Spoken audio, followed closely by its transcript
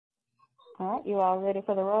All right, you all ready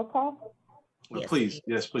for the roll call? Yes. Please,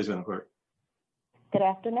 Madam Clerk. Good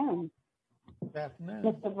afternoon. Good afternoon.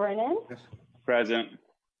 Mr. Brennan? Yes. Present.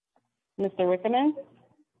 Mr. Rickerman?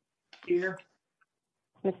 Here.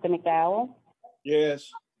 Mr. McDowell? Yes.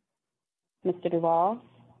 Mr. Duval?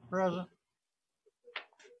 Present.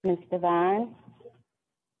 Ms. Devine?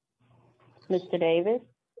 Mr. Davis?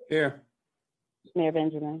 Here. Mayor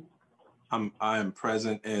Benjamin? I am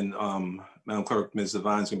present, and Madam Clerk, Ms.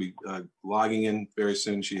 Devine is going to be logging in very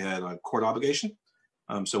soon. She had a court obligation,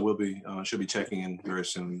 so she'll be checking in very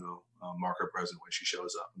soon. We'll mark her present when she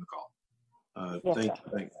shows up in the call. Yes,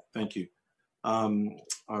 thank you.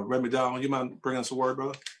 Red McDowell, you mind bringing us a word,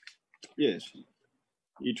 brother? Yes.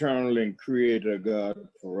 Eternal and Creator God,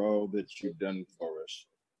 for all that you've done for us,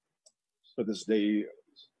 for this day,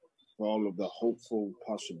 for all of the hopeful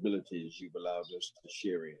possibilities you've allowed us to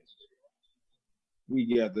share in. We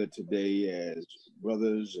gather today as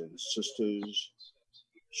brothers and sisters,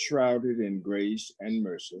 shrouded in grace and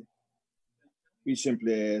mercy. We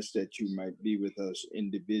simply ask that you might be with us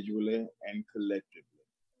individually and collectively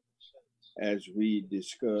as we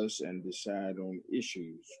discuss and decide on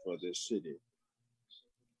issues for this city.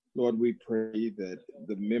 Lord, we pray that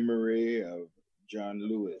the memory of John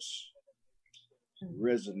Lewis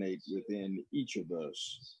resonate within each of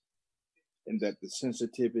us, and that the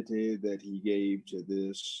sensitivity that he gave to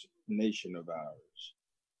this nation of ours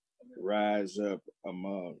rise up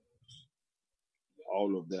amongst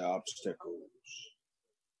all of the obstacles.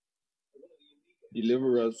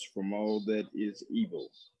 Deliver us from all that is evil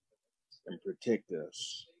and protect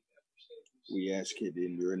us. We ask it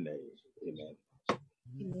in your name. Amen.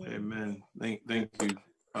 Amen. Thank you,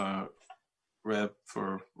 Rep,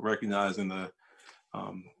 for recognizing the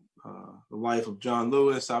life of John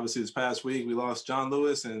Lewis. Obviously, this past week we lost John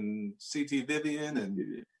Lewis and C.T. Vivian, and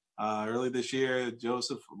early this year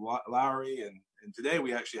Joseph Lowry, and today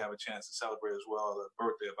we actually have a chance to celebrate as well the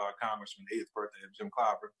birthday of our Congressman, the 8th birthday of Jim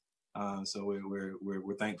Clyburn. So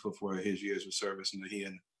we're thankful for his years of service, and that he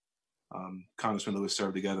and Congressman Lewis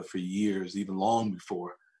served together for years, even long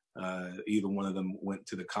before either one of them went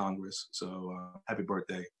to the Congress. So happy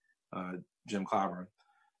birthday, Jim Clyburn.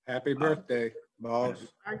 Happy birthday, boss.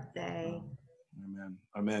 Birthday. Amen.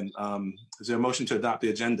 Amen. Is there a motion to adopt the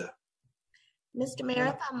agenda? Mr. Mayor,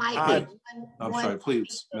 if I might be I'm sorry,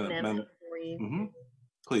 please. amendment for you.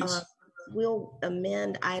 Please. We'll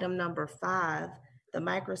amend item number 5, the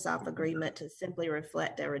Microsoft agreement, to simply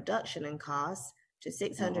reflect a reduction in costs to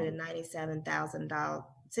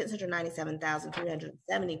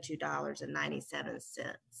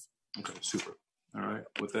 $697,372.97. Okay, super. All right.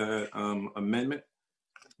 With that amendment,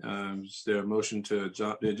 is there a motion to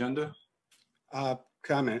adopt the agenda?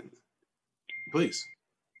 Comment. Please.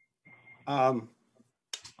 I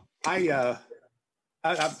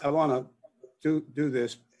want to do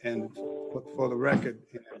this, and for the record,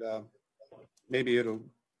 and maybe it'll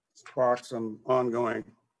spark some ongoing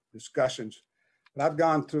discussions. But I've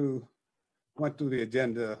went through the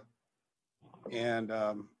agenda, and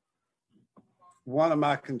one of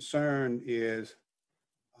my concern is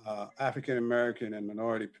African American and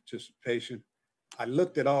minority participation. I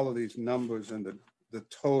looked at all of these numbers and the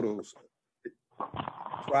totals,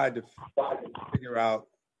 tried to figure out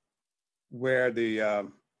where the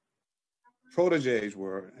proteges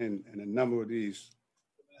were in a number of these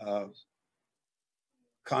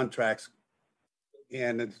contracts,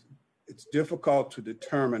 and it's difficult to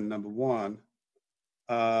determine, number one,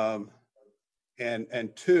 and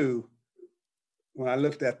two, when I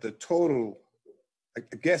looked at the total, I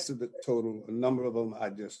guess the total, a number of them I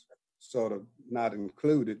just sort of not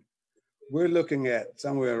included. We're looking at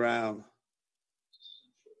somewhere around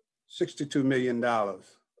 $62 million.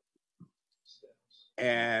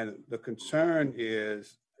 And the concern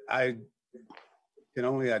is I can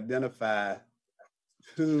only identify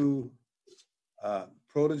 2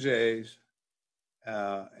 proteges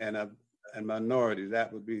and minorities.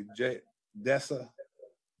 That would be Dessa,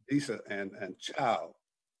 and Child.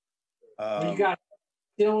 You got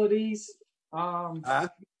facilities, of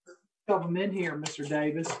them in here, Mr.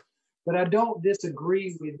 Davis, but I don't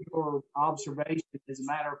disagree with your observation. As a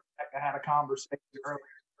matter of fact, I had a conversation earlier.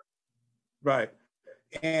 Right.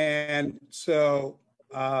 And so,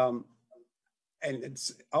 and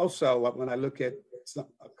it's also when I look at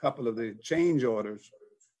a couple of the change orders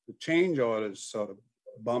sort of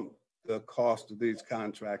bump the cost of these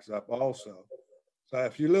contracts up also. So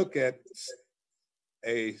if you look at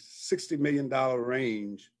a $60 million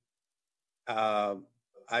range, I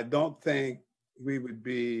don't think we would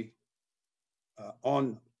be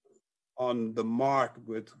on the mark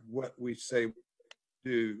with what we say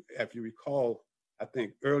do. If you recall, I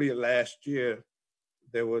think earlier last year,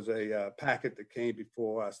 there was a packet that came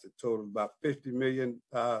before us that totaled about 50 million,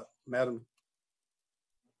 Madam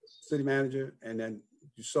City Manager, and then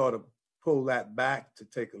you sort of pull that back to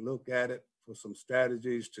take a look at it for some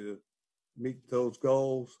strategies to meet those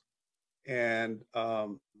goals. And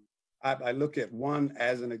I look at one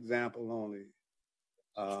as an example only.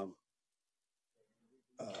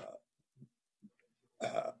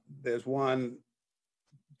 There's one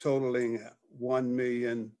totaling 1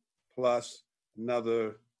 million plus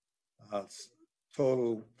another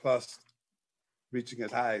total plus reaching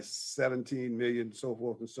as high as 17 million, so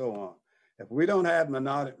forth and so on. If we don't have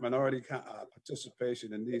minority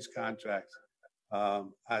participation in these contracts, I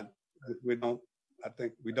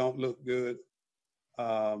think we don't look good.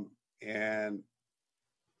 And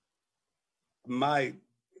my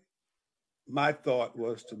thought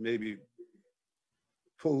was to maybe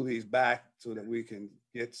pull these back so that we can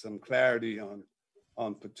get some clarity on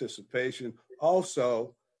participation.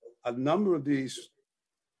 Also, a number of these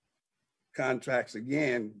contracts,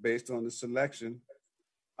 again, based on the selection,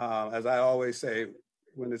 as I always say,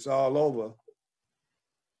 when it's all over,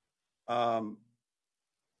 a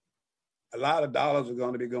lot of dollars are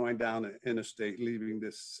going to be going down the interstate, leaving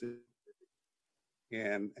this city.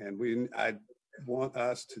 And I want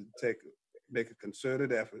us to make a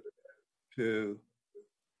concerted effort to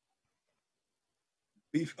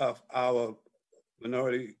beef up our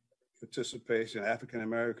minority participation, African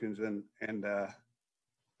Americans and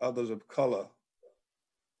others of color.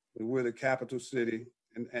 We're the capital city,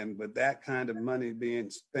 and with that kind of money being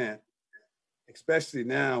spent, especially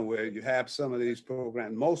now where you have some of these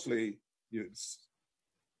programs, mostly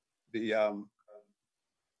the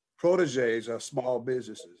proteges are small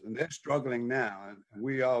businesses, and they're struggling now. And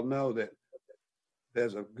we all know that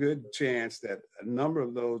there's a good chance that a number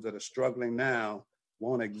of those that are struggling now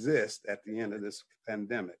won't exist at the end of this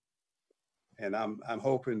pandemic. And I'm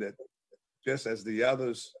hoping that just as the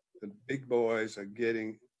others, the big boys are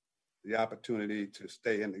getting the opportunity to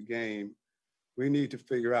stay in the game, we need to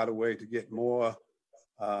figure out a way to get more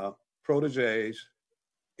proteges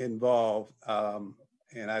involved.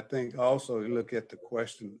 And I think also you look at the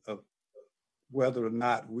question of whether or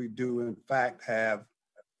not we do in fact have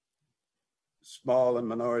small and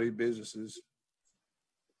minority businesses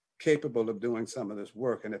capable of doing some of this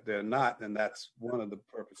work. And if they're not, then that's one of the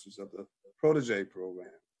purposes of the protege program.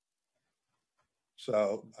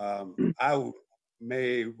 So I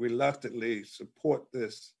may reluctantly support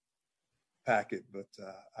this packet, but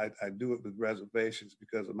I do it with reservations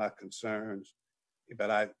because of my concerns.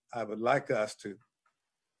 But I would like us to,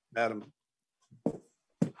 Madam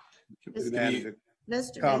Manager,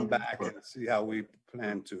 come back and see how we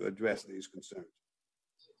plan to address these concerns.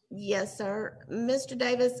 Yes, sir. Mr.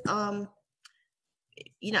 Davis,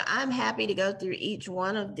 you know, I'm happy to go through each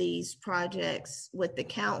one of these projects with the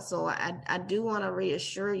council. I do want to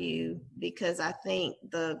reassure you, because I think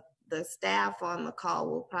the staff on the call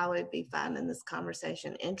will probably be finding this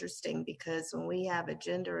conversation interesting, because when we have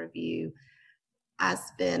agenda review, I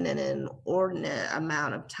spend an inordinate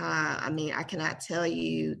amount of time. I mean, I cannot tell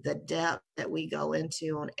you the depth that we go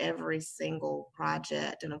into on every single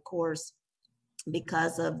project. And of course,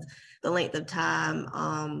 because of the length of time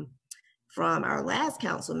from our last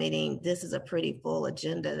council meeting, this is a pretty full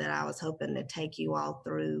agenda that I was hoping to take you all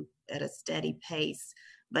through at a steady pace,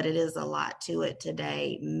 but it is a lot to it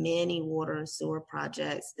today. Many water and sewer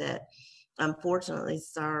projects that unfortunately,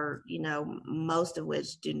 sir, you know, most of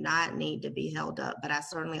which do not need to be held up, but I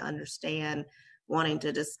certainly understand wanting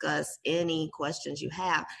to discuss any questions you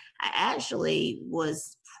have. I actually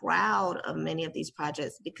was proud of many of these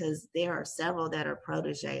projects because there are several that are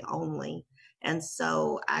protege only. And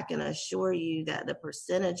so I can assure you that the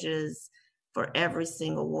percentages for every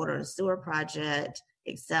single water and sewer project,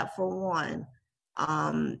 except for one,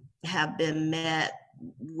 have been met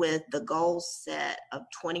with the goal set of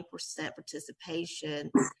 20%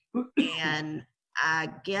 participation. And I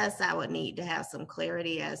guess I would need to have some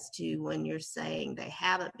clarity as to when you're saying they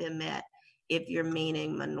haven't been met, if you're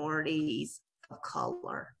meaning minorities of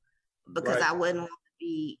color, because right. I wouldn't want to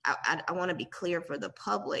be, I want to be clear for the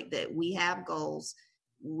public that we have goals,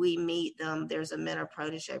 we meet them. There's a mentor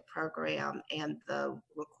protege program, and the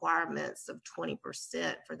requirements of 20%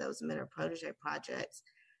 for those mentor protege projects,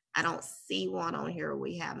 I don't see one on here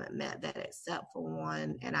we haven't met that, except for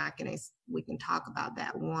one, and we can talk about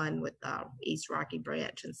that one with East Rocky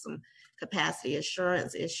Branch and some capacity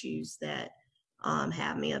assurance issues that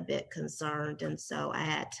have me a bit concerned. And so I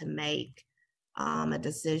had to make a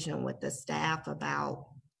decision with the staff about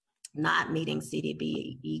not meeting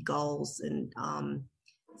CDBE goals. And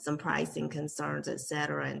some pricing concerns, et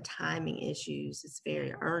cetera, and timing issues. It's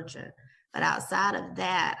very urgent. But outside of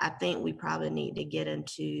that, I think we probably need to get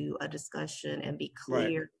into a discussion and be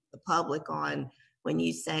clear to the public on when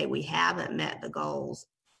you say we haven't met the goals.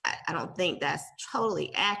 I don't think that's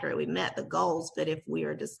totally accurate. We met the goals, but if we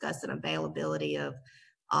are discussing availability of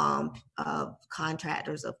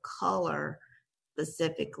contractors of color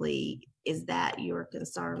specifically, is that your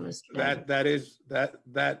concern, Mr. Davis?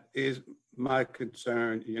 That is my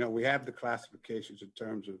concern. You know, we have the classifications in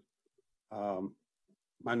terms of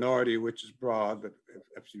minority, which is broad, but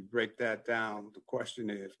if you break that down, the question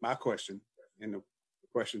is, my question, and the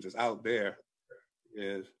questions that's out there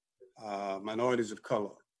is minorities of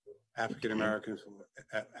color, African Americans,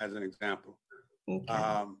 as an example.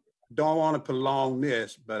 Okay. Don't want to prolong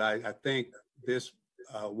this, but I think this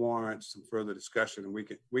warrants some further discussion, and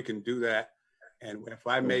we can do that. And if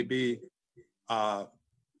I may be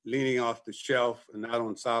leaning off the shelf and not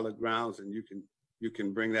on solid grounds, and you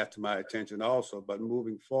can bring that to my attention also. But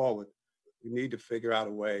moving forward, we need to figure out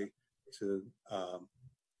a way to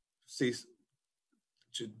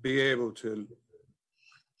be able to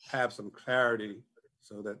have some clarity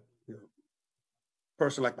so that, you know, a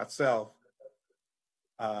person like myself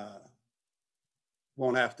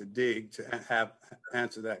won't have to dig to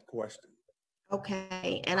answer that question.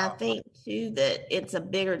 Okay, and I think too that it's a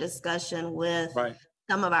bigger discussion with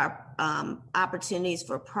some of our opportunities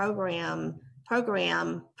for program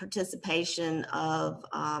participation of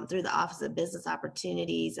through the Office of Business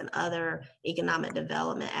Opportunities and other economic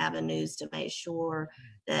development avenues to make sure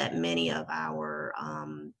that many of our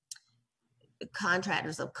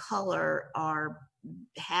contractors of color are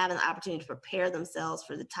having the opportunity to prepare themselves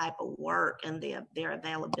for the type of work and their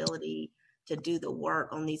availability to do the work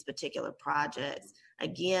on these particular projects.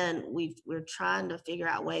 Again, we're trying to figure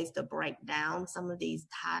out ways to break down some of these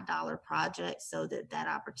high dollar projects so that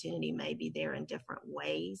opportunity may be there in different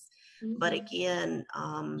ways. Mm-hmm. But again,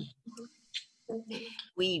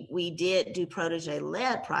 we did do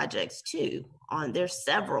protege-led projects too. There's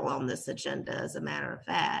several on this agenda, as a matter of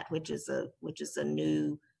fact, which is a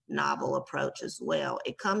new novel approach as well.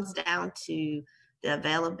 It comes down to the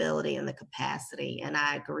availability and the capacity. And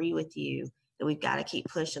I agree with you that we've got to keep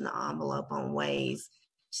pushing the envelope on ways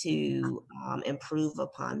to improve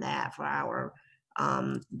upon that for our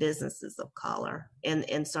businesses of color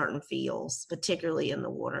in certain fields, particularly in the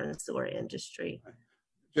water and sewer industry.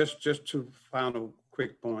 Just two final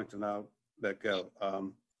quick points, and I'll let go.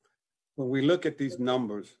 When we look at these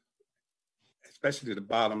numbers, especially the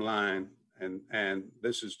bottom line, and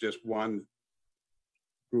this is just one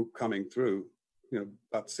group coming through, you know,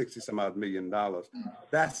 about $60-some-odd million.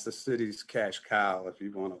 That's the city's cash cow, if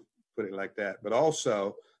you want to put it like that. But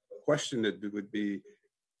also, the question that would be,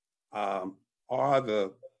 are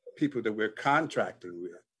the people that we're contracting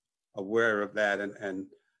with aware of that, and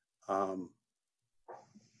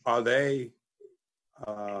are they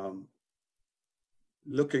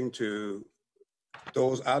looking to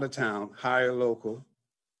those out of town, hire local,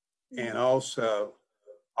 and also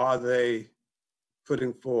are they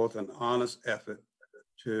putting forth an honest effort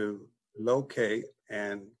to locate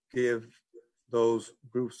and give those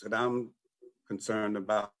groups that I'm concerned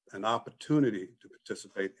about an opportunity to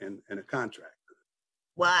participate in a contract?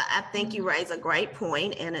 Well, I think you raise a great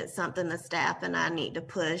point, and it's something the staff and I need to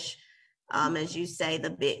push. As you say, the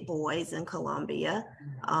big boys in Columbia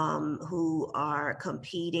who are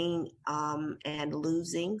competing and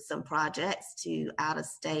losing some projects to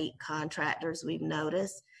out-of-state contractors, we've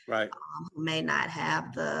noticed, who may not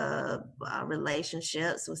have the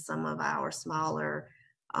relationships with some of our smaller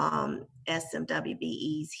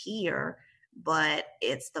SMWBEs here, but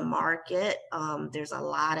it's the market. There's a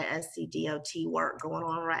lot of SCDOT work going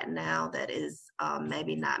on right now that is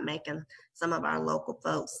maybe not making some of our local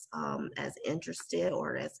folks as interested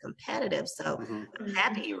or as competitive. So I'm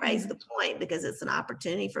happy you raised the point, because it's an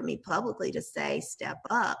opportunity for me publicly to say, step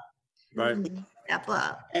up. Step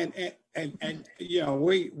up. And you know,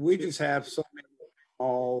 we just have so many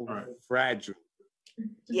small, fragile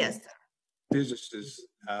businesses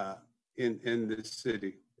in this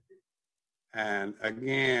city. And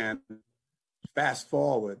again, fast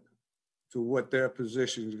forward to what their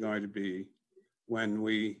position is going to be when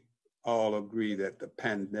we all agree that the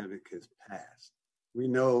pandemic has passed. We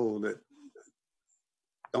know that,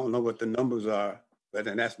 don't know what the numbers are, but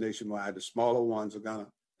then that's nationwide. The smaller ones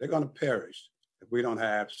they're gonna perish if we don't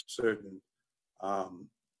have certain,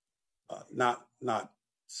 not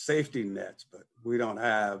safety nets, but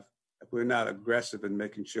if we're not aggressive in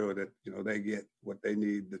making sure that, you know, they get what they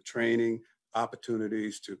need, the training,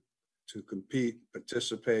 opportunities to compete,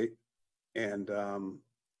 participate, and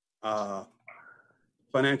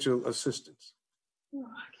financial assistance.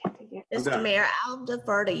 Mr. Mayor, I'll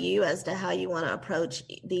defer to you as to how you want to approach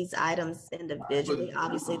these items individually.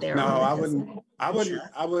 Obviously, they're. No, I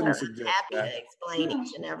wouldn't suggest Happy that. to explain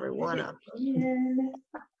each and every one of them.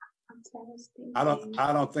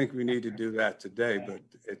 I don't think we need to do that today, but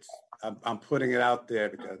I'm putting it out there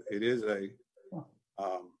because it is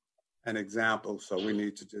an example. So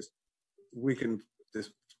we can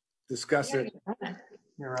discuss it.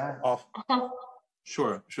 You're right. Off.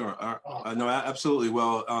 Sure. No, absolutely.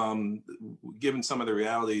 Well, given some of the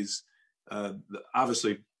realities,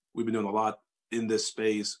 obviously we've been doing a lot in this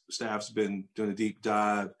space. Staff's been doing a deep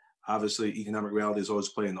dive. Obviously, economic reality is always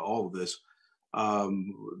playing into all of this.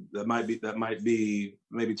 That might be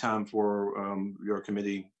maybe time for your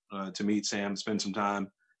committee to meet, Sam, spend some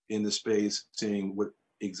time in the space, seeing what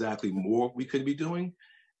exactly more we could be doing,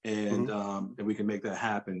 and and we can make that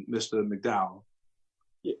happen. Mr. McDowell.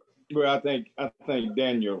 Yeah, well, I think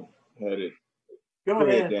Daniel had it. Go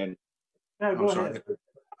ahead, Daniel. No, go ahead.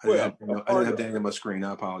 I didn't have Daniel on my screen.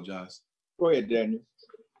 I apologize. Go ahead, Daniel.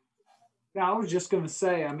 Now, I was just going to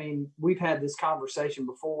say, I mean, we've had this conversation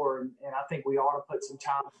before, and I think we ought to put some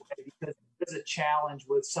time away because there's a challenge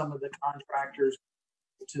with some of the contractors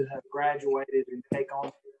to have graduated and take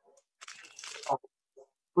on.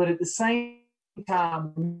 But at the same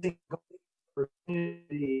time, we think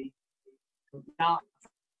opportunity not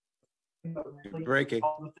You're breaking.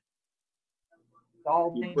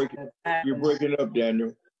 You're breaking up,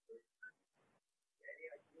 Daniel.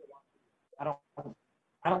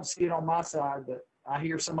 I don't see it on my side, but I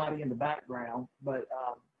hear somebody in the background. But,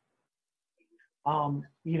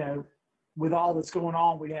 you know, with all that's going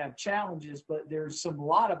on, we have challenges, but there's a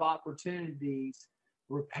lot of opportunities,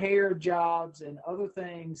 repair jobs and other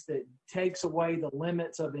things that takes away the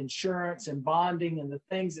limits of insurance and bonding and the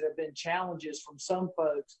things that have been challenges from some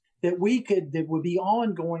folks that would be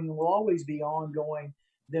ongoing and will always be ongoing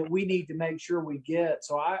that we need to make sure we get.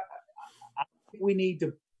 So I think we need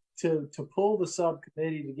to pull the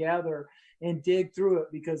subcommittee together and dig through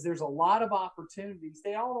it because there's a lot of opportunities.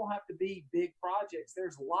 They all don't have to be big projects.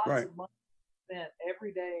 There's lots of money spent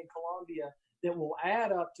every day in Columbia that will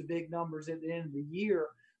add up to big numbers at the end of the year,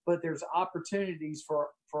 but there's opportunities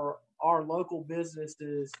for our local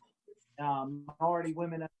businesses, minority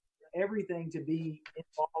women, everything to be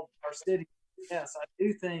involved in our city. Yes, I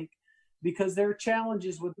do think because there are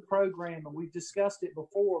challenges with the program, and we've discussed it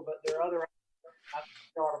before, but there are other I think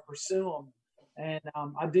we ought to pursue them, and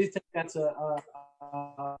I do think that's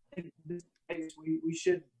I think in this case we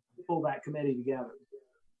should pull that committee together.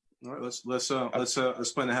 All right, let's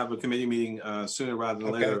plan to have a committee meeting sooner rather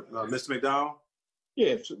than later. Mr. McDowell.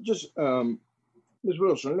 Yes, just Ms.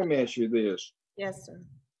 Wilson, let me ask you this. Yes, sir.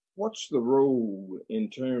 What's the role in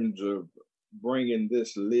terms of bringing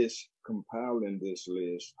this list, compiling this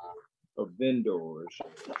list of vendors?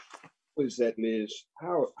 What is that list?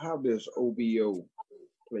 How does OBO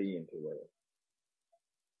play into that?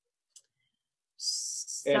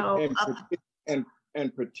 So,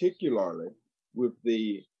 and particularly with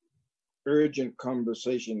the urgent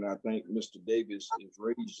conversation I think Mr. Davis is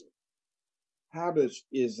raising,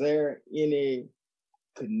 is there any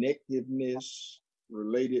connectiveness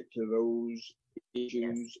related to those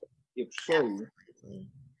issues? If so,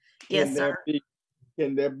 yes, sir.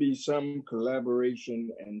 Can there be some collaboration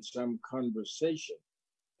and some conversation?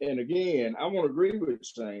 And again, I want to agree with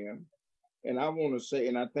Sam, and I want to say,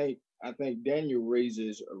 and I think Daniel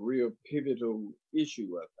raises a real pivotal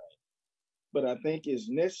issue, but I think it's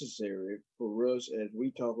necessary for us as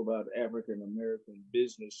we talk about African-American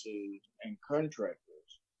businesses and contractors.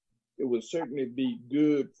 It would certainly be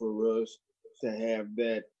good for us to have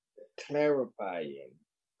that clarifying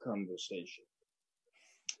conversation.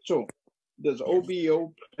 So does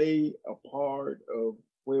OBO play a part of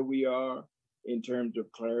where we are in terms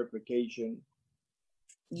of clarification?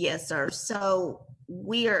 Yes, sir. So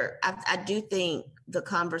I do think the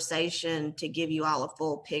conversation to give you all a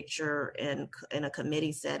full picture in a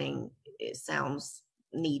committee setting, it sounds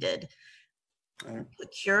needed. Right.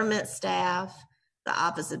 Procurement staff, the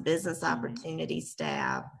Office of Business Opportunity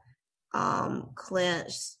staff,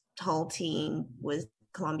 Clint's whole team with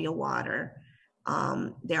Columbia Water,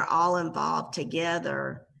 they're all involved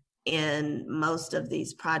together in most of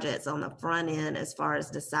these projects on the front end as far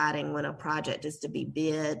as deciding when a project is to be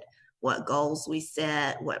bid, what goals we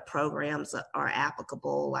set, what programs are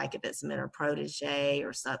applicable, like if it's mentor protege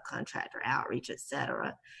or subcontractor outreach, et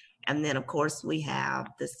cetera. And then of course we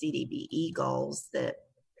have the CDBE goals that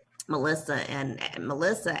Melissa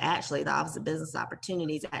actually, the Office of Business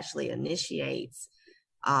Opportunities actually initiates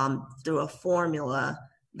through a formula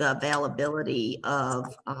the availability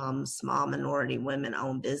of small minority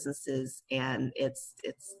women-owned businesses, and it's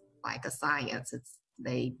like a science.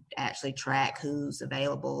 They actually track who's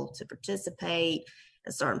available to participate,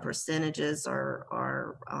 and certain percentages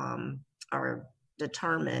are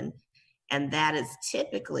determined, and that is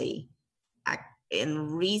typically, in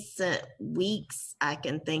recent weeks, I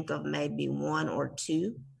can think of maybe one or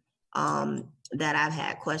two that I've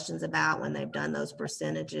had questions about when they've done those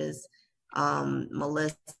percentages.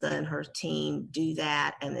 Melissa and her team do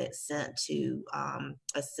that, and it's sent to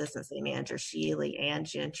Assistant City Manager Sheely and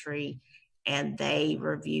Gentry, and they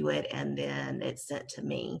review it, and then it's sent to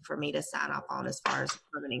me for me to sign off on as far as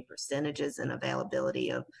determining percentages and availability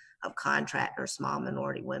of contractors, small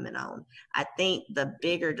minority women owned. I think the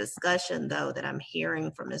bigger discussion, though, that I'm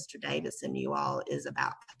hearing from Mr. Davis and you all is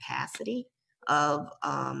about capacity of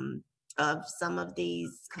some of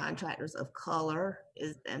these contractors of color,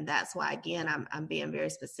 and that's why, again, I'm being very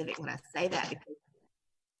specific when I say that, because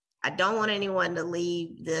I don't want anyone to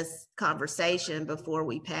leave this conversation before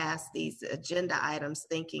we pass these agenda items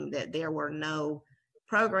thinking that there were no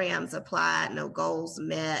programs applied, no goals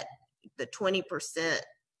met. The 20%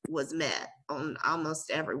 was met on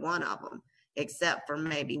almost every one of them, except for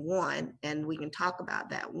maybe one, and we can talk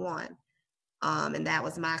about that one. And that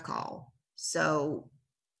was my call. So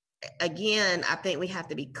again, I think we have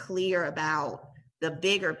to be clear about the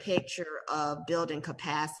bigger picture of building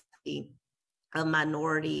capacity of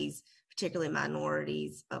minorities, particularly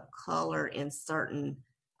minorities of color in certain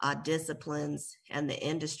disciplines and the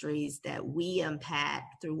industries that we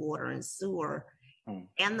impact through water and sewer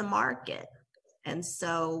and the market. And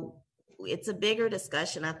so it's a bigger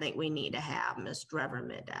discussion I think we need to have, Ms.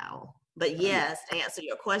 Reverend McDowell. But yes, to answer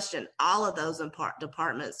your question, all of those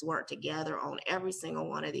departments work together on every single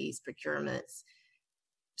one of these procurements,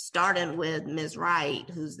 starting with Ms. Wright,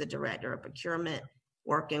 who's the Director of Procurement,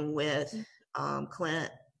 working with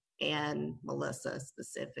Clint and Melissa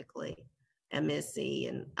specifically, and Missy.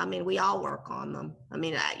 And I mean, we all work on them. I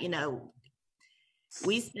mean,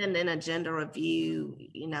 we spend an agenda review,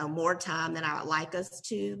 more time than I would like us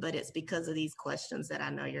to, but it's because of these questions that I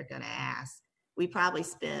know you're going to ask. We probably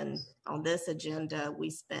spend, on this agenda, we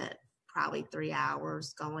spent probably 3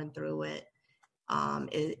 hours going through it.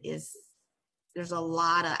 There's a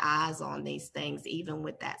lot of eyes on these things. Even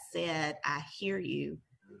with that said, I hear you,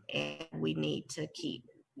 and we need to keep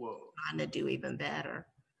trying to do even better.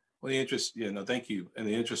 Well, thank you. In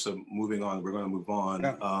the interest of moving on, we're going to move on.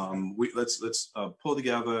 Yeah. Let's pull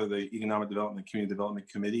together the Economic Development Community Development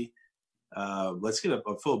Committee. Let's get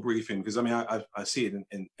a full briefing, because I mean, I see it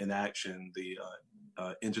in action, the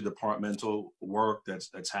interdepartmental work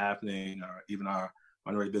that's happening. Even our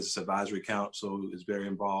Minority Business Advisory Council is very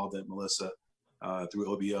involved, that Melissa through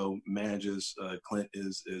OBO manages. Clint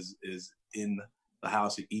is in the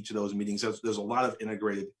house at each of those meetings. There's a lot of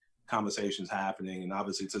integrated conversations happening, and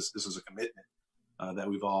obviously this is a commitment that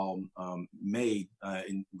we've all made,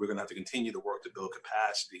 and we're going to have to continue to work to build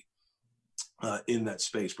capacity in that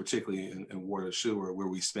space, particularly in water sewer, where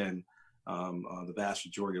we spend the vast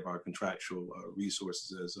majority of our contractual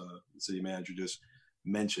resources, as the city manager just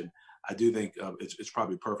mentioned. I do think it's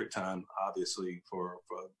probably perfect time, obviously, for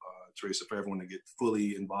Teresa, for everyone to get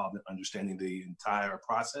fully involved in understanding the entire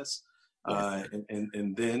process. Yes.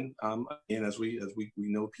 And then, again, as we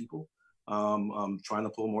know people, trying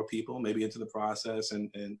to pull more people maybe into the process,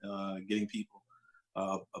 and getting people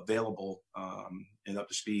available and up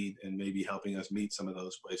to speed, and maybe helping us meet some of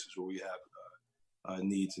those places where we have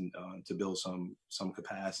needs and to build some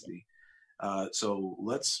capacity. So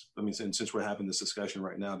since we're having this discussion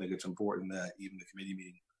right now, I think it's important that even the committee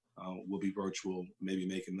meeting will be virtual, maybe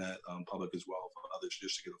making that public as well for others,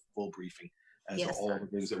 just to get a full briefing as to all the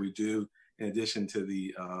things that we do, in addition to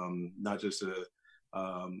the not just the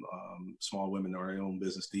small women or own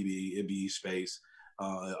business DBE, MBE space.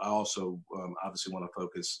 I also obviously want to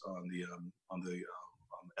focus on the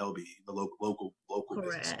LBE, the local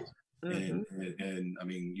businesses. Mm-hmm. And I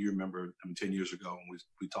mean, you remember 10 years ago when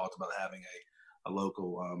we talked about having a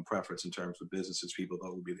local preference in terms of businesses. People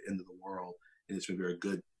thought it would be the end of the world, and it's been very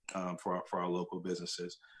good for our local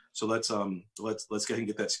businesses. So let's go ahead and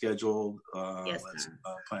get that scheduled. Let's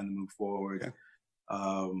plan to move forward.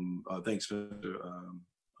 Okay. Thanks,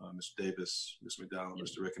 Mr. Davis, Mr. McDowell,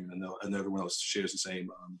 Mr. Rickman, and everyone else shares the same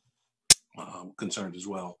concerns as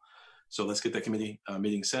well. So let's get that committee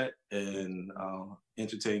meeting set, and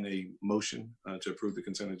entertain a motion to approve the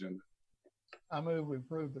consent agenda. I move we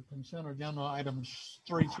approve the consent agenda items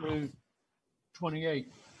 3 through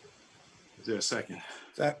 28. Is there a second?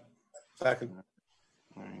 Second.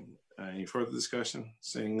 All right. Any further discussion?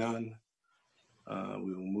 Seeing none,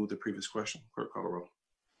 we will move the previous question. Clerk, call the roll.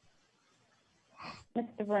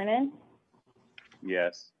 Mr. Brennan,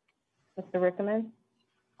 Yes. Mr. Rickman,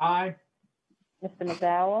 Aye. Mr.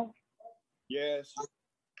 McDowell, Yes.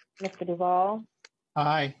 Mr. Duval,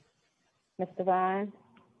 Aye. Mr. Vine,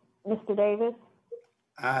 Mr. Davis,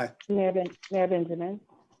 Aye. Mayor Benjamin.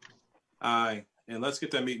 Aye. And let's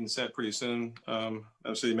get that meeting set pretty soon.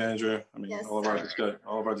 City Manager, I mean, Yes, all of sir.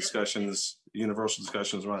 our discussions, universal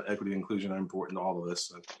discussions around equity and inclusion are important to all of us.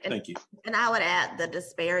 So thank you. And I would add the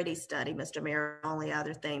disparity study, Mr. Mayor. Only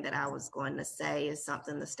other thing that I was going to say is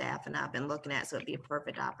something the staff and I've been looking at, so it'd be a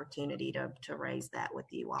perfect opportunity to raise that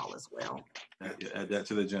with you all as well. Add that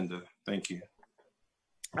to the agenda. Thank you.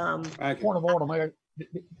 Thank you. Point of order, Mayor.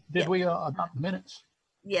 Did Yeah. we adopt the minutes?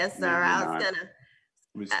 Yes, sir. I was gonna.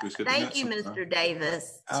 We skipped the Thank you, minutes. Mr.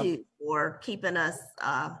 Davis, too, for keeping us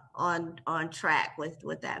on track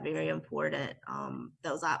with that very important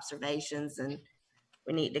those observations, and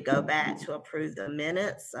we need to go back to approve the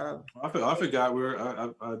minutes of. I forgot we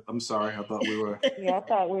were. I'm sorry. I thought we were. Yeah, I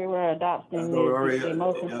thought we were adopting the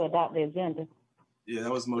motion to adopt the agenda. Yeah,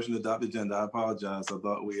 that was the motion to adopt the agenda. I apologize. I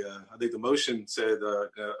thought we. I think the motion said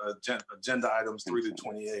agenda items 3 to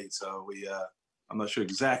 28. So we. I'm not sure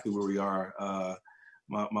exactly where we are.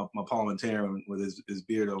 My parliamentarian with his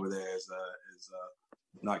beard over there is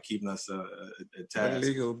not keeping us at task.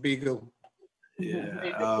 Legal beagle.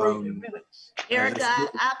 Yeah. Erica,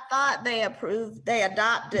 I thought they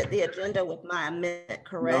adopted the agenda with my amendment,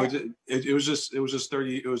 correct? No, it was just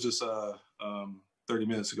 30. It was just 30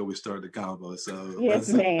 minutes ago we started the convo. So Yes,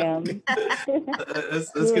 ma'am. let's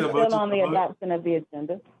We get a were motion still on the adoption of the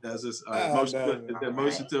agenda. That's just No. is there a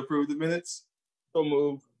motion to approve the minutes? So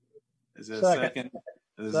move. Is there a second?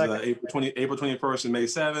 This is Second. April 21st and May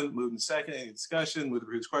 7th. Moving second. Any discussion? Move the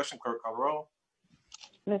previous question. Clerk call the roll.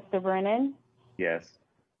 Mr. Brennan, Yes.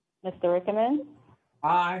 Mr. Rickman,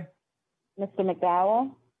 Aye. Mr.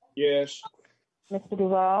 McDowell, Yes. Mr.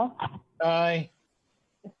 Duval, Aye.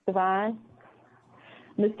 Mr. Vine,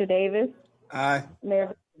 Mr. Davis, Aye.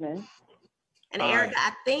 Mayor Benjamin. And Erica,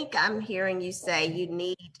 I think I'm hearing you say you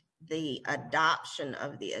need the adoption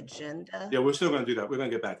of the agenda. Yeah, we're still going to do that. We're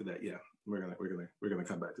going to get back to that. Yeah, we're gonna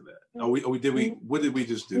come back to that. What did we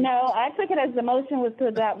just do? No, I took it as the motion was to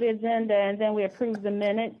adopt the agenda and then we approved the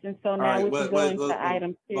minutes. And so now right, we can go into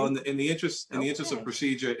item 2. Well, in the interest of Okay.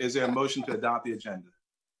 procedure, is there a motion to adopt the agenda?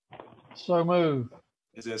 So move.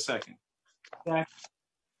 Is there a second? Second.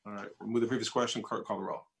 All right. Move the previous question. Clerk call the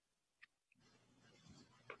roll.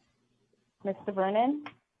 Mr. Brennan,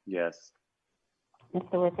 Yes.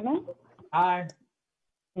 Mr. Rickman, Aye.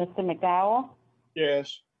 Mr. McDowell,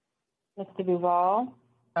 Yes. Mr. Duval,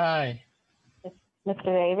 Aye. Mr.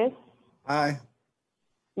 Davis, Aye.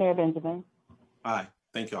 Mayor Benjamin. Aye.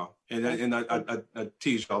 Thank y'all. And I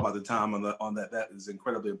teased y'all about the time on that. That is an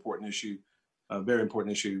incredibly important issue, a very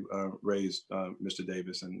important issue raised, Mr.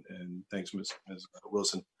 Davis, and thanks, Ms.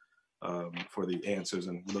 Wilson, for the answers,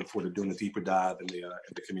 and we look forward to doing a deeper dive in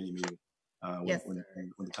the community meeting Yes. when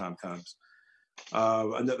the time comes.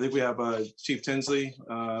 I think we have Chief Tinsley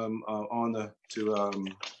on to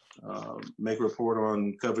make a report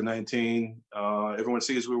on COVID-19. Everyone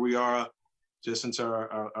sees where we are. Just since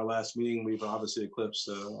our last meeting, we've obviously eclipsed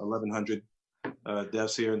 1,100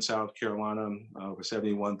 deaths here in South Carolina, over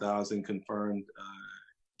 71,000 confirmed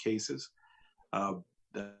cases. I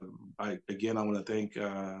want to thank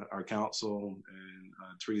our council and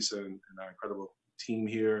Teresa and our incredible team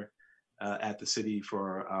here at the city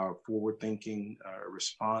for our forward-thinking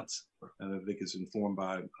response. And I think it's informed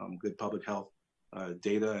by good public health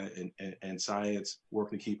data and science,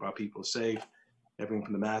 working to keep our people safe. Everything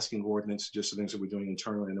from the masking ordinance, just the things that we're doing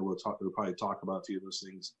internally, and then we'll probably talk about a few of those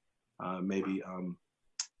things maybe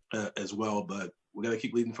as well. But we got to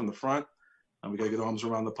keep leading from the front. We got to get arms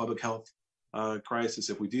around the public health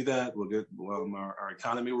crisis. If we do that, we'll get our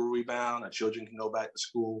economy will rebound. Our children can go back to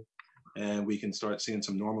school, and we can start seeing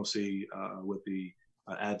some normalcy with the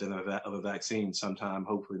advent of a vaccine sometime,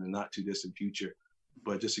 hopefully in the not too distant future.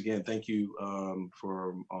 But just again, thank you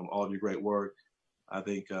for all of your great work. I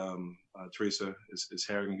think Teresa is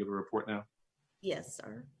Harry going to give a report now? Yes,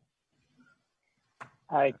 sir.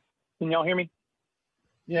 Hi, can y'all hear me?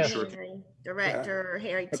 Yes. Sure. Director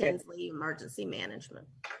Harry Okay. Tinsley, Emergency Management.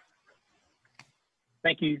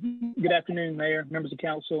 Thank you. Good afternoon, Mayor, members of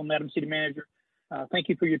council, Madam City Manager. Thank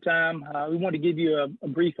you for your time. We want to give you a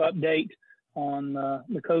brief update on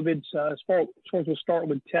the COVID. As far as we'll start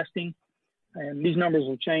with testing, and these numbers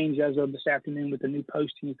will change as of this afternoon with the new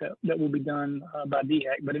postings that will be done by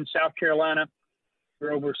DHEC. But in South Carolina, there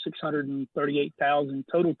are over 638,000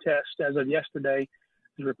 total tests as of yesterday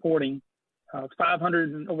is reporting. Over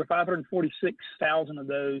 546,000 of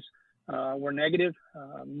those were negative.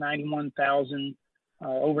 91,000,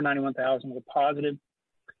 over 91,000 were positive.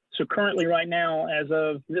 So currently right now, as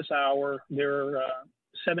of this hour, there are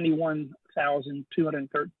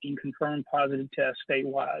 71,213 confirmed positive tests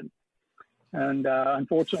statewide. And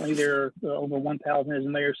unfortunately, there are over 1,000, as the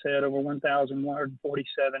mayor said, over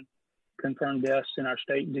 1,147 confirmed deaths in our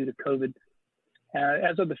state due to COVID.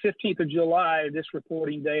 As of the 15th of July, this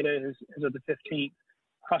reporting data is, as of the 15th,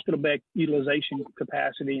 hospital bed utilization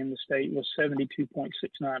capacity in the state was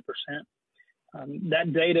 72.69%.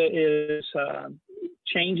 That data is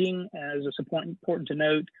changing, as it's important to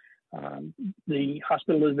note. The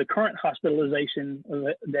current hospitalization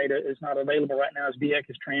data is not available right now as DEC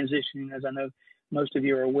is transitioning, as I know most of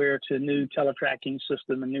you are aware, to a new teletracking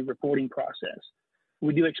system and new reporting process.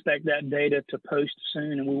 We do expect that data to post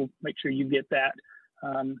soon, and we will make sure you get that,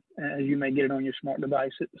 as you may get it on your smart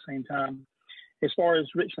device at the same time. As far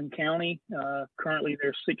as Richland County, currently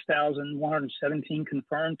there's 6,117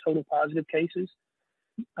 confirmed total positive cases,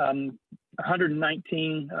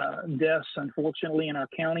 119 deaths, unfortunately, in our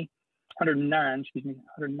county,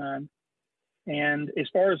 109. And as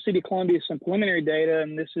far as City of Columbia, some preliminary data,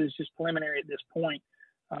 and this is just preliminary at this point,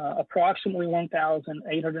 approximately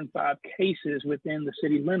 1,805 cases within the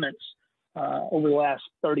city limits over the last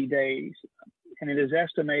 30 days. And it is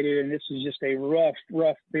estimated, and this is just a rough,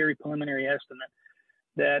 very preliminary estimate,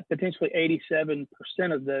 that potentially 87%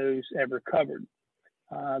 of those have recovered.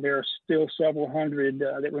 There are still several hundred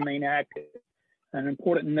that remain active. An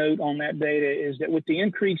important note on that data is that with the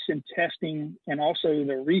increase in testing and also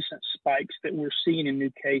the recent spikes that we're seeing in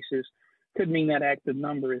new cases, could mean that active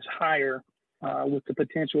number is higher with the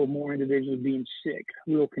potential of more individuals being sick.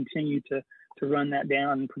 We'll continue to run that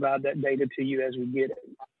down and provide that data to you as we get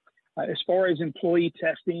it. As far as employee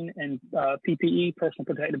testing and PPE, personal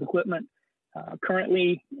protective equipment,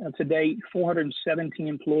 currently to date, 417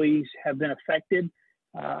 employees have been affected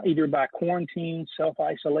either by quarantine,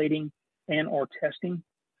 self-isolating, and or testing.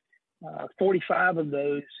 45 of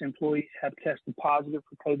those employees have tested positive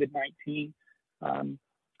for COVID-19.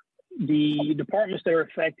 The departments that are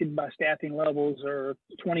affected by staffing levels are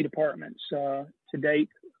 20 departments to date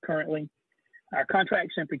currently. Our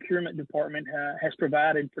contracts and procurement department has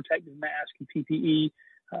provided protective masks and PPE,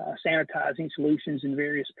 sanitizing solutions and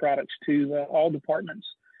various products to all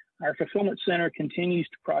departments. Our fulfillment center continues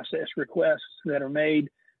to process requests that are made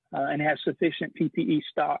and has sufficient PPE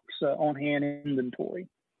stocks on hand inventory.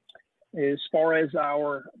 As far as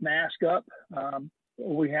our mask up,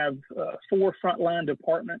 we have 4 frontline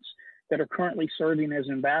departments that are currently serving as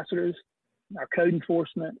ambassadors: our code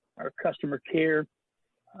enforcement, our customer care,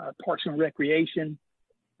 Parks and Recreation,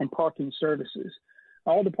 and parking services.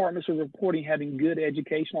 All departments are reporting having good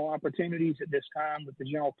educational opportunities at this time with the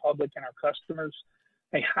general public and our customers.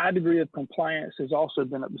 A high degree of compliance has also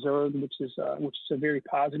been observed, which is a very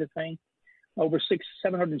positive thing. Over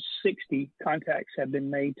 760 contacts have been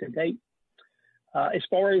made to date. As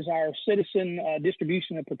far as our citizen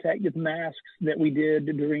distribution of protective masks that we did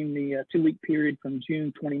during the 2-week period from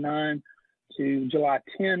June 29 to July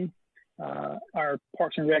 10, our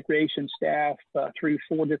Parks and Recreation staff through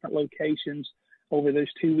 4 different locations over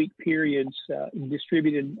those 2-week periods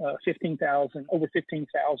distributed over 15,000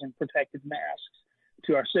 protective masks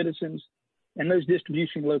to our citizens. And those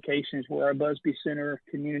distribution locations were our Busby Street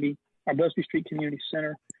Community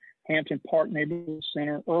Center, Hampton Park Neighborhood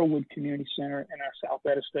Center, Earlwood Community Center, and our South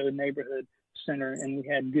Edisto Neighborhood Center. And we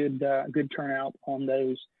had good turnout on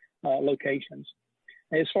those locations.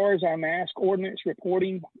 As far as our mask ordinance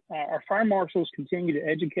reporting, our fire marshals continue to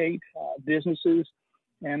educate businesses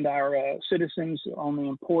and our citizens on the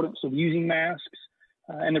importance of using masks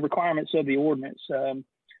and the requirements of the ordinance.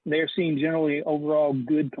 They're seeing generally overall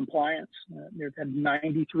good compliance. They've had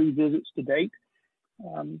 93 visits to date.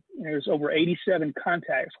 There's over 87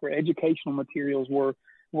 contacts where educational materials were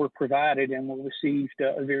provided and were received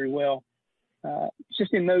very well.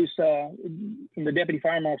 Just in those, in the deputy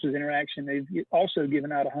fire marshal's interaction, they've also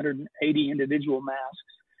given out 180 individual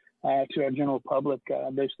masks to our general public,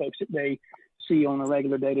 those folks that they see on a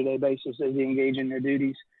regular day-to-day basis as they engage in their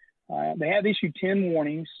duties. They have issued 10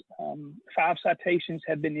 warnings. 5 citations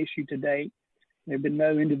have been issued to date. There have been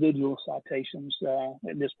no individual citations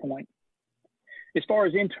at this point. As far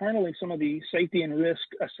as internally, some of the safety and risk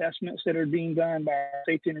assessments that are being done by our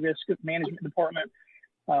Safety and Risk Management Department,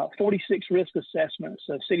 46 risk assessments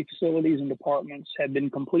of city facilities and departments have been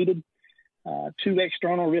completed. 2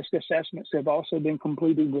 external risk assessments have also been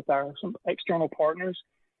completed with some external partners.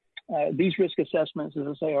 These risk assessments, as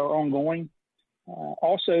I say, are ongoing.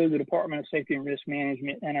 Also, the Department of Safety and Risk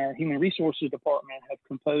Management and our Human Resources Department have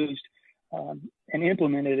composed and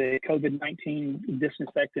implemented a COVID-19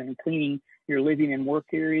 disinfectant and cleaning your living and work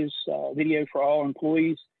areas video for all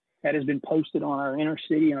employees. That has been posted on our inner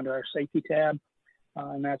city under our safety tab.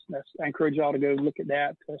 And that's I encourage y'all to go look at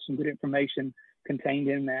that. Some good information contained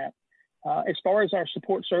in that. As far as our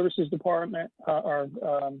support services department, our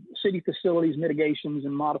city facilities mitigations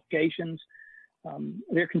and modifications,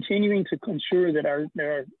 they're continuing to ensure that our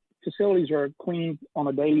facilities are cleaned on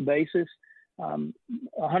a daily basis.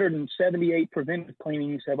 178 preventive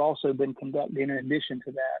cleanings have also been conducted in addition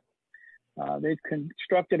to that. They've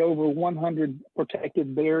constructed over 100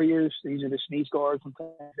 protective barriers. These are the sneeze guards and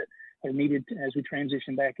things that are needed as we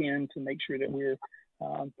transition back in to make sure that we're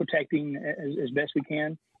protecting as best we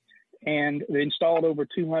can. And they installed over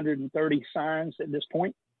 230 signs at this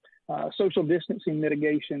point. Social distancing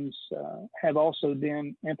mitigations have also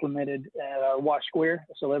been implemented at our Wash Square.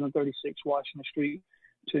 It's 1136 Washington Street,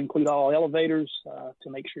 to include all elevators to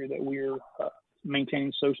make sure that we're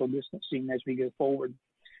maintaining social distancing as we go forward.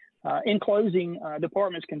 In closing,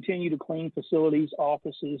 departments continue to clean facilities,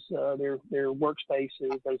 offices, their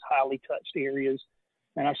workspaces, those highly touched areas.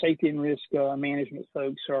 And our safety and risk management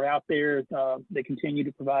folks are out there. They continue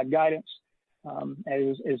to provide guidance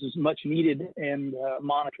as is much needed and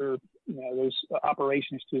monitor those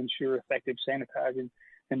operations to ensure effective sanitizing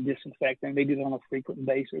and disinfecting. They do that on a frequent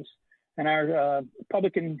basis. And our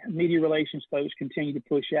public and media relations folks continue to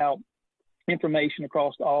push out information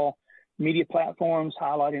across all media platforms,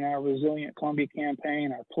 highlighting our Resilient Columbia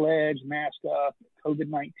campaign, our pledge, Mask Up,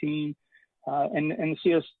 COVID-19, and the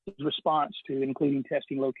CSC's response to including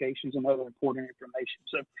testing locations and other important information.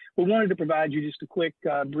 So we wanted to provide you just a quick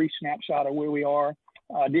brief snapshot of where we are.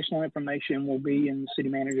 Additional information will be in the city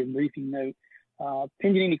manager's briefing note.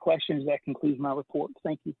 Pending any questions, that concludes my report.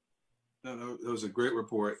 Thank you. No, that was a great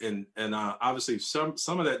report, and obviously some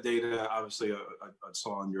of that data, obviously I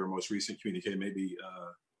saw in your most recent communique, maybe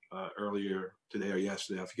earlier today or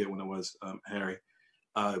yesterday, I forget when it was, Harry.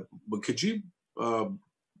 But could you?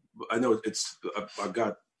 I know I've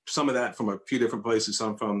got some of that from a few different places,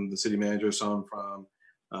 some from the city manager, some from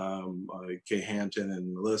Kay Hampton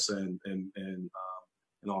and Melissa, and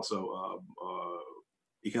also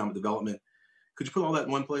economic development. Could you put all that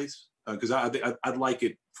in one place? Because I'd like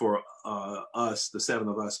it for us, the 7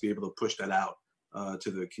 of us, to be able to push that out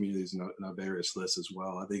to the communities in our various lists as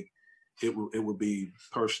well. I think it would be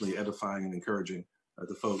personally edifying and encouraging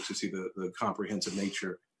to folks to see the comprehensive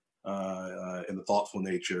nature and the thoughtful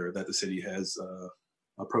nature that the city has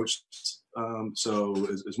approached. So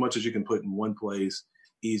as much as you can put in one place,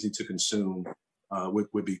 easy to consume,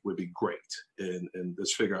 would be great. And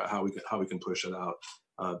let's figure out how we can push it out.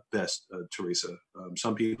 Best, Teresa.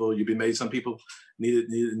 Some people you'd be amazed. Some people need it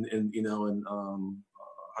in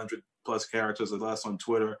 100+ characters or less on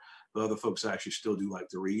Twitter. But other folks actually still do like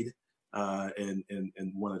to read and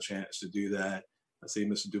want a chance to do that. I see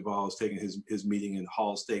Mr. Duval is taking his meeting in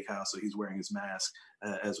Hall Steakhouse, so he's wearing his mask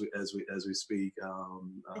as we speak,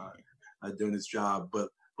 doing his job.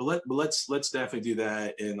 But let's definitely do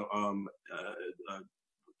that. And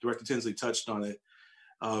Director Tinsley touched on it.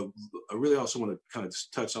 I really also want to kind of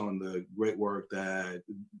touch on the great work that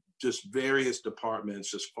just various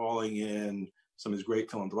departments just falling in, some of these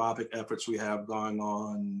great philanthropic efforts we have going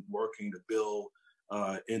on, working to build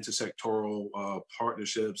intersectoral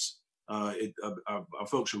partnerships. Our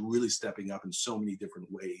folks are really stepping up in so many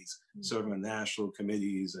different ways, serving on national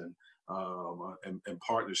committees and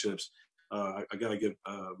partnerships. I got to give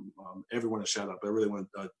everyone a shout out, but I really want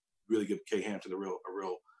to really give Kay Hampton a real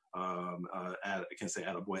I can't say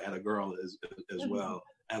add a boy, add a girl as well,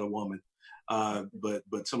 add a woman.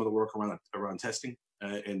 But some of the work around testing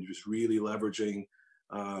and just really leveraging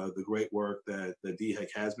the great work that DHEC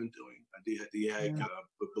has been doing. DHEC,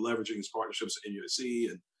 but leveraging its partnerships in USC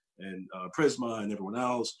and Prisma and everyone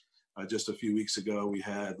else. Just a few weeks ago, we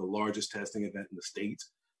had the largest testing event in the state,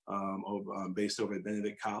 based over at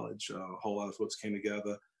Benedict College. A whole lot of folks came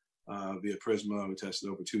together via Prisma. We tested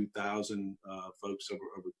over 2,000 folks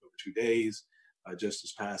over 2 days. Just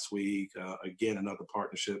this past week, again, another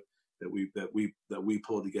partnership that we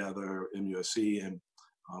pulled together, MUSC and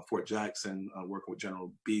Fort Jackson, working with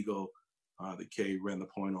General Beagle, that Kay ran the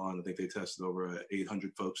point on. I think they tested over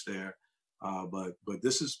 800 folks there. But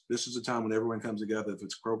this is a time when everyone comes together. If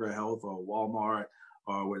it's Kroger Health or Walmart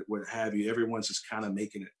or what have you, everyone's just kind of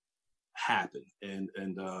making it happen. And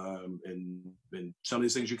some of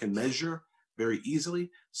these things you can measure very easily.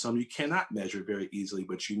 Some you cannot measure very easily,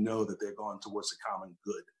 but you know that they're going towards the common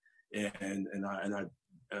good. And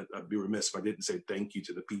I'd be remiss if I didn't say thank you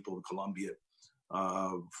to the people of Columbia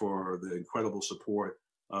for the incredible support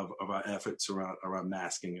of our efforts around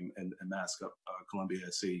masking and Mask Up Columbia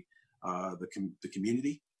SC. the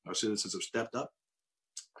community. Our citizens have stepped up,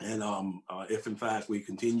 and if in fact we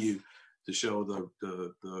continue to show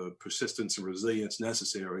the persistence and resilience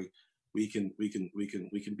necessary, we can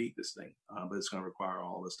beat this thing. But it's going to require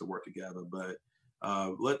all of us to work together. But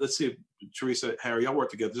let's see if Teresa, Harry, y'all work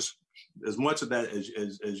together. Just as much of that as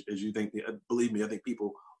you think. Believe me, I think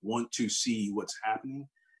people want to see what's happening,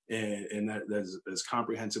 and that's as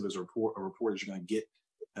comprehensive as a report as you're going to get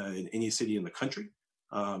in any city in the country.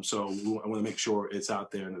 So I want to make sure it's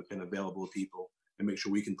out there and available to people, and make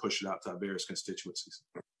sure we can push it out to our various constituencies.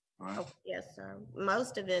 All right. Oh, yes, sir.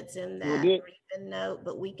 Most of it's in that briefing note,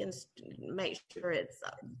 but we can make sure it's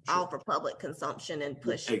all for public consumption and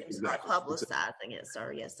push it and start publicizing it,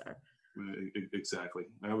 sir. Yes, sir. Exactly.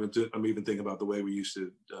 I'm even thinking about the way we used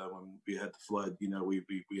to when we had the flood. You know, we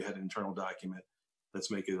had an internal document.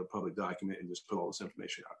 Let's make it a public document and just put all this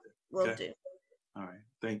information out there. Will do. All right.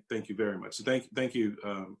 Thank you very much. So thank you,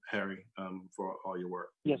 Harry, for all your work.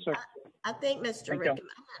 Yes, sir. I think Mr. Rickman, I'm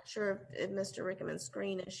not sure if Mr. Rickman's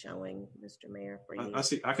screen is showing, Mr. Mayor, for you. I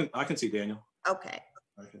see. I can see Daniel. Okay.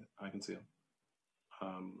 I can see him.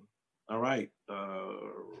 All right.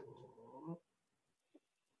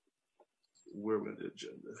 Where went the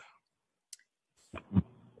agenda?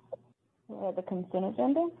 The consent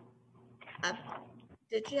agenda.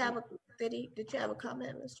 Did you have a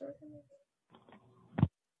comment, Mr. Rickman?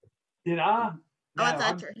 Did I? No, I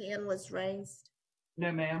thought your hand was raised.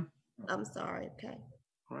 No, ma'am. I'm sorry. Okay.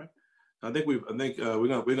 All right. I think we're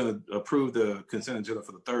gonna approve the consent agenda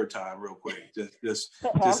for the third time, real quick. Just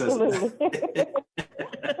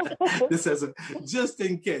just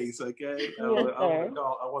in case. Okay. I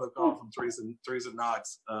want to call from Teresa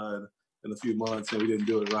Knox in a few months, and we didn't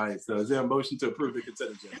do it right. So, is there a motion to approve the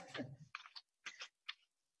consent agenda?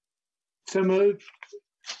 So moved.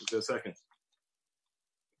 Is there a second?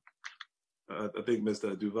 I think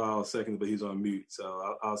Mr. Duval seconded, but he's on mute,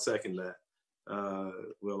 so I'll second that.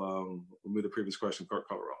 We'll move the previous question. Clerk,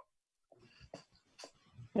 call the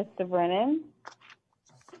roll. Mr. Brennan.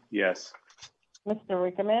 Yes. Mr.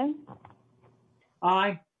 Rickman.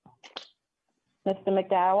 Aye. Mr.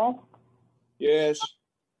 McDowell. Yes.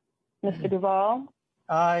 Mr. Duval.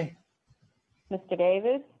 Aye. Mr.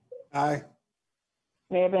 Davis. Aye.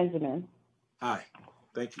 Mayor Benjamin. Aye.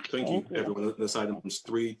 Thank you, everyone. This items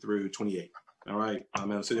 3 through 28. All right,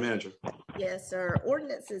 Madam City Manager. Yes, sir.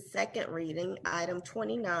 Ordinance's second reading, item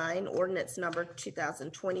 29, ordinance number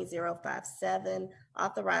 2020-057,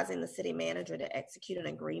 authorizing the city manager to execute an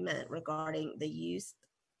agreement regarding the use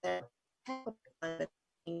of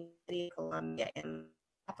between City of Columbia and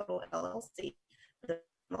Capital LLC for the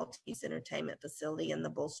multi-use entertainment facility in the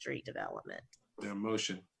Bull Street development. Their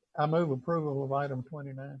motion. I move approval of item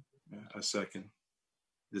 29. A second.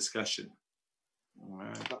 Discussion. All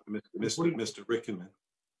right, Mr. Rickman.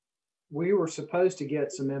 We were supposed to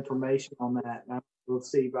get some information on that. And we'll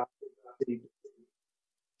see about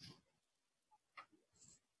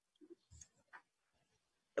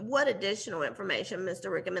what additional information,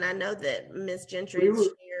 Mr. Rickman? I know that Ms. Gentry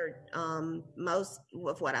shared most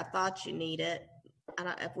of what I thought you needed.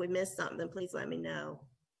 If we missed something, please let me know.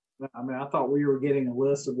 I mean, I thought we were getting a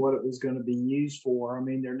list of what it was going to be used for. I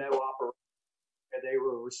mean, there are no operations. They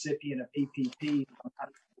were a recipient of PPP,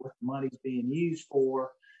 what the money's being used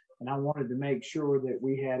for. And I wanted to make sure that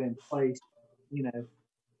we had in place, you know,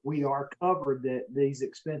 we are covered that these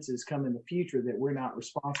expenses come in the future, that we're not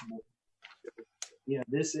responsible. You know,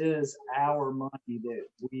 this is our money that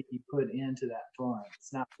we put into that fund.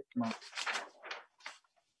 It's not money.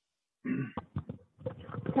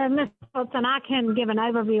 So, Ms. Wilson, I can give an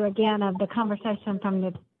overview again of the conversation from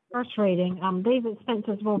the first reading. These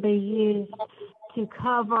expenses will be used to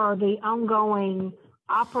cover the ongoing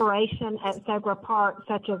operation at Segra Park,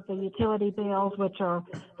 such as the utility bills, which are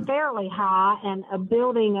fairly high, and a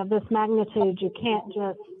building of this magnitude, you can't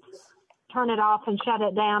just turn it off and shut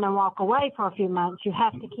it down and walk away for a few months. You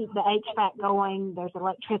have to keep the HVAC going. There's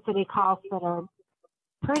electricity costs that are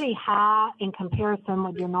pretty high in comparison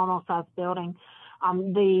with your normal size building.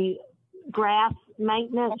 The grass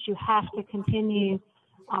maintenance, you have to continue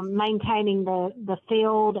maintaining the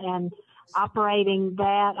field and operating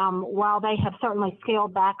that. While they have certainly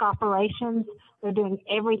scaled back operations, they're doing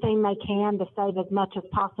everything they can to save as much as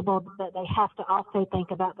possible, but they have to also think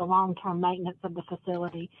about the long-term maintenance of the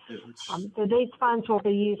facility. So these funds will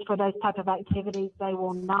be used for those type of activities. They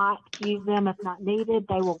will not use them if not needed.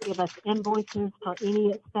 They will give us invoices for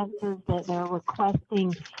any expenses that they're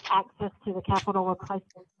requesting access to the capital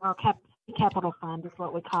replacement or capital fund is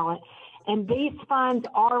what we call it. And these funds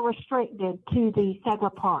are restricted to the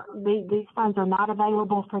Segra Park. These funds are not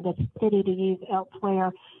available for the city to use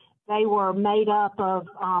elsewhere. They were made up of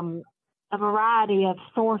a variety of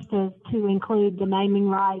sources to include the naming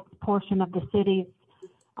rights portion of the city's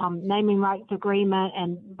naming rights agreement,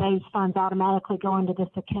 and those funds automatically go into this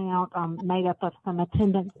account, made up of some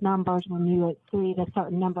attendance numbers. When you exceed a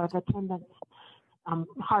certain number of attendance,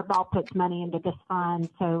 Hardball puts money into this fund.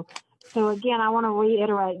 So again, I want to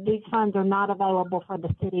reiterate, these funds are not available for the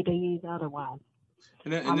city to use otherwise.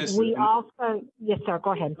 Yes, sir,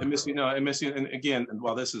 go ahead. And Missy, and again,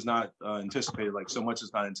 while this is not anticipated, like so much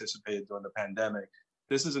is not anticipated during the pandemic,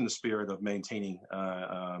 this is in the spirit of maintaining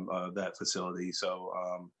that facility. So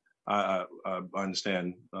I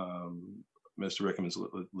understand Mr. Rickman's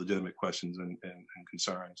legitimate questions and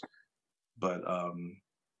concerns, but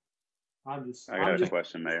I got a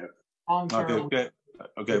question, Mayor.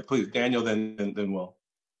 Okay, please, Daniel, then Will.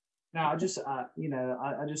 No, I just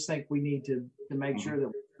think we need to make sure that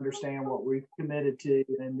we understand what we've committed to,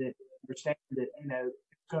 and that understand that it's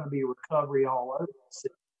going to be a recovery all over the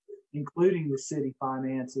city, including the city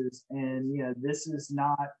finances. And this is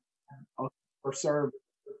not for service,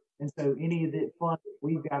 and so any of the funds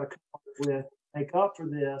we've got to come up with make up for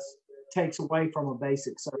this takes away from a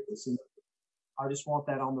basic service. And I just want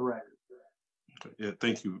that on the record. Yeah,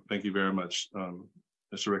 thank you very much,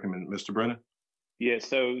 Mr. Rickman. Mr. Brennan. Yeah,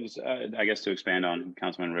 so I guess to expand on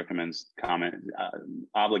Councilman Rickman's comment,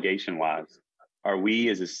 obligation-wise, are we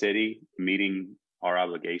as a city meeting our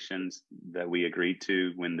obligations that we agreed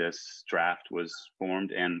to when this draft was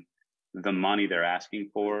formed? And the money they're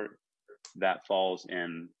asking for, that falls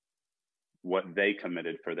in what they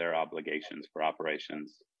committed for their obligations for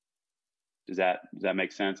operations. Does that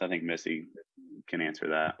make sense? I think Missy can answer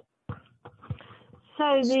that.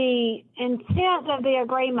 So the intent of the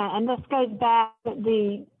agreement, and this goes back,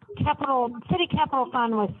 the city capital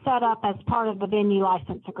fund was set up as part of the venue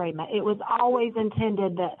license agreement. It was always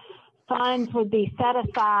intended that funds would be set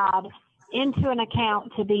aside into an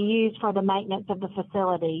account to be used for the maintenance of the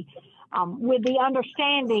facility, with the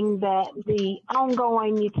understanding that the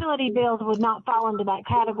ongoing utility bills would not fall into that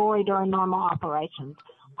category during normal operations.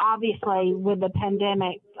 Obviously, with the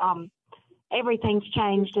pandemic, everything's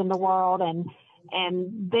changed in the world,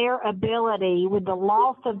 and their ability, with the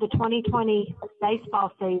loss of the 2020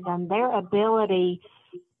 baseball season, their ability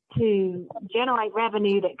to generate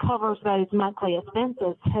revenue that covers those monthly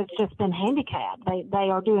expenses has just been handicapped. They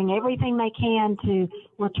are doing everything they can to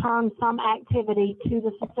return some activity to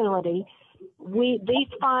the facility. These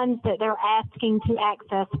funds that they're asking to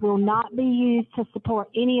access will not be used to support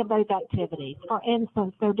any of those activities. For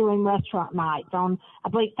instance, they're doing restaurant nights. On, I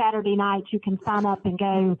believe, Saturday nights, you can sign up and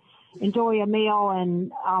go enjoy a meal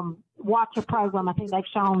and watch a program. I think they've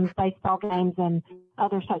shown baseball games and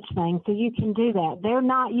other such things. So you can do that. They're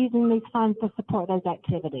not using these funds to support those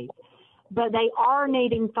activities, but they are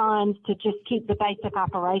needing funds to just keep the basic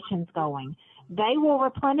operations going. They will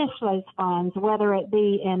replenish those funds, whether it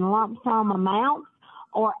be in lump sum amounts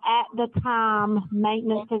or at the time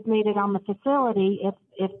maintenance is needed on the facility.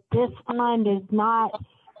 If this fund is not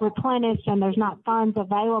replenished and there's not funds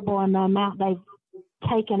available in the amount they've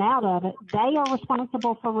taken out of it, they are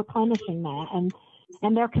responsible for replenishing that,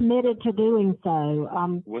 and they're committed to doing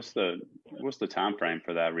so. What's the time frame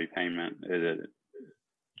for that repayment?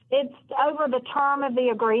 It's over the term of the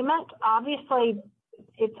agreement. Obviously,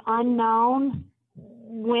 it's unknown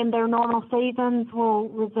when their normal seasons will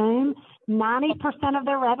resume. 90% of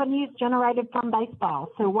their revenue is generated from baseball.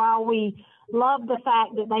 So while we love the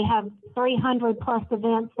fact that they have 300 plus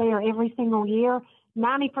events there every single year,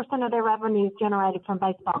 90% of their revenue is generated from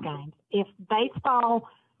baseball games. If baseball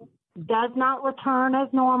does not return as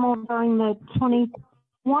normal during the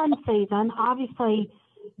 21 season, obviously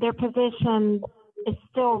their position is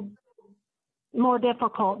still more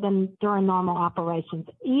difficult than during normal operations.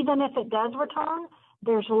 Even if it does return,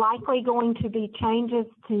 there's likely going to be changes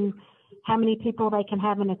to how many people they can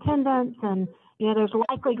have in attendance, and there's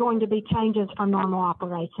likely going to be changes from normal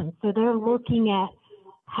operations. So they're looking at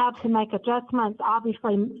how to make adjustments.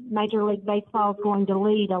 Obviously, Major League Baseball is going to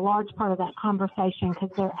lead a large part of that conversation because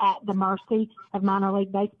they're at the mercy of minor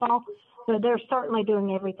league baseball. So they're certainly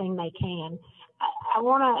doing everything they can. I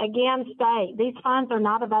want to again state, these funds are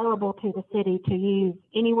not available to the city to use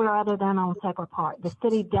anywhere other than on Segra Park. The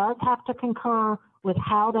city does have to concur with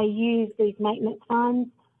how they use these maintenance funds.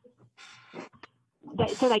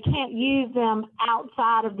 So they can't use them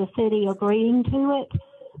outside of the city agreeing to it,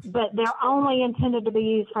 but they're only intended to be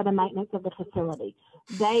used for the maintenance of the facility.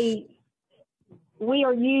 We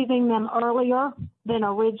are using them earlier than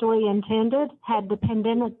originally intended. Had the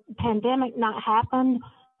pandemic not happened,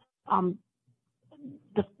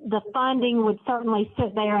 the funding would certainly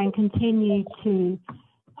sit there and continue to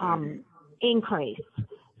increase.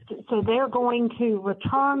 so they're going to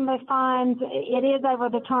return the funds. It is over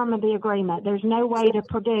the term of the agreement. There's no way to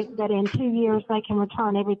predict that in 2 years they can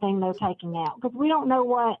return everything they're taking out, because we don't know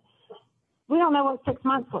what 6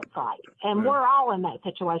 months looks like, and we're all in that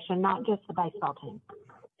situation, not just the baseball team.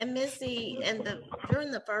 And Missy,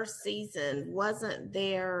 during the first season, wasn't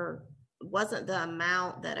the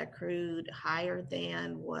amount that accrued higher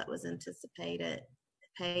than what was anticipated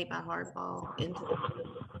paid by Hardball into the?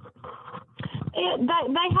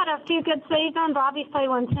 They had a few good seasons. Obviously,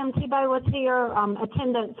 when Tim Tebow was here,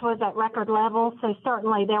 attendance was at record level. So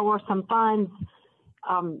certainly there were some funds.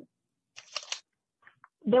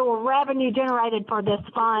 There were revenue generated for this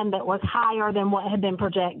fund that was higher than what had been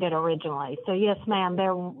projected originally. So yes, ma'am,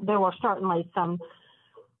 there were certainly some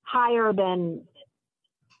higher than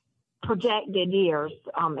projected years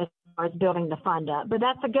as far as building the fund up. But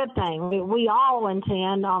that's a good thing. We all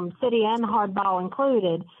intend, city and Hardball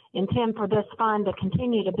included, intend for this fund to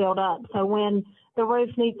continue to build up. So when the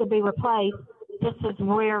roof needs to be replaced, this is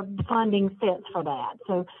where the funding fits for that.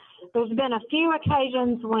 So there's been a few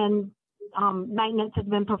occasions when maintenance has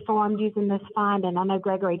been performed using this fund, and I know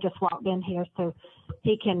Gregory just walked in here, so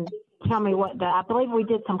he can tell me I believe we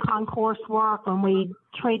did some concourse work when we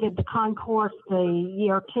treated the concourse the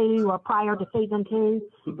year 2 or prior to season 2.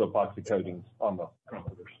 Put the epoxy coatings on the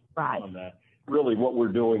concourse. Right. On that. Really what we're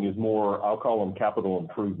doing is more, I'll call them capital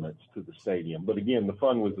improvements to the stadium. But again, the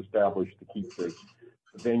fund was established to keep the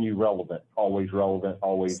venue relevant, always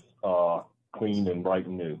clean and bright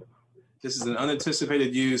and new. This is an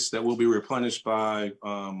unanticipated use that will be replenished by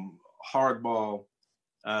Hardball,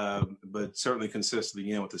 but certainly consistent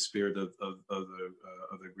again with the spirit of the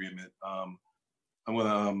agreement. I'm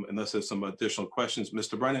gonna, unless there's some additional questions,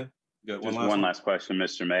 Mr. Brennan. Just one last question,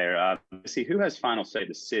 Mr. Mayor. See, who has final say?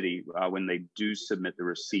 The city when they do submit the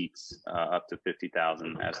receipts up to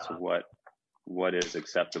 $50,000 as to what is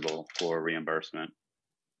acceptable for reimbursement?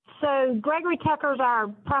 So Gregory Tucker's our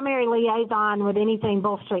primary liaison with anything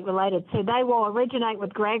Bull Street related. So they will originate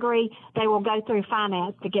with Gregory. They will go through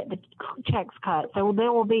finance to get the checks cut. So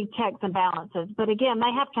there will be checks and balances. But again,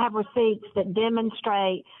 they have to have receipts that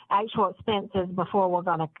demonstrate actual expenses before we're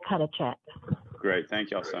going to cut a check. Great.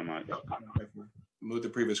 Thank y'all so much. Move the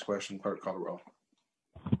previous question. Clerk, call the roll.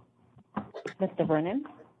 Mr. Brennan?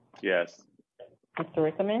 Yes. Mr.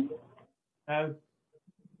 Rickman? No.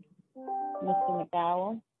 Mr.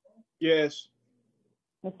 McDowell? Yes.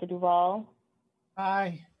 Mr. Duval?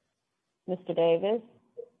 Aye. Mr. Davis?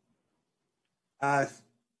 Aye.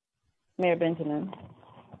 Mayor Benjamin?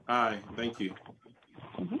 Aye. Thank you.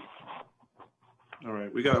 All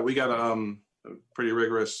right, we got a pretty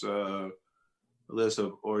rigorous list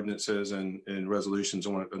of ordinances and resolutions,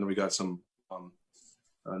 and then we got some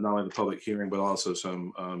not only the public hearing but also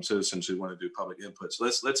some citizens who want to do public input. So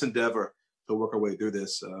let's endeavor to work our way through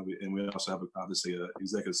this, and we also have obviously an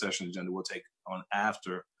executive session agenda we'll take on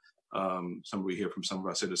after we hear from some of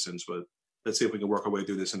our citizens. But let's see if we can work our way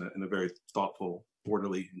through this in a very thoughtful,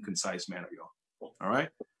 orderly, and concise manner, y'all. All right,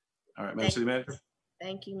 Madam City Manager.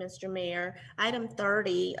 Thank you, Mr. Mayor. Item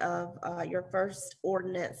 30 of your first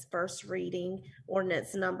ordinance, first reading,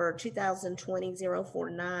 ordinance number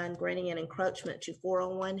 2020-049, granting an encroachment to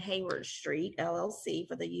 401 Hayward Street, LLC,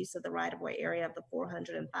 for the use of the right-of-way area of the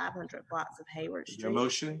 400 and 500 blocks of Hayward Street. Your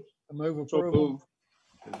motion? I move approval.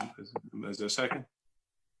 Is there a second?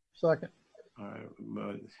 Second. All right,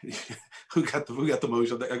 who got the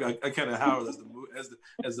motion? I kind of howled as the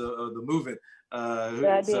movement.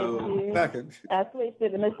 I did. Second. I switched it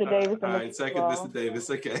to Mr. Davis. All right, second, Mr. Davis.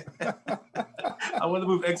 Okay. I want to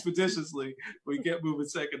move expeditiously. We can't move in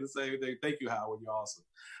second the same thing. Thank you, Howard. You're awesome.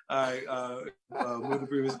 All right, move the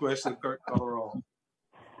previous question. Clerk, call the roll.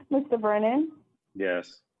 Mr. Brennan?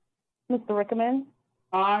 Yes. Mr. Rickman?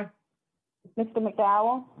 Aye. Mr.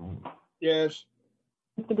 McDowell? Yes.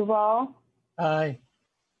 Mr. Duval? Aye.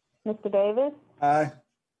 Mr. Davis? Aye.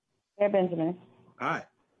 Mayor Benjamin? Aye.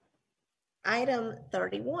 Item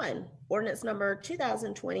 31, ordinance number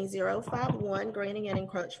 2020-051, granting an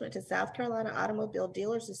encroachment to South Carolina Automobile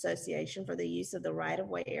Dealers Association for the use of the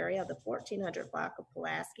right-of-way area of the 1400 block of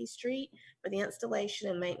Pulaski Street for the installation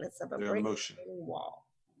and maintenance of a brick wall.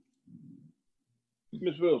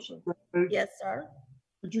 Ms. Wilson. Yes, sir.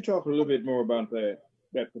 Could you talk a little bit more about that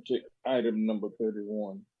particular item number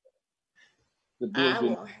 31? The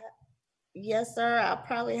building. Yes, sir. I'll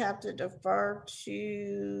probably have to defer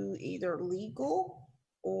to either legal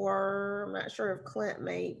or I'm not sure if Clint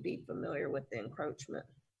may be familiar with the encroachment,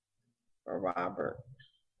 or Robert.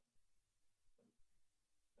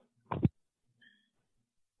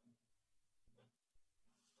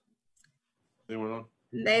 Anyone on?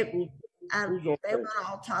 They want to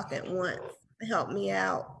all talk at once. Help me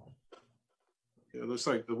out. looks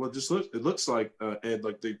like it looks like Ed,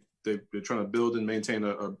 like they're trying to build and maintain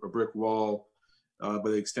a brick wall, but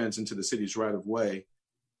it extends into the city's right of way,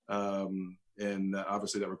 and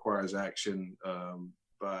obviously that requires action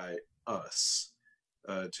by us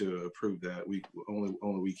to approve that. We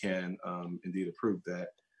only can indeed approve that.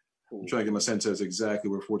 I'm trying to get my sense as exactly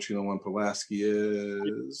where 1401 Pulaski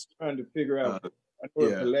is. Trying to figure out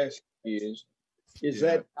where Pulaski is. Is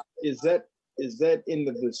that in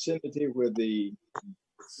the vicinity where the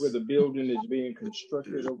building is being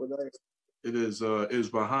constructed over there? It is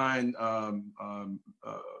behind. I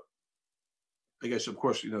guess of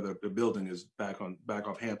course the building is back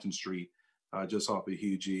off Hampton Street, just off of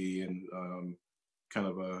Hugie and kind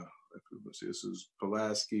of let's see, this is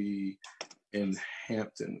Pulaski and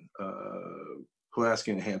Hampton.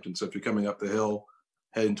 Pulaski and Hampton. So if you're coming up the hill,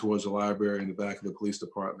 heading towards the library in the back of the police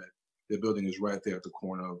department, the building is right there at the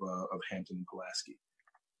corner of Hampton and Pulaski.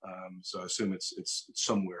 So I assume it's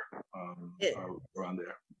somewhere around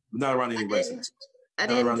there, not around any residents. I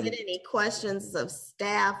didn't get any questions of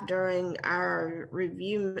staff during our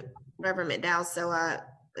review, Reverend McDowell. So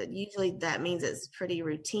usually that means it's pretty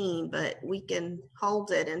routine, but we can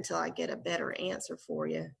hold it until I get a better answer for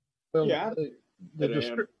you. Well,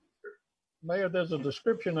 Mayor, there's a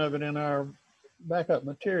description of it in our backup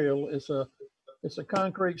material. It's a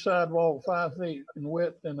concrete sidewalk 5 feet in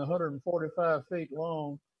width and 145 feet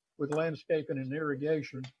long with landscaping and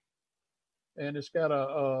irrigation. And it's got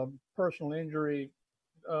a personal injury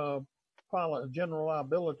general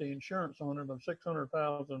liability insurance on it of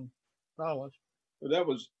 $600,000. Well,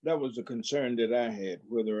 that was a concern that I had,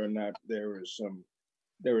 whether or not there were some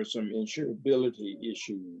insurability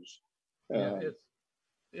issues. They're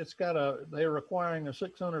requiring a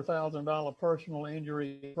 $600,000 personal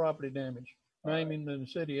injury property damage, naming the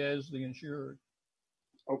city as the insured.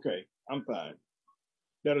 Okay, I'm fine.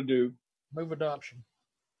 That'll do. Move adoption.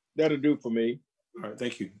 That'll do for me. All right,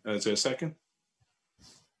 thank you. Is there a second?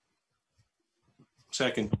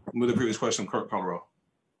 Second. Move the previous question, clerk call roll.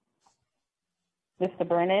 Mr.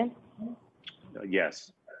 Brennan?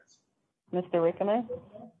 Yes. Mr. Rickman?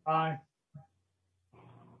 Aye.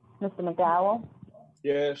 Mr. McDowell?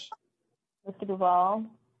 Yes. Mr. Duval?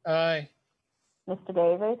 Aye. Mr.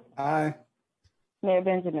 Davis? Aye. Mayor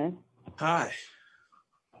Benjamin? Aye.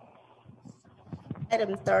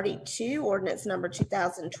 Item 32, ordinance number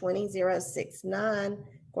 2020-069,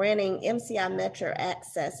 granting MCI Metro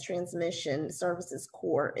Access Transmission Services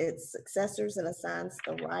Corp. its successors and assigns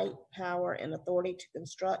the right, power, and authority to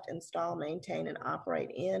construct, install, maintain, and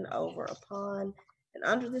operate in, over, upon, and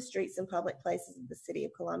under the streets and public places of the city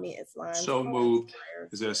of Columbia. Its lines. So moved.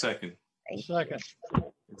 Is there a second? Second.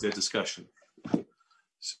 Is there discussion?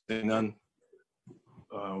 Seeing none,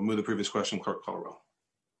 we'll move the previous question, clerk call roll.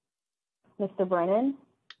 Mr. Brennan?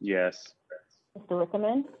 Yes. Mr.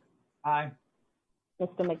 Rickman? Aye.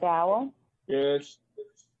 Mr. McDowell? Yes.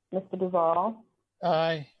 Mr. Duval?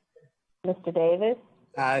 Aye. Mr. Davis?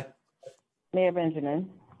 Aye. Mayor Benjamin?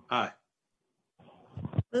 Aye.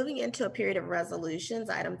 Moving into a period of resolutions,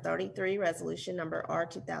 item 33, resolution number R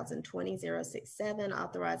 2020-067,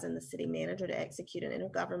 authorizing the city manager to execute an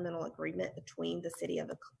intergovernmental agreement between the city of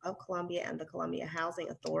Columbia and the Columbia Housing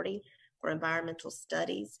Authority for environmental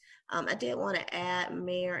studies. I did want to add,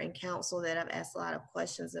 Mayor and Council, that I've asked a lot of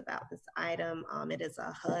questions about this item. It is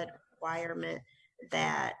a HUD requirement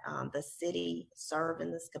that the city serve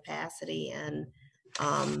in this capacity and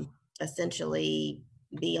essentially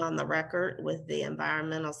be on the record with the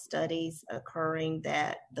environmental studies occurring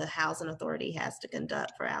that the Housing Authority has to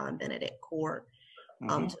conduct for Allen Benedict Court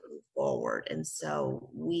to move forward. And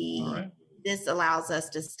so this allows us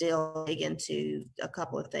to still dig into a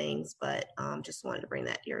couple of things, but just wanted to bring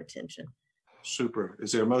that to your attention. Super.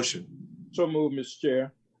 Is there a motion? So moved, Mr.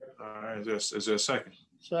 Chair. All right. Is there a second?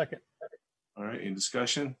 Second. All right. Any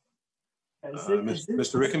discussion?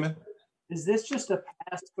 Mr. Rickman? Is this just a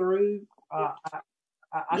pass through?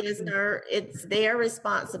 Yes, sir. It's their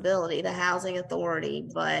responsibility, the Housing Authority,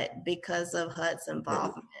 but because of HUD's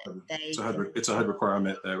involvement, it's a HUD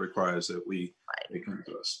requirement that requires that they come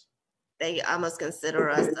to us. They almost consider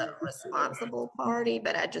us a responsible party,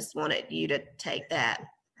 but I just wanted you to take that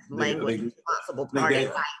language, responsible party,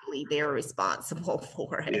 lightly. They're responsible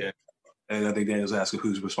for it. Yeah. And I think Daniel's asking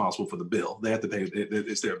who's responsible for the bill. They have to pay,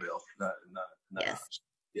 it's their bill, not yes. ours.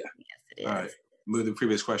 Yeah. Yes, it is. All right. Move the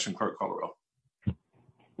previous question, clerk call the roll.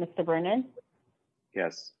 Mr. Brennan?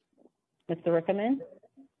 Yes. Mr. Rickman?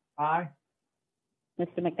 Aye.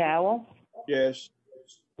 Mr. McDowell? Yes.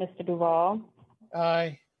 Mr. Duval?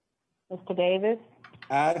 Aye. Mr. Davis?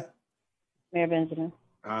 Aye. Mayor Benjamin?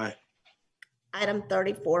 Aye. Item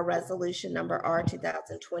 34, resolution number R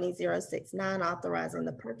 2020-069, authorizing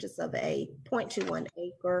the purchase of a 0.21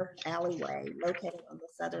 acre alleyway located on the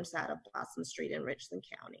southern side of Blossom Street in Richland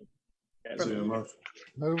County. Is there a motion?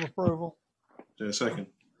 Move approval. Is there a second?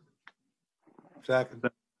 Second.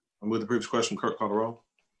 I'll move the previous question. Clerk, call the roll.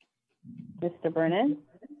 Mr. Brennan,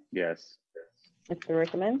 Yes. Mr.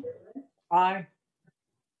 Rickman, Aye.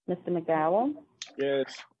 Mr. McDowell, Yes.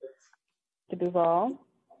 Mr. Duval,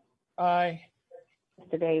 Aye.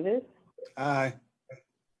 Mr. Davis, Aye.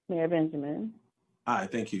 Mayor Benjamin. Aye,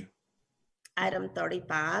 thank you. Item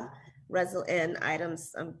 35, and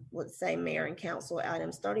items, would say Mayor and Council,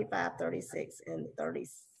 items 35, 36, and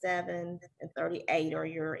 37, and 38 are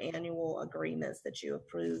your annual agreements that you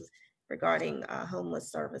approve regarding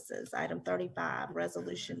homeless services. Item 35,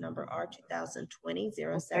 resolution number R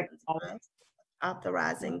 2020-070,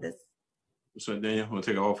 authorizing this. So Daniel, we'll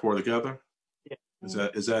take all four together. Yeah. Is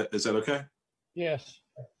that okay? Yes.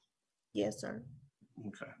 Yes, sir.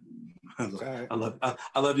 Okay. I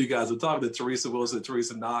love you guys. I'm talking to Teresa Wilson,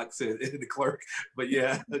 Teresa Knox, and the clerk. But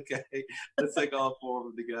yeah, okay. Let's take all four of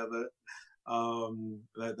them together.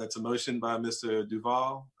 That's a motion by Mr.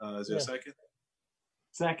 Duval. Is there a second?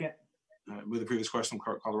 Second. All right, move the previous question.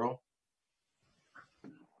 Clerk, call the roll.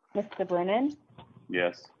 Mr. Brennan,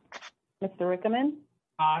 Yes. Mr. Rickman,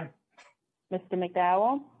 Aye. Mr.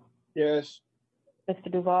 McDowell, Yes.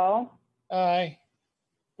 Mr. Duval, Aye.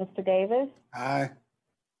 Mr. Davis, Aye.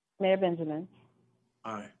 Mayor Benjamin.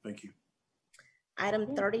 Aye, thank you.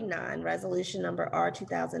 Item 39, resolution number R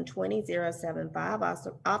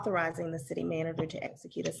 2020-075, authorizing the city manager to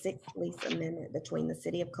execute a sixth lease amendment between the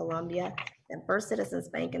City of Columbia and First Citizens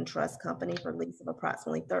Bank and Trust Company for lease of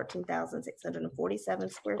approximately 13,647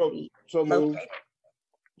 square feet. So moved. located-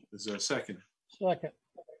 Is there a second? Second.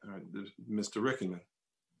 All right, Mr. Rickman.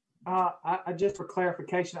 I just for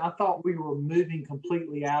clarification, I thought we were moving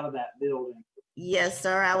completely out of that building. Yes,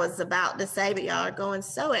 sir. I was about to say, but y'all are going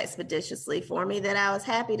so expeditiously for me that I was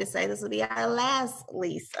happy to say this will be our last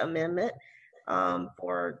lease amendment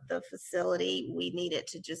for the facility. We needed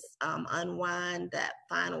to just unwind that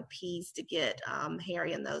final piece to get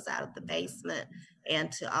Harry and those out of the basement, and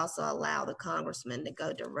to also allow the congressman to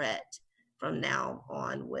go direct from now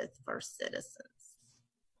on with First Citizens.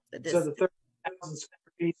 But So the 30,000 square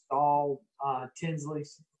feet is all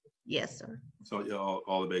Tinsley's? Yes, sir. So yeah,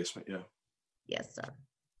 all the basement, yeah. Yes, sir.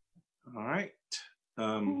 All right.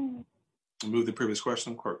 Move the previous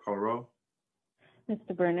question. Clerk, call the roll.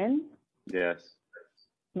 Mr. Brennan, Yes.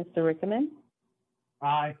 Mr. Rickman,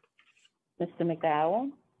 Aye. Mr.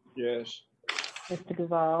 McDowell, Yes. Mr.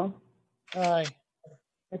 Duval, Aye.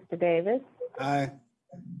 Mr. Davis, Aye.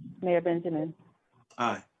 Mayor Benjamin.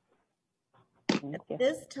 Aye. Thank you. At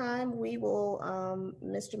this time, we will,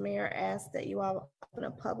 Mr. Mayor, ask that you all open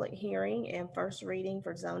a public hearing and first reading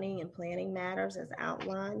for zoning and planning matters as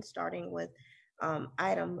outlined, starting with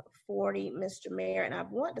item 40, Mr. Mayor. And I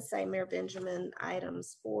want to say, Mayor Benjamin,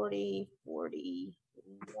 items 40, 41.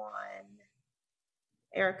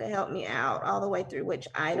 Erica, help me out, all the way through which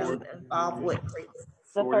item involved what, please?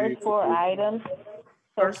 The first four items, so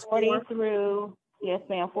First 40 four? through, yes,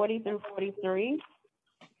 ma'am, 40 through 43.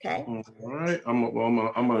 Okay. All right. I'm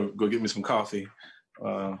gonna go get me some coffee.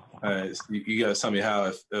 You guys tell me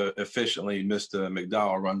how efficiently Mr.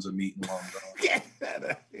 McDowell runs a meeting.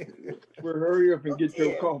 Well, hurry up and get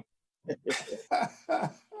your coffee. Ms.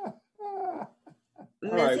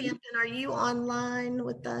 right. Hampton, are you online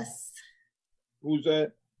with us? Who's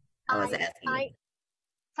that? I was asking.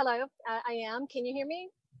 Hello, I am. Can you hear me?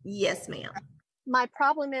 Yes, ma'am. My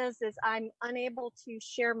problem is I'm unable to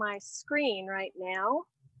share my screen right now.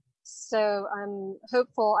 So I'm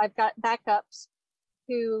hopeful I've got backups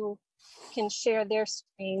who can share their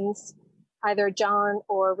screens, either John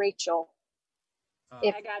or Rachel.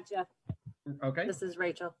 I got you. Okay. This is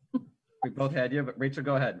Rachel. We both had you, but Rachel,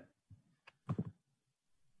 go ahead.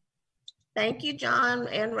 Thank you, John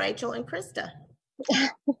and Rachel and Krista. All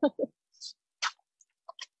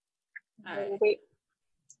right. Wait.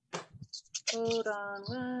 Hold on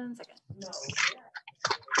 1 second.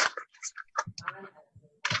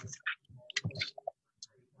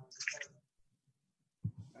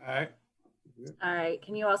 All right. All right.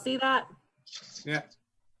 Can you all see that? Yeah.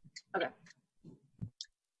 Okay.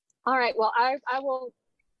 All right. Well, I will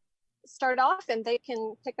start off, and they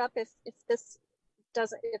can pick up if this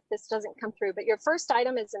doesn't come through. But your first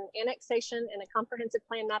item is an annexation and a comprehensive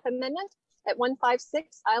plan map amendment at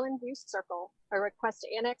 156 Island View Circle. A request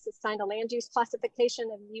to annex assigned a land use classification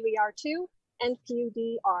of UER2 and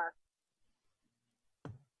PUDR.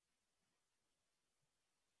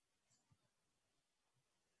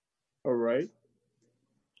 All right.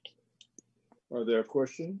 Are there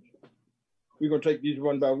questions? We're gonna take these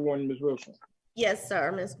one by one, Ms. Wilson. Yes,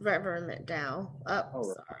 sir, Ms. Reverend McDowell. Oh, All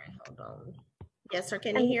right. sorry, hold on. Yes, sir,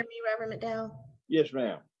 can you hear me, Reverend McDowell? Yes,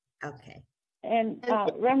 ma'am. Okay. And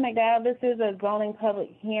Reverend McDowell, this is a zoning public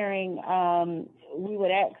hearing. We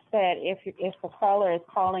would ask that if the caller is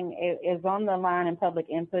calling, is on the line in public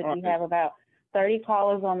input, we have about 30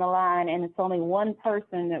 callers on the line, and it's only one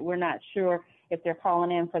person that we're not sure if they're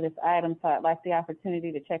calling in for this item. So I'd like the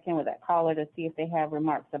opportunity to check in with that caller to see if they have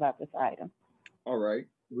remarks about this item. All right.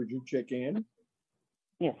 Would you check in?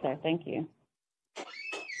 Yes, sir. Thank you.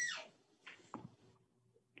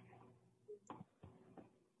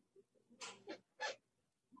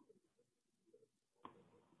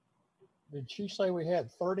 Did she say we had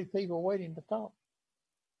 30 people waiting to talk?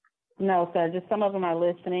 No, sir. Just some of them are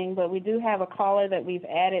listening, but we do have a caller that we've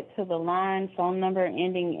added to the line, phone number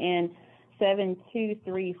ending in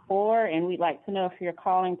 7234, and we'd like to know if you're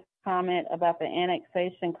calling to comment about the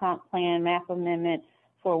annexation comp plan map amendment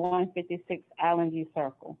for 156 Island View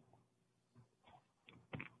Circle.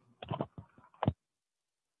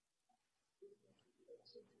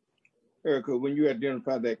 Erica, when you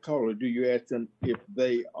identify that caller, do you ask them if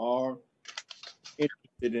they are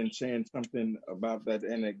interested in saying something about that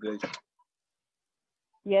annexation?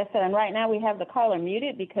 Yes, sir. And right now we have the caller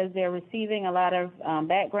muted because they're receiving a lot of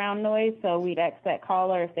background noise. So we'd ask that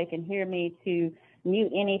caller, if they can hear me, to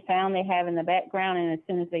mute any sound they have in the background. And as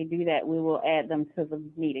soon as they do that, we will add them to the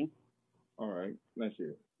meeting. All right. Thank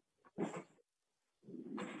you.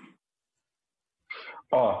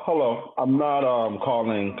 Hello. I'm not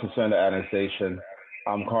calling concerned annexation.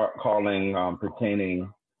 I'm calling pertaining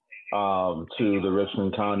to the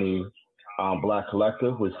Richland County Black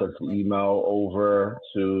Collective, which sent an email over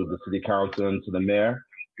to the city council and to the mayor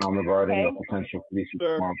regarding a potential police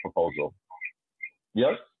reform proposal.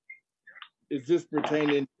 Yes? Is this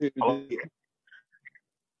pertaining to the,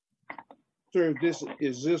 sir,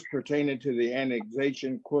 is this pertaining to the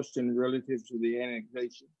annexation question relative to the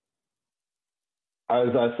annexation?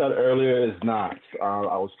 As I said earlier, it's not.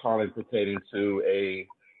 I was calling pertaining to a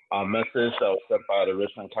message that was sent by the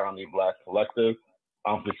Richland County Black Collective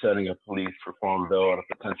concerning a police reform bill and a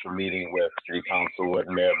potential meeting with City Council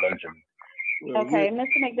and Mayor Benjamin. Okay,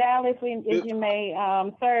 Mr. McDowell, if you may,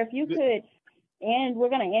 sir, if you could end, we're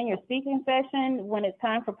going to end your speaking session. When it's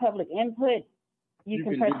time for public input, you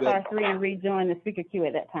can press star 3 and rejoin the speaker queue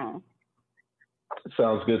at that time.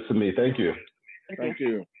 Sounds good to me. Thank you. Thank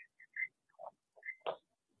you.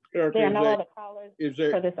 Erica, there are no other callers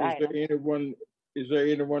for this item. Is there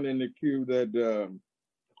anyone in the queue that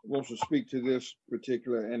wants to speak to this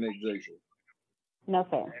particular annexation? No,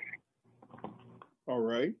 sir. All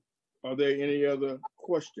right. Are there any other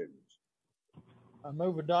questions? I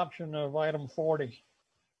move adoption of item 40.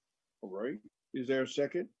 All right. Is there a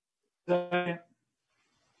second? Second.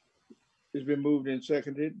 It's been moved and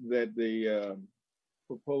seconded that the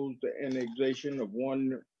proposed annexation of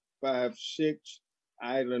 156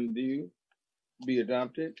 Island View be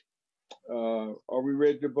adopted. Are we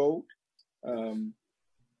ready to vote?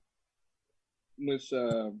 Miss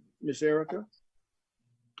Erica?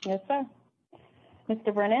 Yes, sir.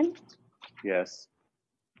 Mr. Brennan? Yes.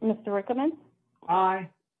 Mr. Rickman? Aye.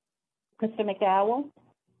 Mr. McDowell?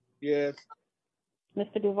 Yes.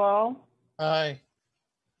 Mr. Duval? Aye.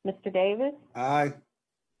 Mr. Davis? Aye.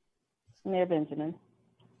 Mayor Benjamin?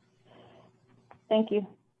 Thank you.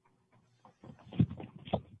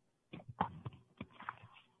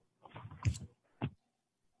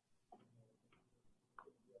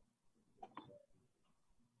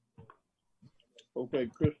 Okay,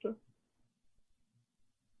 Krista.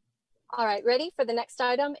 All right, ready for the next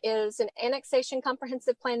item is an annexation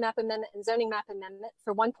comprehensive plan map amendment and zoning map amendment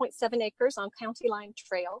for 1.7 acres on County Line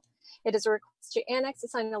Trail. It is a request to annex,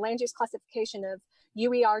 assign the land use classification of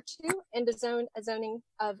UER2 and to zone a zoning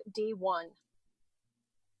of D1.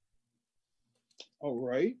 All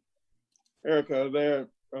right. Erica,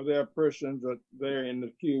 are there persons that there in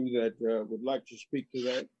the queue that would like to speak to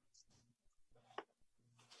that?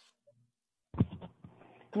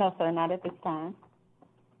 No, sir, not at this time.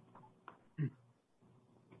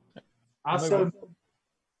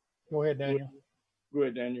 Go ahead, Daniel. Go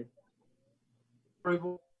ahead, Daniel.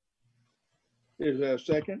 Approval. Is there a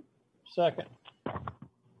second? Second. Are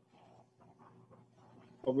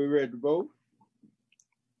we ready to vote?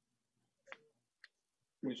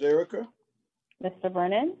 Ms. Erica? Mr.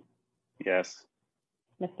 Brennan? Yes.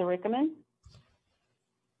 Mr. Rickman?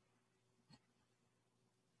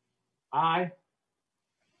 Aye.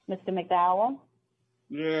 Mr. McDowell?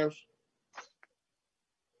 Yes.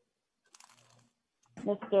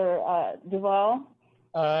 Mr. Duval?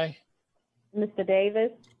 Aye. Mr.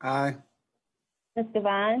 Davis? Aye. Ms.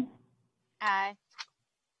 Devine? Aye.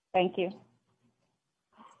 Thank you.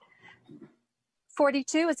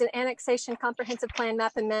 42 is an annexation comprehensive plan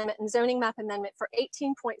map amendment and zoning map amendment for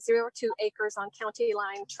 18.02 acres on County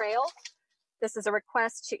Line Trail. This is a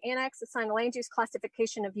request to annex, assign a land use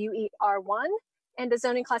classification of UER1 and a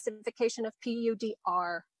zoning classification of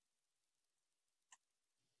PUDR.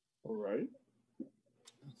 All right.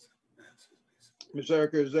 Ms.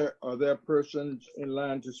 Erica, are there persons in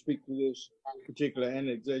line to speak to this particular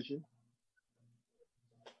annexation?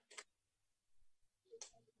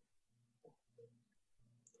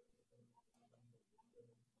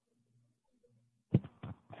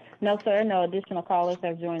 No, sir. No additional callers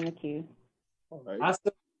have joined the queue. All right. I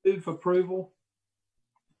still move for approval.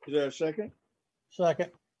 Is there a second?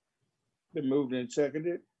 Second. Been moved and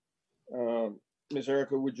seconded. Ms.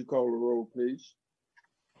 Erica, would you call the roll, please?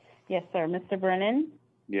 Yes, sir. Mr. Brennan?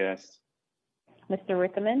 Yes. Mr.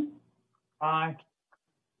 Rickerman? Aye.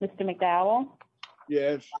 Mr. McDowell?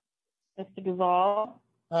 Yes. Mr. Duval?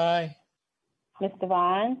 Aye. Ms.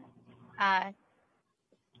 Devine? Aye.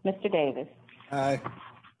 Mr. Davis? Aye.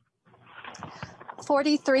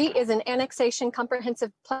 43 is an annexation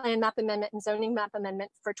comprehensive plan map amendment and zoning map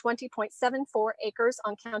amendment for 20.74 acres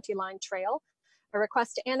on County Line Trail. A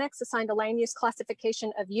request to annex assigned a land use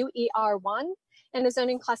classification of UER1 and a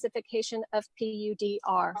zoning classification of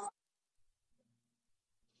PUDR.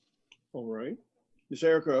 All right. Ms.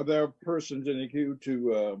 Erica, are there persons in the queue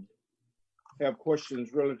to have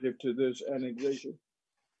questions relative to this annexation?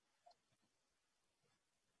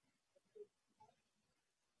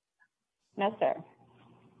 No, sir.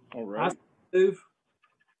 All right. I move.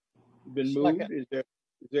 Been moved. Second. Is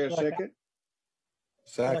there a second?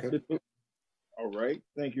 Second. All right.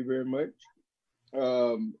 Thank you very much.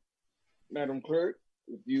 Madam Clerk,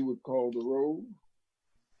 if you would call the roll.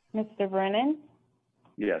 Mr. Brennan?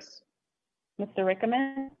 Yes. Mr.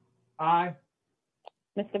 Rickerman? Aye.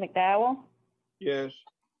 Mr. McDowell? Yes.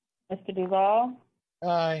 Mr. Duval?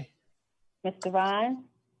 Aye. Ms. Devine?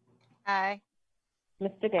 Aye.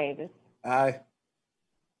 Mr. Davis? Aye.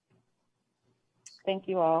 Thank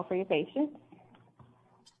you all for your patience.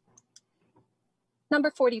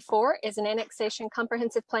 Number 44 is an annexation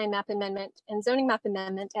comprehensive plan map amendment and zoning map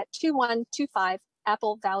amendment at 2125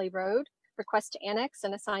 Apple Valley Road. Request to annex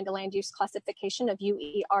and assigned a land use classification of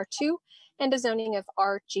UER2 and a zoning of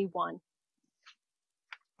RG1.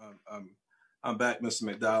 I'm back, Mr.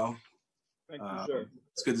 McDowell. Thank you, sir.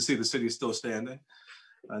 It's good to see the city is still standing.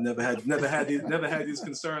 I never had these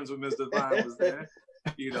concerns when Ms. Devine was there,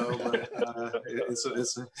 you know. But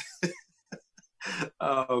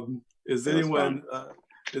is anyone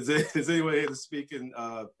here to speak in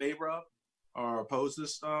favor of or oppose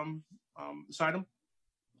this item?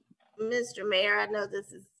 Mr. Mayor, I know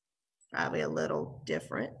this is probably a little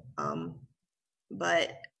different,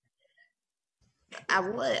 but I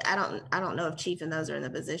don't know if Chief and those are in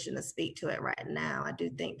a position to speak to it right now. I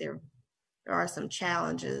do think there are some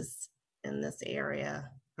challenges in this area.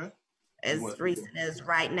 Okay. As recent as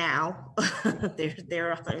right now. there's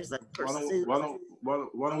a pursuit. Why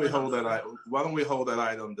don't we hold that item? Why don't we hold that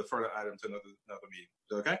item, defer that item to another meeting? Is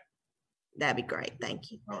that okay? That'd be great.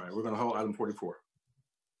 Thank you. All right, we're going to hold item 44.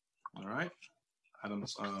 All right, item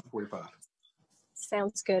 45.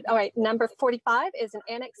 Sounds good. All right, number 45 is an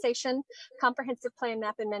annexation comprehensive plan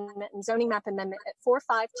map amendment and zoning map amendment at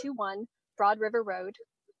 4521 Broad River Road.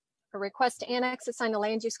 A request to annex, assign a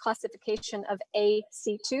land use classification of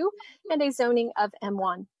AC2 and a zoning of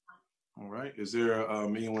M1. All right, is there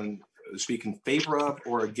anyone speak in favor of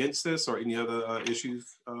or against this or any other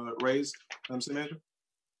issues raised, City Manager?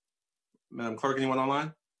 Madam Clerk, anyone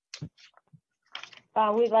online?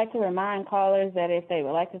 We'd like to remind callers that if they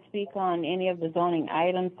would like to speak on any of the zoning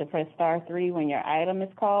items, to press *3 when your item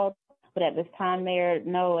is called. But at this time, Mayor,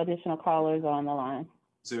 no additional callers on the line.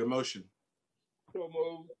 Is there a motion? So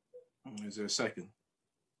moved. Is there a second?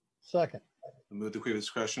 Second. Move to quick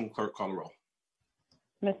discussion. Clerk, call the roll.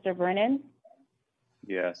 Mr. Brennan?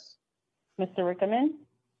 Yes. Mr. Rickerman?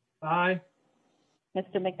 Aye.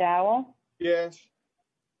 Mr. McDowell? Yes.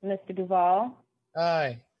 Mr. Duval?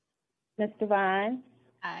 Aye. Ms. Devine?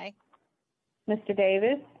 Aye. Mr.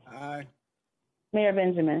 Davis? Aye. Mayor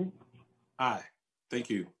Benjamin? Aye. Thank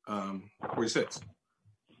you. 46.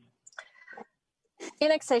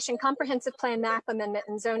 Annexation comprehensive plan map amendment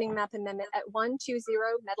and zoning map amendment at 120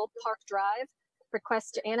 Meadow Park Drive.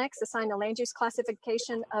 Request to annex, assign a land use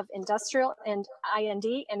classification of industrial and IND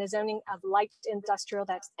and a zoning of light industrial,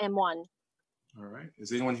 that's M1. All right.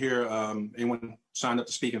 Is anyone here, anyone signed up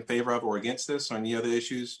to speak in favor of or against this or any other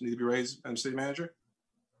issues need to be raised, Madam City Manager?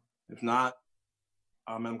 If not,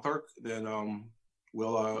 Madam Clerk, then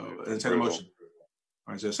we'll entertain a motion.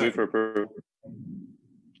 right, is there a second? Move for approval.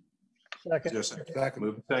 Second. Is there a second?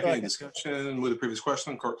 Move second. Any discussion? Move the previous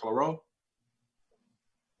question. Clerk call the roll.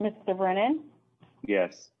 Mr. Brennan,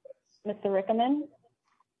 Yes. Mr. Rickman,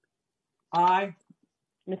 Aye.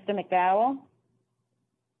 Mr. McDowell,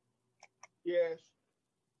 Yes.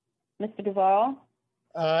 Mr. Duval,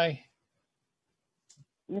 Aye.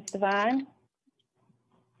 Mr. Vine,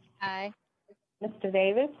 Aye. Mr.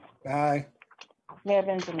 Davis, Aye. Mayor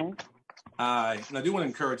Benjamin. Aye. And I do want to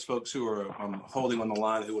encourage folks who are holding on the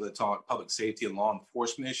line who want to talk public safety and law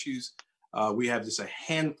enforcement issues. We have just a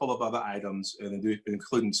handful of other items, and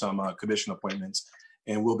including some commission appointments,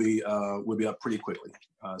 and we'll be up pretty quickly.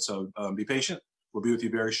 So be patient. We'll be with you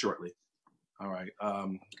very shortly. All right,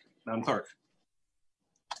 Madam Clerk.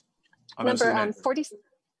 Number 40.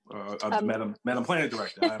 Madam Planning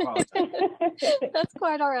Director. I apologize. That's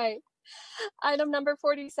quite all right. Item number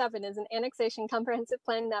 47 is an annexation comprehensive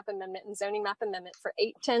plan map amendment and zoning map amendment for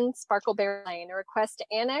 810 Sparkleberry Lane. A request to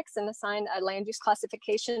annex and assign a land use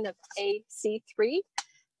classification of AC3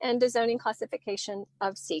 and a zoning classification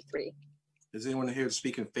of C3. Is anyone here to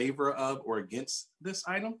speak in favor of or against this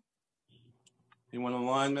item? Anyone on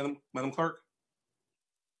the line, Madam Clerk?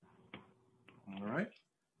 All right.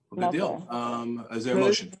 Well, good deal. Is there a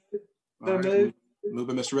motion? All right. Move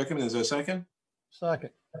by Mr. Rickman. Is there a second? Second.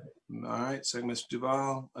 All right. Second, Mr.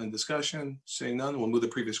 Duval. Any discussion? Seeing none, we'll move the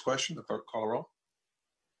previous question. The clerk call a roll.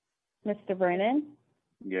 Mr. Brennan,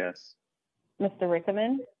 Yes. Mr.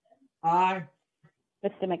 Rickman, Aye.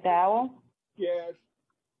 Mr. McDowell, Yes.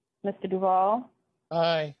 Mr. Duval,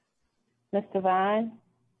 Aye. Mr. Vine,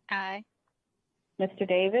 Aye. Mr.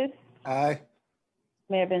 Davis, Aye.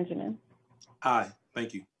 Mayor Benjamin. Aye.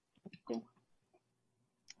 Thank you.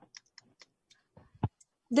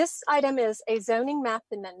 This item is a zoning map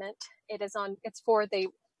amendment. It's for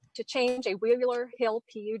to change a Wheeler Hill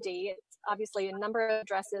PUD. It's obviously a number of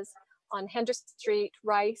addresses on Henderson Street,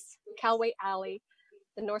 Rice, Calway Alley,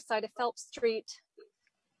 the north side of Phelps Street,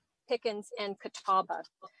 Pickens, and Catawba.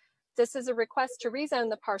 This is a request to rezone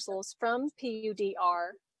the parcels from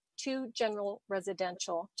PUDR to general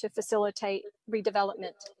residential to facilitate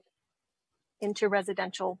redevelopment into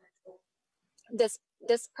residential. This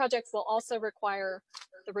project will also require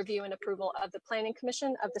the review and approval of the Planning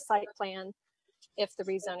Commission of the site plan if the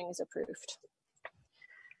rezoning is approved.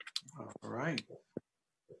 All right.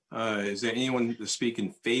 Is there anyone to speak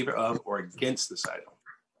in favor of or against this item?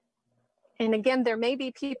 And again, there may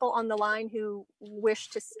be people on the line who wish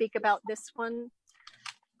to speak about this one.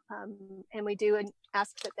 And we do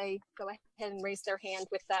ask that they go ahead and raise their hand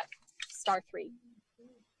with that *3.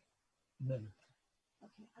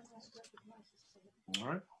 All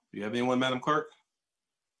right. Do you have anyone, Madam Clerk?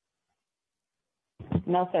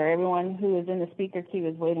 No, sir. Everyone who is in the speaker queue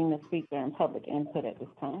is waiting to speak during public input at this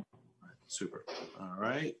time. Super. All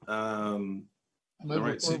right. All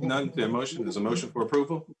right. Seeing none, there's a motion for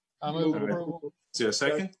approval. I move approval. Is there a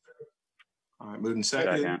second? All right. Moving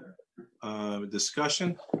second.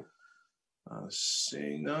 Discussion.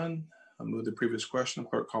 Seeing none, I'll move the previous question.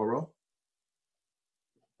 Clerk call roll.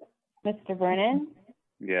 Mr. Brennan,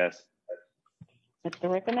 Yes.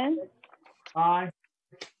 Mr. Rickman, Aye.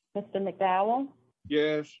 Mr. McDowell,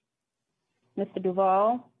 Yes. Mr.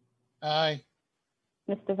 Duval, Aye.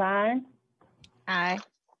 Mr. Vine, Aye.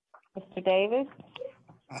 Mr. Davis,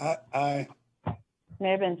 Aye.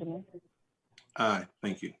 Mayor Benjamin. Aye.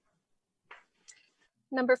 Thank you.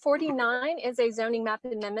 Number 49 is a zoning map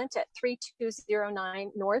amendment at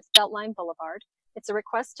 3209 North Beltline Boulevard. It's a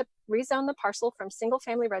request to rezone the parcel from single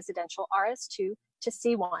family residential RS2 to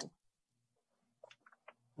C1.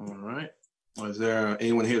 All right. Is there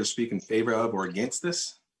anyone here to speak in favor of or against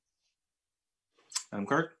this? Madam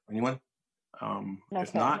Clerk, anyone?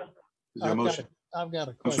 If not, is there a motion? I've got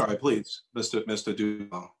a I'm question. sorry, please, Mr.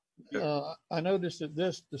 Duval. I noticed that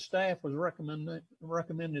the staff was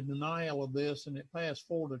recommended denial of this, and it passed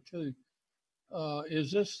 4-2.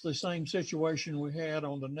 Is this the same situation we had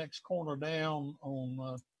on the next corner down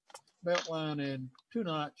on Beltline and Two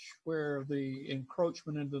Notch, where the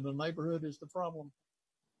encroachment into the neighborhood is the problem?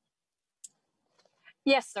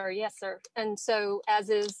 Yes, sir. Yes, sir. And so, as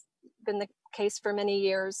has been the case for many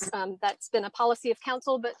years, that's been a policy of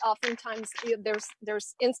council, but oftentimes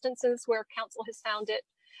there's instances where council has found it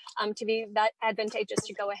to be that advantageous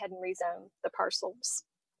to go ahead and rezone the parcels.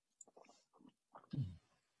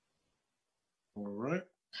 All right.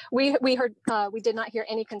 We heard we did not hear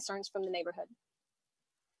any concerns from the neighborhood.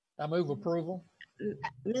 I move approval.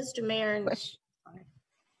 Mr. Mayor.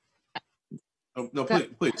 Oh, no,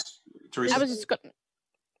 please, Teresa. I was just going.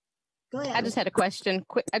 Go ahead. I just had a question.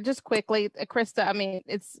 Just quickly, Krista. I mean,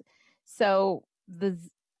 it's so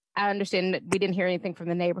I understand that we didn't hear anything from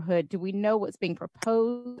the neighborhood. Do we know what's being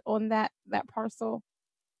proposed on that parcel?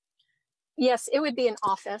 Yes, it would be an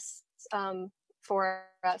office for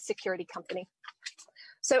a security company.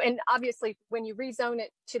 So, and obviously when you rezone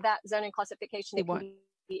it to that zoning classification, it can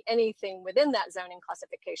be anything within that zoning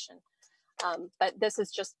classification. But this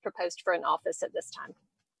is just proposed for an office at this time.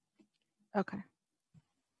 Okay.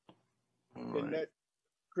 And that,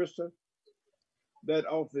 Krista, that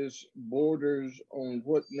office borders on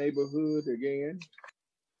what neighborhood again?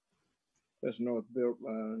 That's North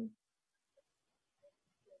Beltline.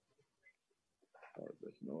 Oh,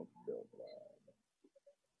 that's North Beltline.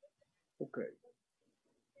 Okay.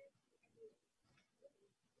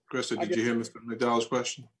 Krista, did you hear Mr. McDowell's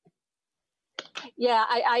question? Yeah,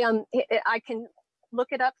 I can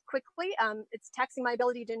look it up quickly. It's taxing my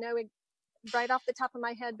ability to know it right off the top of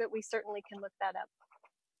my head, but we certainly can look that up.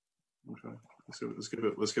 Okay,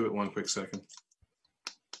 let's give it one quick second.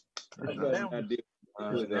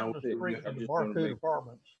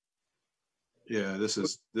 Yeah, this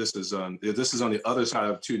is on the other side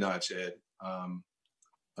of Two Notch, Ed.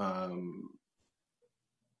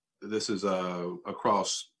 This is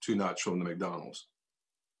across Two Notch from the McDonald's.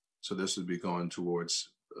 So this would be going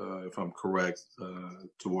towards, if I'm correct,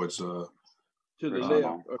 towards to the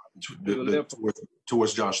left,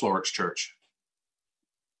 towards Josh Lorik's church.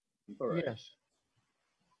 Right. Yes.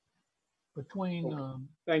 Between.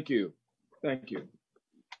 Thank you.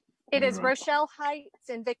 It is Rochelle Heights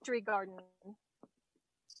and Victory Garden.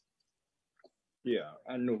 Yeah,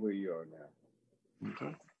 I know where you are now.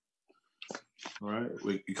 Okay. All right.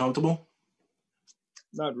 You comfortable?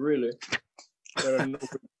 Not really, but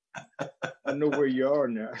I know where you are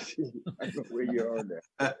now. I know where you are now.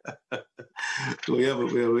 we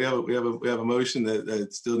have a motion that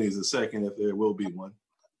still needs a second, if there will be one.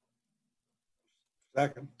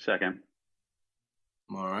 Second.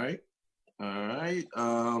 All right.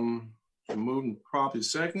 Moving properly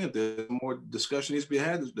second. If there's more discussion needs to be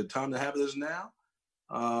had, the time to have it is now.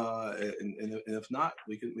 And if not,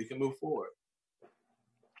 we can move forward.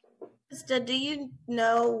 Krista, do you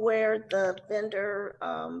know where the vendor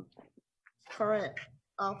current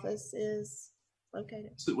office is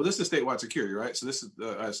located? Well, this is statewide security, right? So this is,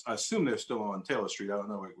 I assume they're still on Taylor Street. I don't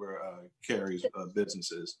know where Carrie's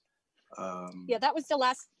business is. Yeah, that was the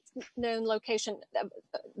last known location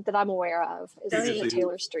that I'm aware of, is on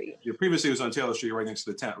Taylor Street. Yeah, previously it was on Taylor Street, right next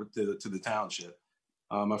to the town, to the township.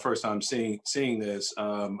 My first time seeing this.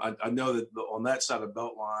 I know that on that side of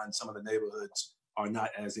Beltline, some of the neighborhoods are not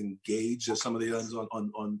as engaged as some of the others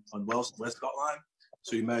on West Beltline.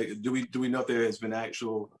 So you might do we know if there has been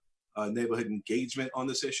actual neighborhood engagement on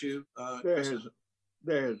this issue? There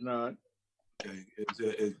is not. Okay.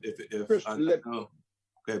 If Krista,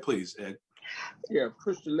 okay, please, Ed. Yeah,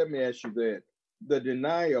 Krista, let me ask you that. The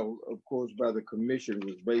denial, of course, by the commission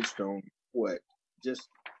was based on what? Just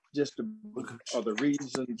are the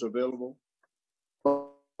reasons available?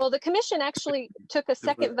 Well, the commission actually took a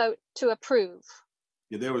second vote to approve.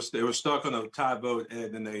 Yeah, they were stuck on a tie vote,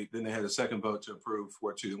 and then they had a second vote to approve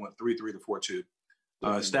 4-2. They went 3-3 to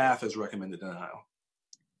 4-2. Staff has recommended denial.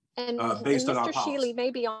 And based on our Mr. policy. Shealy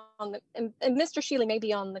may be on the and Mr. Shealy may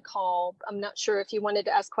be on the call. I'm not sure if you wanted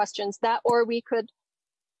to ask questions that, or we could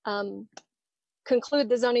conclude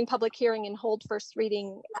the zoning public hearing and hold first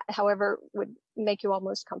reading, however would make you all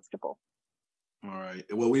most comfortable. All right.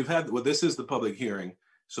 Well, this is the public hearing,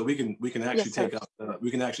 so we can actually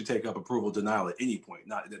take up approval denial at any point. It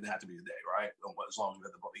doesn't have to be today, right? As long as we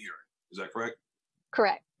have the public hearing. Is that correct?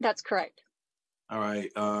 Correct. That's correct. All right.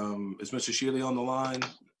 Is Mr. Shealy on the line?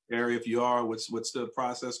 Harry, if you are, what's the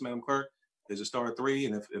process, Madam Clerk? Is it start 3?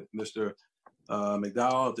 And if Mr.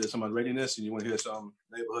 McDowell, if there's some unreadiness and you want to hear some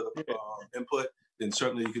neighborhood input, then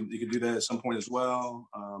certainly you can do that at some point as well.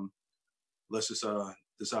 Let's just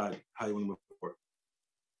decide how you want to move forward.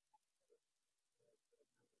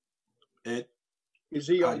 Ed, is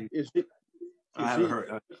he on?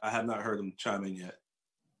 I have not heard him chime in yet.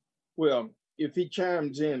 Well, if he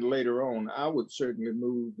chimes in later on, I would certainly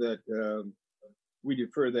move that we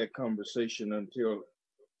defer that conversation until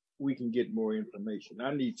we can get more information.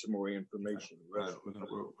 I need some more information. Right. We're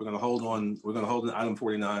going to hold on. We're going to hold on item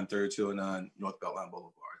 49, 3209 North Beltline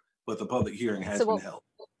Boulevard. But the public hearing has been held.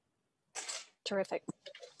 Terrific.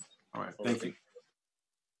 All right. Thank you.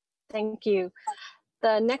 Thank you.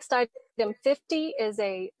 The next item 50 is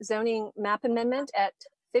a zoning map amendment at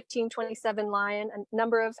 1527 Lyon, a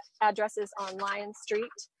number of addresses on Lyon Street.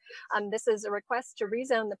 This is a request to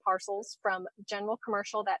rezone the parcels from general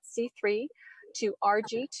commercial, that's C3, to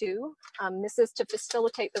RG2. This is to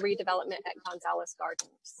facilitate the redevelopment at Gonzalez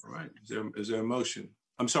Gardens. All right. Is there a motion?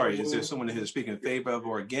 I'm sorry, is there someone here to speak in favor of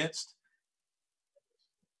or against?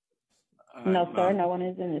 No, sir, no one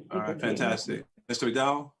is in the speaker All right, queue. fantastic. Mr.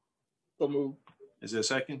 McDowell? So moved. Is there a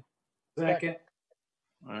second? Second.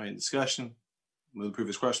 All right, discussion. Move the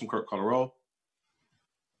previous question. Clerk, call the roll.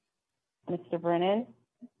 Mr. Brennan,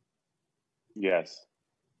 Yes.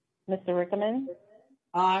 Mr. Rickman,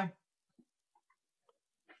 Aye.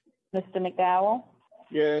 Mr. McDowell,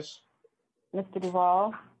 Yes. Mr.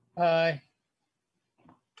 Duval, Aye.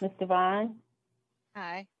 Mr. Vine,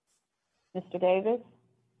 Aye. Mr. Davis,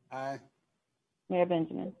 Aye. Mayor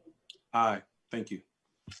Benjamin. Aye, thank you.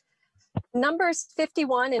 Numbers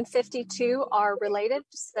 51 and 52 are related,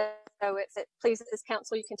 so if it pleases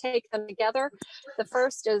council, you can take them together. The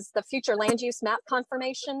first is the future land use map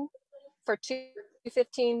confirmation for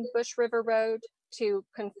 215 Bush River Road to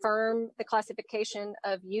confirm the classification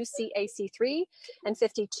of UCAC3, and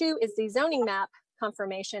 52 is the zoning map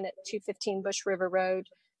confirmation at 215 Bush River Road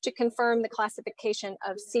to confirm the classification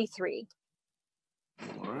of C3.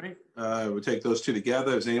 All right, we'll take those two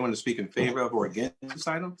together. Is anyone to speak in favor of or against this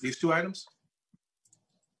item, these two items?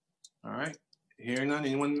 All right, hearing none.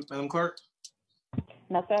 Anyone, Madam Clerk?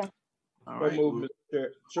 No, sir. All right. So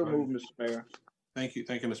moved, Mr. Mayor. Thank you,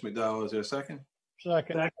 Ms. McDowell. Is there a second?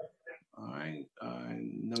 Second. All right,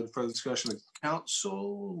 no further discussion of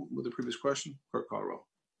council with the previous question. Clerk, call the roll.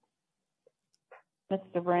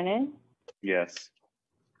 Mr. Brennan, Yes.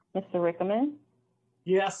 Mr. Rickman,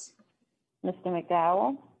 Yes. Mr.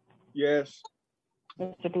 McDowell, Yes.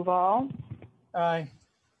 Mr. Duval, Aye.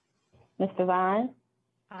 Mr. Vine,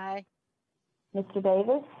 Aye. Mr.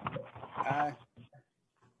 Davis, Aye.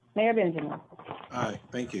 Mayor Benjamin. Aye,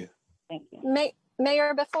 thank you. Thank you.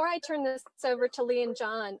 Mayor, before I turn this over to Lee and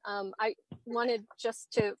John, I wanted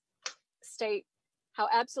just to state how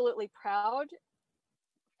absolutely proud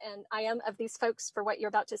and I am of these folks for what you're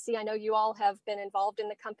about to see. I know you all have been involved in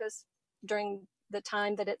the Compass during the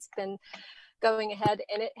time that it's been going ahead,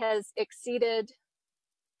 and it has exceeded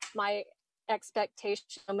my expectation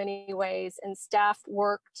in so many ways, and staff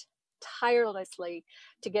worked tirelessly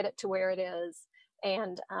to get it to where it is.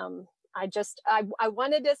 And I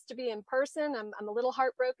wanted this to be in person. I'm a little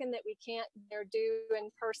heartbroken that we can't do in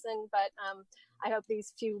person, but I hope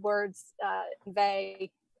these few words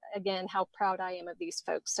convey again how proud I am of these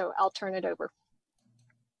folks. So I'll turn it over.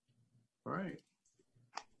 All right.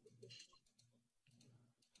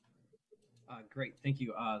 Great, thank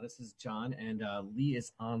you. This is John, and Lee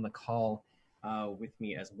is on the call with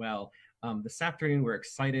me as well. This afternoon, we're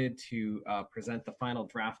excited to present the final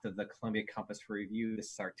draft of the Columbia Compass for review.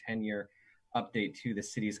 This is our 10-year update to the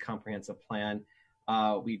city's comprehensive plan.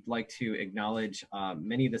 We'd like to acknowledge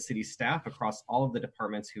many of the city staff across all of the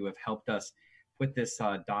departments who have helped us put this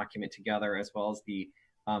document together, as well as the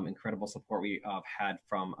incredible support we have had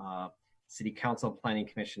from City Council, Planning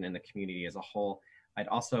Commission, and the community as a whole. I'd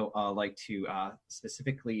also like to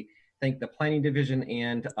specifically thank the Planning Division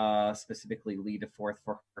and specifically Lee DeForth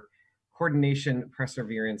for her coordination,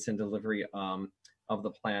 perseverance, and delivery of the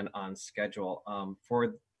plan on schedule.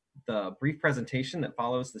 For the brief presentation that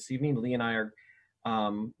follows this evening, Lee and I are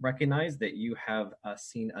recognize that you have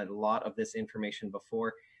seen a lot of this information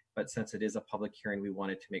before, but since it is a public hearing, we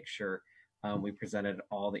wanted to make sure we presented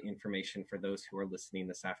all the information for those who are listening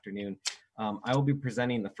this afternoon. I will be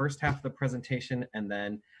presenting the first half of the presentation, and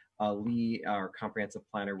then Lee, our comprehensive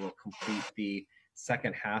planner, will complete the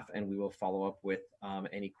second half, and we will follow up with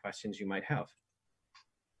any questions you might have.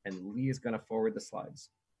 And Lee is going to forward the slides.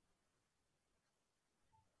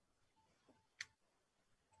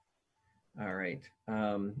 All right.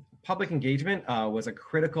 Public engagement was a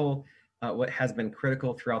critical, what has been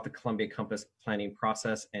critical throughout the Columbia Compass planning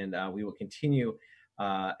process, and we will continue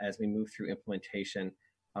as we move through implementation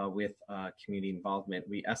with community involvement.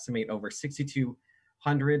 We estimate over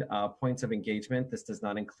 6,200 points of engagement. This does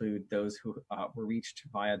not include those who were reached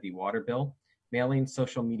via the water bill, mailing,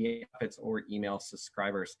 social media efforts, or email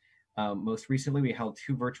subscribers. Most recently, we held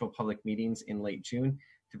 2 virtual public meetings in late June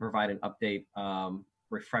to provide an update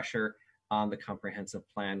refresher on the comprehensive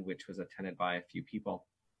plan, which was attended by a few people.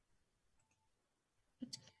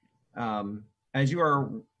 As you are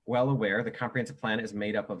well aware, the comprehensive plan is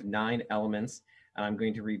made up of 9 elements, and I'm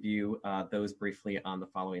going to review those briefly on the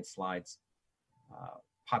following slides.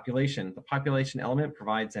 Population. The population element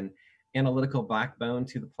provides an analytical backbone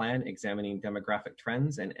to the plan, examining demographic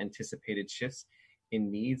trends and anticipated shifts in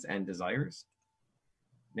needs and desires.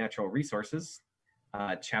 Natural resources.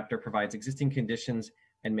 Chapter provides existing conditions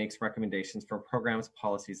and makes recommendations for programs,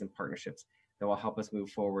 policies, and partnerships that will help us move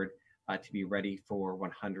forward to be ready for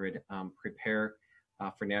 100, prepare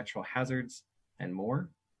for natural hazards, and more.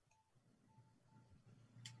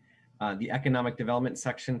 The economic development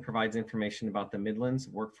section provides information about the Midlands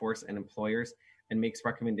workforce and employers and makes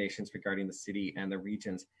recommendations regarding the city and the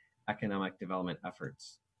region's economic development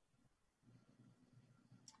efforts.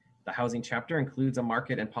 The housing chapter includes a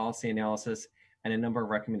market and policy analysis and a number of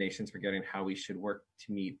recommendations regarding how we should work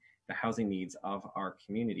to meet the housing needs of our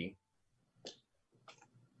community.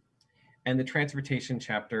 And the transportation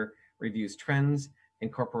chapter reviews trends,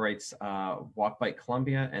 incorporates Walk Bike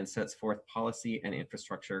Columbia, and sets forth policy and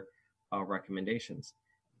infrastructure recommendations.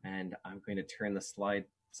 And I'm going to turn the slides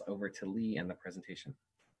over to Lee and the presentation.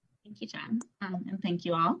 Thank you, John, and thank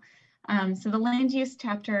you all. So the land use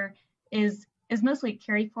chapter is mostly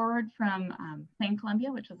carried forward from Plan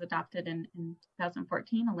Columbia, which was adopted in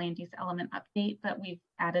 2014, a land use element update, but we've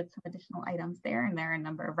added some additional items there, and there are a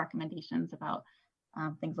number of recommendations about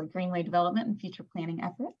things like greenway development and future planning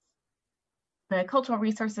efforts. The cultural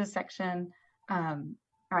resources section,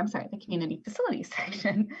 the community facilities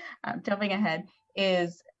section, jumping ahead,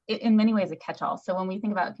 is in many ways a catch-all. So when we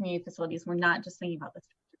think about community facilities, we're not just thinking about the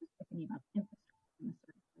structures, we're thinking about the infrastructure and the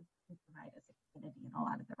services we provide as a community and a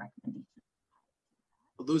lot of the recommendations.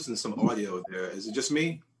 We're losing some audio there. Is it just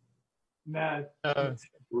me? No.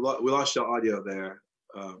 We lost your audio there.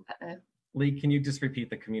 Lee, can you just repeat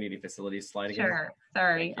the community facilities slide again? Sure.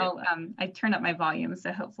 Sorry. I turn up my volume,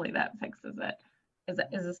 so hopefully that fixes it.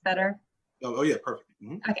 Is this better? Oh yeah, perfect.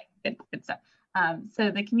 Mm-hmm. Okay, good stuff. So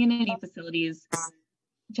the community facilities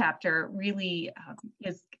chapter really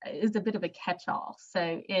is a bit of a catch-all.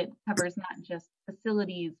 So it covers not just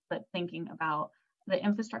facilities, but thinking about the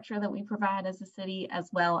infrastructure that we provide as a city, as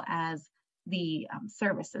well as the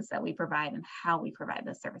services that we provide and how we provide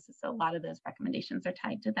those services. So a lot of those recommendations are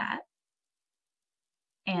tied to that.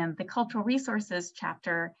 And the cultural resources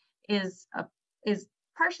chapter is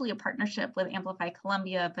partially a partnership with Amplify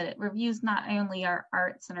Columbia, but it reviews not only our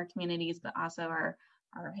arts and our communities, but also our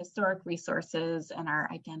historic resources and our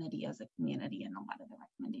identity as a community. And a lot of the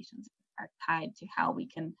recommendations are tied to how we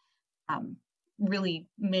can really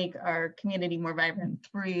make our community more vibrant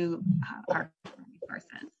through our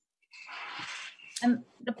resources. And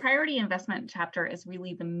the priority investment chapter is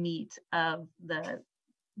really the meat of the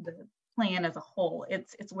plan as a whole.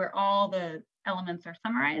 It's where all the elements are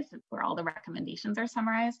summarized, it's where all the recommendations are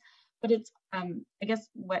summarized. But it's, I guess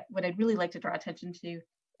what I'd really like to draw attention to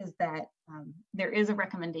is that there is a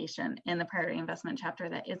recommendation in the priority investment chapter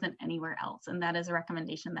that isn't anywhere else. And that is a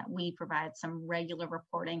recommendation that we provide some regular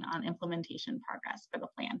reporting on implementation progress for the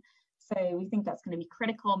plan. So we think that's going to be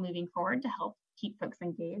critical moving forward to help keep folks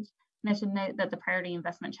engaged. And I should note that the priority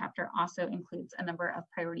investment chapter also includes a number of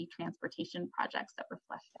priority transportation projects that were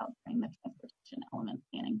fleshed out during the transportation element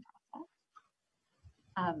planning process.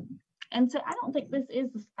 And so I don't think this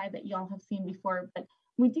is the slide that y'all have seen before, but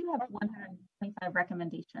we do have 125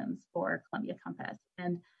 recommendations for Columbia Compass.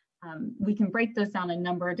 And we can break those down a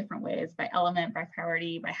number of different ways, by element, by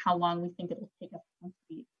priority, by how long we think it will take us to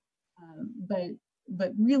complete.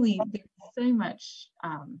 But really, there's so much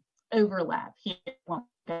overlap here.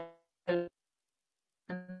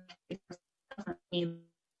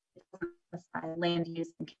 Land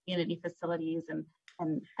use and community facilities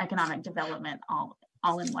and economic development all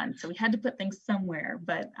in one. So we had to put things somewhere,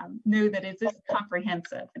 but know that it is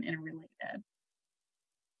comprehensive and interrelated.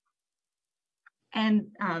 And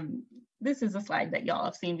this is a slide that y'all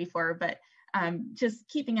have seen before, but just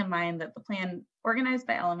keeping in mind that the plan organized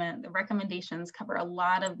by element, the recommendations cover a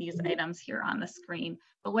lot of these items here on the screen.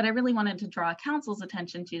 But what I really wanted to draw council's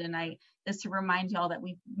attention to tonight is to remind y'all that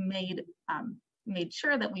we've made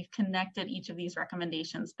sure that we've connected each of these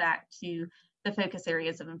recommendations back to the focus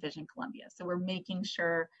areas of Envision Columbia. So we're making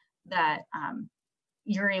sure that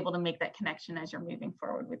you're able to make that connection as you're moving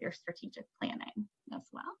forward with your strategic planning as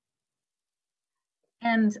well.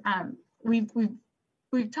 And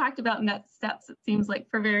we've talked about next steps, it seems like,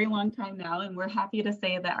 for a very long time now, and we're happy to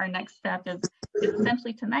say that our next step is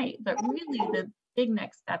essentially tonight, but really the big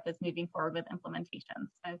next step is moving forward with implementation.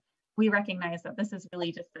 So we recognize that this is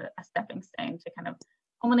really just a stepping stone to kind of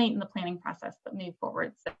culminate in the planning process, but move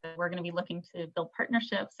forward. So we're going to be looking to build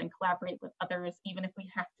partnerships and collaborate with others, even if we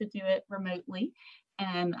have to do it remotely,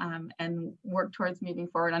 and work towards moving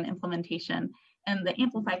forward on implementation. And the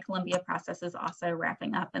Amplify Columbia process is also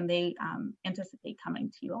wrapping up, and they anticipate coming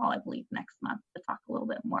to you all, I believe, next month to talk a little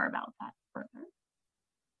bit more about that further.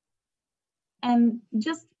 And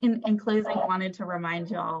just in closing, I wanted to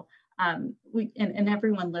remind y'all, and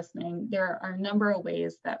everyone listening, there are a number of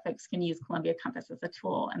ways that folks can use Columbia Compass as a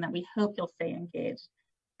tool, and that we hope you'll stay engaged.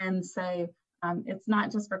 And so it's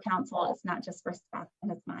not just for council, it's not just for staff,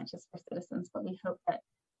 and it's not just for citizens, but we hope that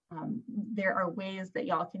there are ways that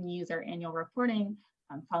y'all can use our annual reporting.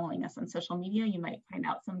 Following us on social media, you might find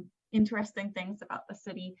out some interesting things about the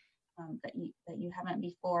city that you haven't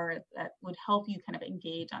before, that would help you kind of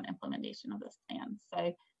engage on implementation of this plan.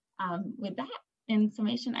 So with that, in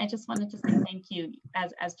summation, I just wanted to say thank you.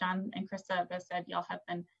 As John and Krista both said, y'all have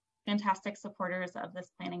been fantastic supporters of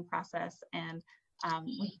this planning process, and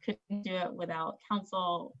we couldn't do it without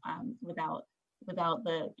council, without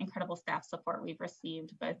the incredible staff support we've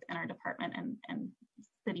received both in our department and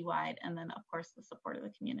citywide, and then of course the support of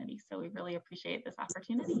the community. So we really appreciate this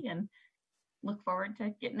opportunity and look forward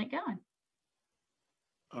to getting it going.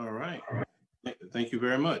 All right, thank you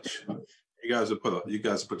very much. You guys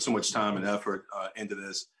have put so much time and effort into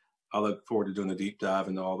this. I look forward to doing the deep dive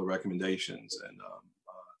into all the recommendations, and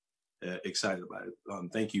excited about it.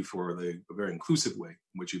 Thank you for the very inclusive way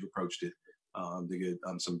in which you've approached it to get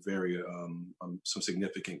some very some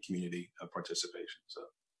significant community participation. So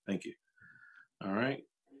thank you. All right,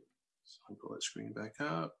 so I'll pull that screen back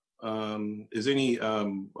up. Is any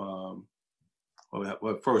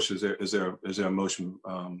well, first, is there a motion?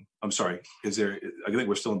 I'm sorry. Is there? I think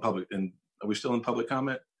we're still in public. And are we still in public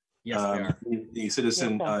comment? Yes, we are. The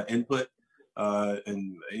citizen input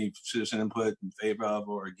and any citizen input in favor of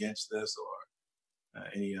or against this, or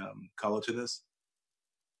any color to this?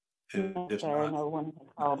 If not, no one has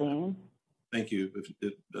called in. Thank you.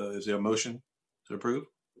 Is there a motion to approve?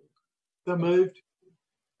 So moved.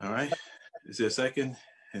 All right. Is there a second?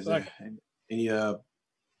 Is there any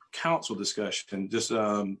council discussion? Just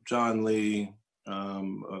John, Lee,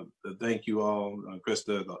 thank you all,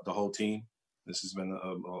 Krista, the whole team. This has been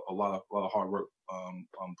a lot of hard work on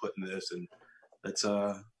putting this, and let's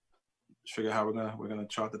figure out how we're gonna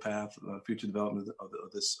chart the path of future development of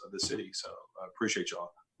the city. So I appreciate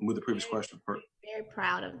y'all. Move the previous question. Very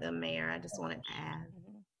proud of them, Mayor. I just wanted to add.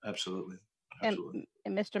 Absolutely. And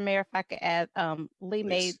Mr. Mayor, if I could add, Lee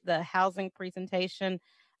made the housing presentation,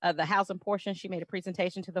 the housing portion. She made a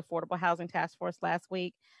presentation to the Affordable Housing Task Force last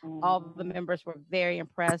week. All the members were very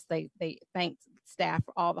impressed. They thanked staff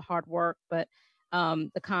for all the hard work, but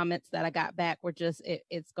the comments that I got back were just,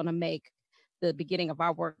 it's going to make the beginning of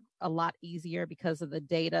our work a lot easier because of the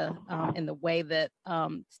data and the way that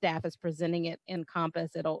staff is presenting it in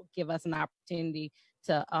Compass. It'll give us an opportunity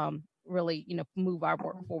to really, move our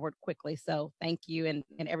work forward quickly. So thank you. And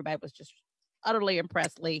everybody was just utterly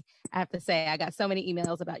impressed, Lee. I have to say, I got so many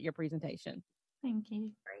emails about your presentation. Thank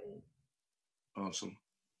you. Great. Awesome.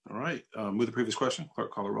 All right. Move the previous question.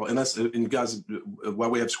 Clerk, call the roll. And you guys,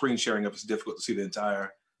 while we have screen sharing, if it's difficult to see the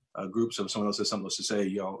entire group, so if someone else has something else to say,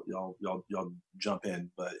 y'all jump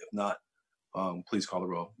in. But if not, please call the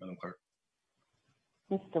roll, Madam Clerk.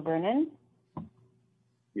 Mr. Brennan?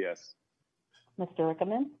 Yes. Mr.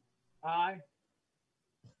 Rickerman? Aye.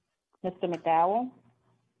 Mr. McDowell?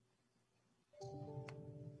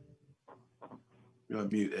 You're on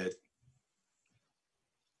mute, Ed.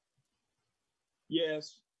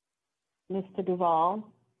 Yes. Mr.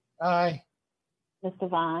 Duval? Aye. Mr.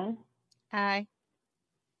 Vine? Aye.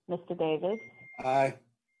 Mr. Davis? Aye.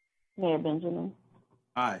 Mayor Benjamin?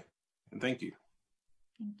 Aye. And thank you.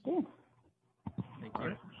 Thank you. Thank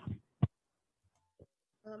you.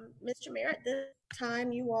 Mr. Mayor, at this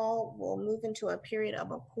time, you all will move into a period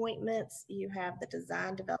of appointments. You have the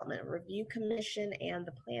Design Development Review Commission and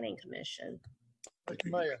the Planning Commission.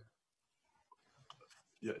 Mayor.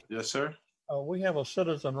 Yeah, yes, sir. We have a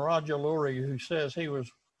citizen, Roger Lurie, who says he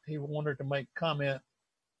wanted to make comment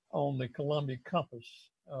on the Columbia Compass,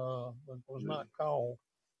 but was not called.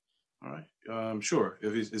 All right. Sure.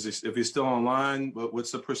 If he's still online,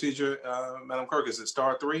 what's the procedure, Madam Clerk? Is it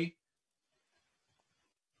 *3?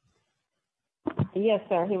 Yes,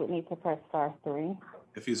 sir. He would need to press *3.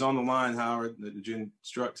 If he's on the line, Howard, did you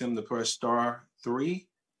instruct him to press *3?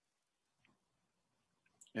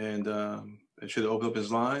 And it should open up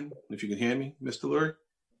his line. If you can hear me, Mr. Lurie,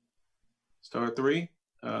 *3.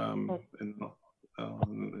 And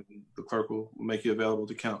the clerk will make you available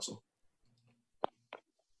to council.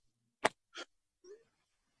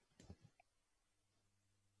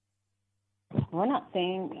 We're not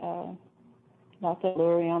seeing Dr.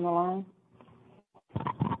 Lurie on the line.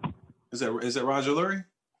 Is that Roger Lurie?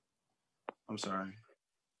 I'm sorry.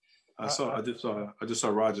 I just saw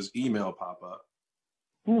Roger's email pop up.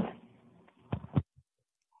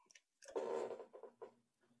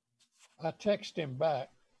 I text him back.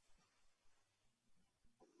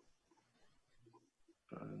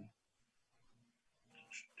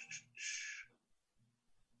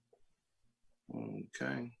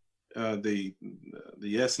 Okay. The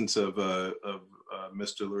essence of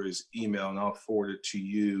Mr. Lurie's email, and I'll forward it to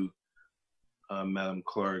you, Madam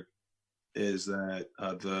Clerk, is that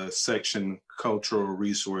the section cultural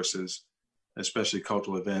resources especially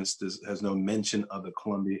cultural events. This has no mention of the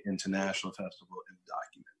Columbia International Festival in the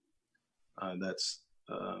document.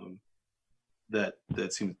 That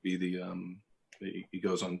seems to be the, it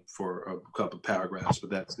goes on for a couple of paragraphs, but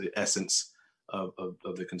that's the essence of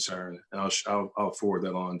the concern. And I'll forward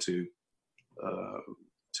that on to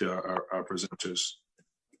our presenters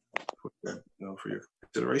for your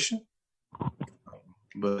consideration.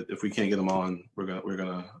 But if we can't get them on, we're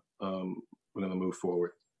gonna move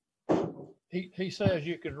forward. He says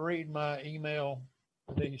you can read my email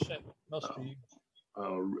that he sent us to you.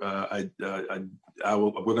 I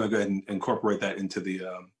will. We're going to go ahead and incorporate that into the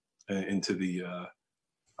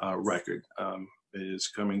record. It is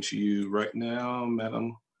coming to you right now,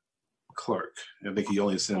 Madam Clerk. I think he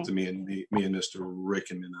only sent to me and Mr.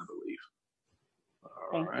 Rickenman, I believe.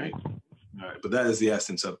 All right. All right. But that is the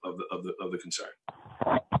essence of the concern.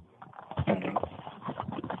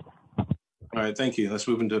 All right. Thank you. Let's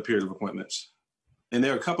move into a period of appointments. And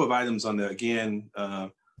there are a couple of items on there. Again,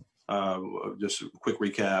 just a quick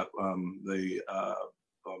recap. The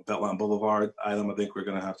Beltline Boulevard item, I think we're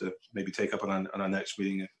going to have to maybe take up on our next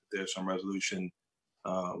meeting if there's some resolution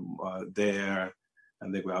there. I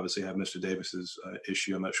think we obviously have Mr. Davis's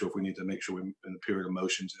issue. I'm not sure if we need to make sure we're in the period of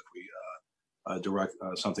motions if we direct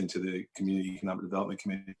something to the Community Economic Development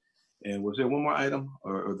Committee. And was there one more item,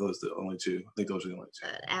 or are those the only two? I think those are the only two.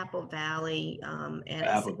 Apple Valley.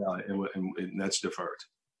 Apple Valley, and that's deferred.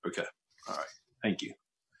 Okay. All right. Thank you.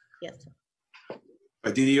 Yes.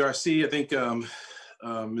 DDRC, I think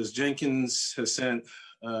Ms. Jenkins has sent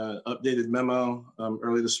updated memo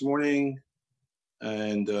early this morning,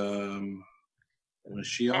 and was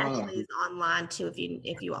she on? Actually, it's online too.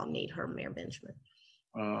 If you all need her, Mayor Benjamin.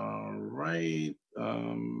 Right.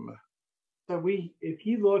 So if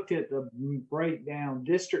you looked at the breakdown,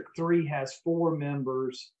 District 3 has 4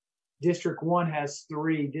 members, District 1 has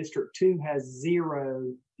 3, District 2 has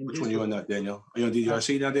 0. Which one are you on now, Daniel? Are you on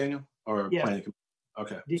DDRC now, Daniel? Or yeah. Planning?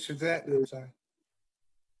 Okay. I'm sorry.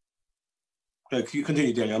 You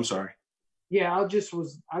continue, Daniel. I'm sorry. Yeah, I just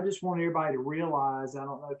want everybody to realize, I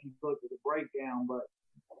don't know if you looked at the breakdown, but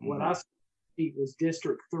what I see was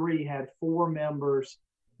District 3 had 4 members,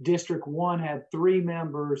 District 1 had 3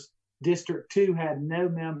 members, District 2 had no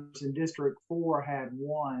members, and District 4 had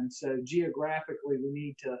 1. So geographically, we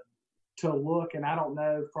need to look, and I don't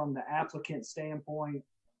know from the applicant standpoint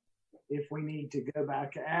if we need to go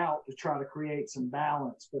back out to try to create some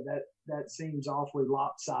balance, but that seems awfully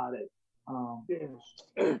lopsided.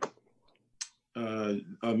 Mr.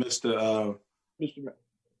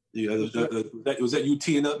 Yeah, was that you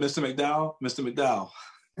teeing up Mr. McDowell? Mr. McDowell.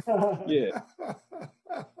 Yeah.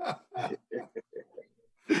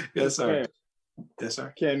 Yes, sir. Yes,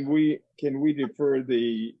 sir. Can we defer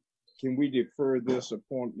this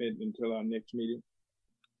appointment until our next meeting?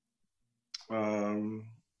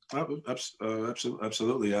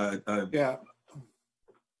 Absolutely. Yeah.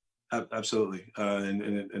 Absolutely.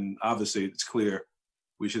 And obviously it's clear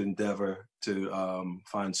we should endeavor to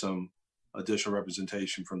find some additional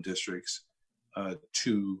representation from districts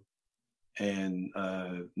 2 and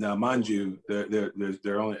now, mind you,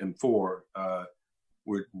 they're only in 4.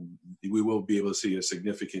 We will be able to see a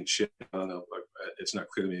significant shift. I don't know. It's not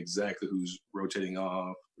clear to me exactly who's rotating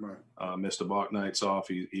off. Right. Mr. Bachknight's off.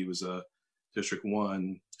 He was District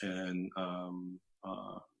 1, and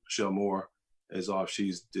Michelle Moore is off.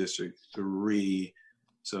 She's District 3.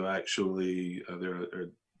 So actually, there are,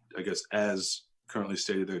 I guess, as currently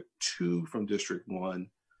stated, there are 2 from District 1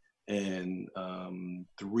 and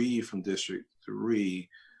 3 from District 3.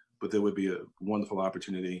 But there would be a wonderful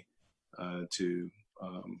opportunity to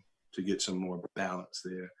get some more balance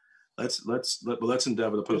there. Let's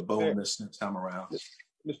endeavor to put a bow on this next time around.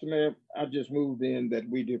 Mr. Mayor, I just moved in that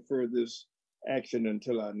we defer this action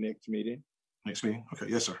until our next meeting. Next meeting? Okay,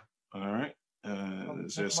 yes, sir. All right.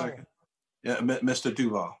 Is there a second? Yeah, Mr.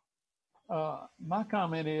 Duval. My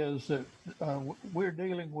comment is that we're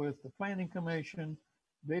dealing with the Planning Commission,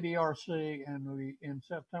 DDRC, and we in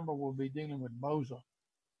September we'll be dealing with BOZA.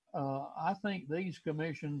 I think these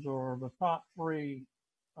commissions are the top 3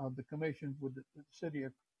 of the commissions with the city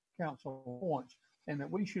council appoints, and that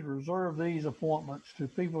we should reserve these appointments to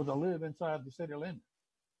people that live inside the city limits.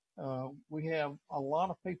 We have a lot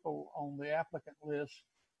of people on the applicant list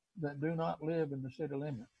that do not live in the city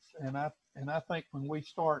limits, and I think when we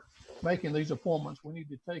start making these appointments, we need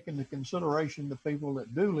to take into consideration the people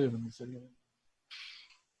that do live in the city limits.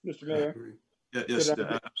 Mr. Mayor, yes.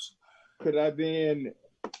 Could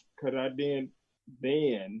I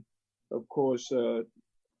then, of course,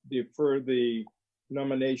 defer the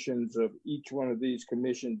nominations of each one of these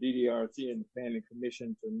commissions, DDRC and the Planning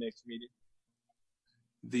Commission, to the next meeting?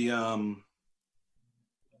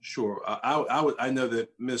 Sure. I know that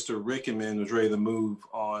Mr. Rickman was ready to move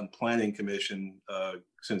on Planning Commission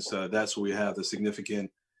since that's where we have the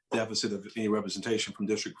significant deficit of any representation from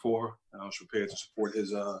District 4. I was prepared to support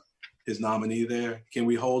his nominee there. Can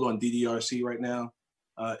we hold on DDRC right now,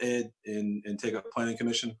 Ed, and take up Planning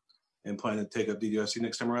Commission and plan to take up DDRC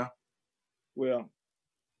next time around? Well,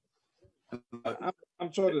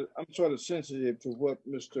 I'm sort of sensitive to what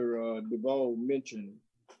Mr. Duvall mentioned,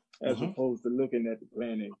 as opposed to looking at the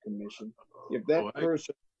Planning Commission. If that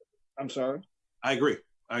person, I'm sorry. I agree.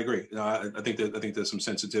 No, I think there's some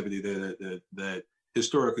sensitivity there that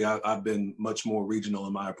historically I've been much more regional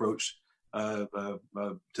in my approach to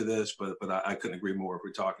this, but I couldn't agree more. If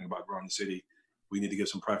we're talking about growing the city, we need to give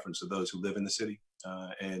some preference to those who live in the city,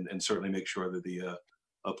 and certainly make sure that the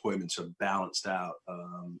appointments are balanced out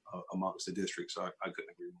amongst the districts. So I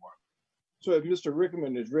couldn't agree more. So if Mr.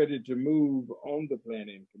 Rickman is ready to move on the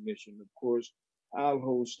Planning Commission, of course, I'll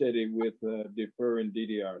hold steady with deferring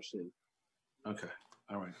DDRC. Okay.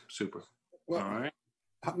 All right. Super. Well, all right.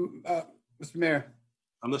 Mr. Mayor.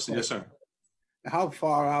 I'm listening. Yes, sir. How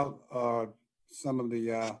far out are some of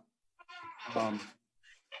the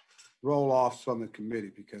roll-offs from the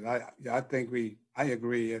committee? Because I think I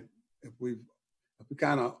agree. If we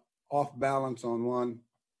kind of off balance on one,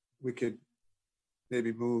 we could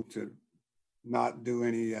maybe move to not do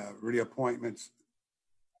any reappointments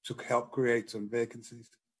to help create some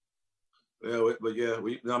vacancies. Yeah, but yeah,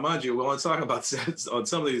 now mind you, we want to talk about on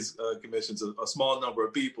some of these commissions a small number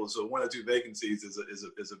of people, so 1 or 2 vacancies is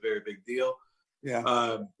a very big deal. Yeah.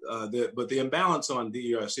 But the imbalance on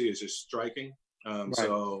DERC is just striking. Right.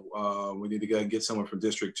 So we need to go and get someone from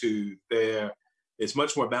District 2 there. It's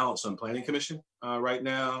much more balanced on Planning Commission right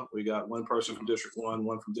now. We got 1 person from District 1,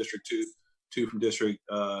 1 from District 2, 2 from District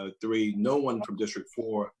 3, no one from District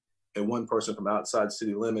 4, and 1 person from outside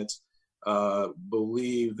city limits.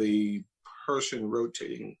 Believe the person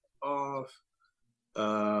rotating off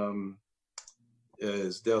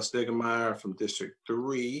is Dale Stegemeyer from District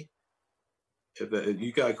 3.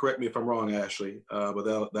 You gotta correct me if I'm wrong, Ashley, but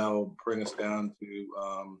that'll bring us down to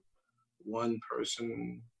 1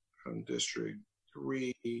 person from District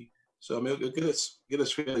 3. So I mean, get us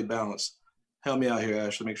fairly balanced. Help me out here,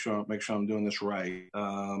 Ashley. Make sure I'm doing this right.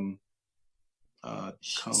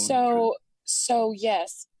 So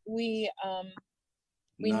yes, we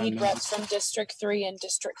need reps from District 3 and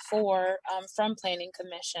District 4 from Planning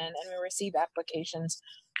Commission, and we receive applications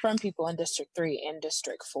from people in District 3 and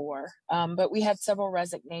District 4. But we had several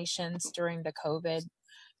resignations during the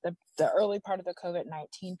early part of the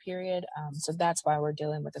COVID-19 period. So that's why we're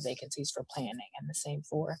dealing with the vacancies for planning, and the same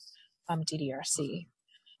for DDRC.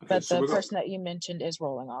 Okay, but so the person that you mentioned is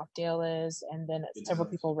rolling off. Dale is, and then several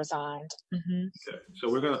people resigned. Okay, so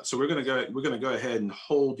we're gonna go ahead and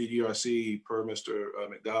hold DDRC per Mr.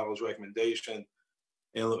 McDowell's recommendation,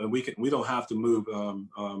 and we don't have to move.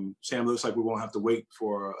 Sam, looks like we won't have to wait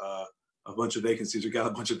for a bunch of vacancies. We got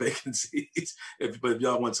a bunch of vacancies, but if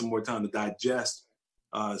y'all want some more time to digest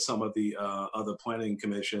some of the other Planning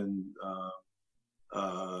Commission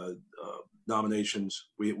nominations,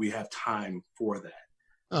 we have time for that.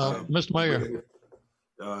 Mr. Mayor.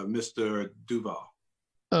 Mr. Duvall.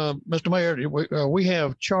 Mr. Mayor, we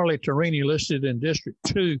have Charlie Torini listed in District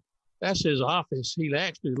 2. That's his office. He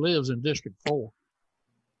actually lives in District 4.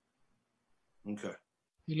 Okay.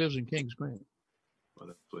 He lives in Kings Grant.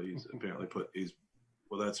 Well, so he's apparently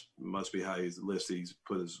that's must be how he's listed. He's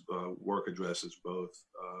put his work addresses both.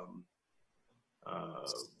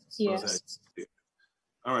 Yes.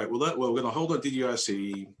 All right. Well, we're going to hold on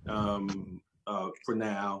DDRC. For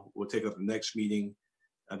now, we'll take up the next meeting.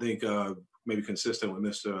 I think maybe consistent with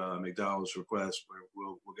Mr. McDowell's request,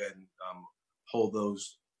 we'll go ahead and hold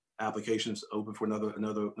those applications open for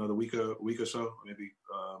another week or so. Maybe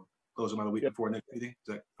close them out a week before next meeting. Is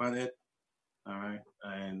that fine, Ed? All right.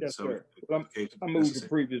 And yes, so sir. I moved the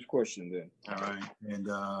previous question then. All right. And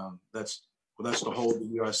that's the whole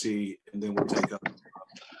DRC, and then we'll take up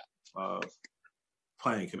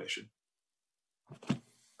Planning Commission.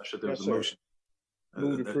 I should there was a motion.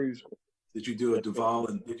 Did you do a Duval,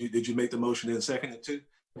 and did you make the motion and second it too?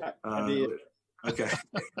 I did. Okay.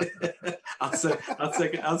 I'll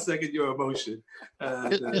second your motion.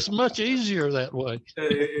 It's much easier that way.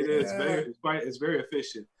 It is it's very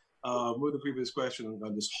efficient. Move the previous question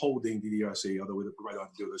on just holding DDRC, although we're right on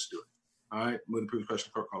to do it. Let's do it. All right. Move the previous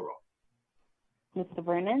question. Clerk call roll. Mr.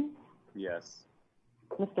 Brennan. Yes.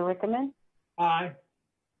 Mr. Rickman. Aye.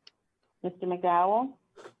 Mr. McDowell.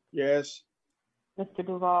 Yes. Mr.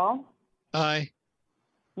 Duvall. Aye.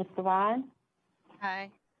 Mr. Vine.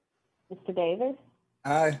 Aye. Mr. Davis.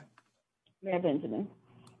 Aye. Mayor Benjamin.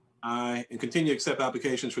 Aye. And continue to accept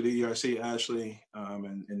applications for the ERC, Ashley,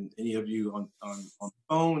 and any of you on the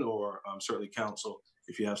phone or certainly council.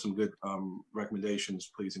 If you have some good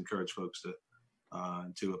recommendations, please encourage folks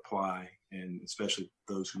to apply, and especially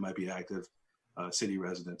those who might be active city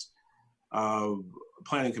residents.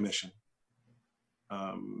 Planning Commission,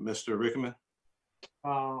 Mr. Rickman.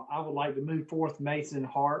 I would like to move forth Mason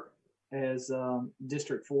Hart as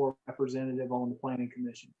District 4 representative on the Planning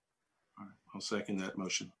Commission. All right, I'll second that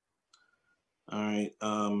motion. All right,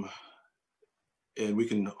 and we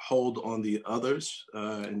can hold on the others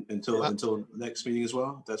until next meeting as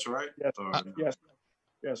well. That's all right. Yes.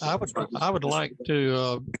 Yes. I would like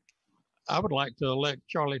to elect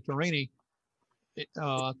Charlie Torini.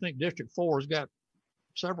 I think District 4 has got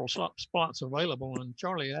several spots available, and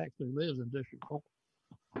Charlie actually lives in District 4.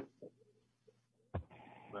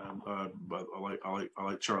 But I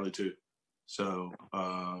like Charlie too, so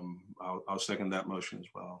I'll second that motion as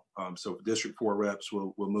well. So for District 4 reps,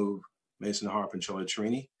 we'll move Mason Harp and Charlie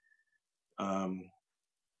Torini.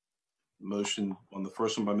 Motion on the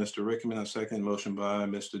first one by Mr. Rickman, a second. Motion by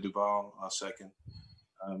Mr. Duval, a second.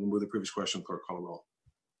 We'll move the previous question. Clerk, call the roll.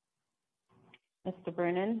 Mr.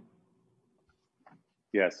 Brennan,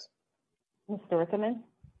 Yes. Mr. Rickman,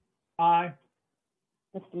 Aye.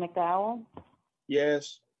 Mr. McDowell,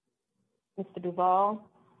 Yes. Mr. Duval,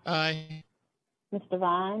 Aye. Mr.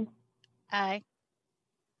 Vine, Aye.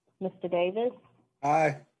 Mr. Davis,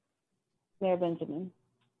 Aye. Mayor Benjamin.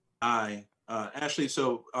 Aye. Ashley,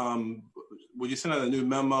 so will you send out a new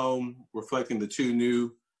memo reflecting the two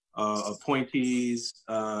new appointees?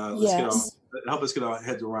 Yes. Help us get our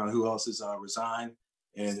heads around who else has resigned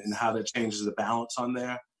and how that changes the balance on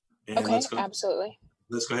there. And Okay, absolutely.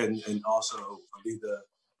 Let's go ahead and also leave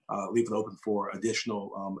it open for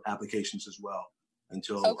additional applications as well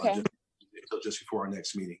until just before our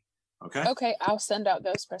next meeting. Okay. Okay, I'll send out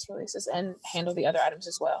those press releases and handle the other items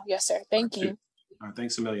as well. Yes, sir. Thank you. All right.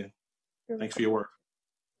 Thanks a million. Thanks for your work.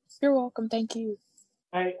 You're welcome. Thank you.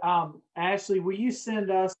 Hey, Ashley, will you send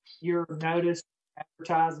us your notice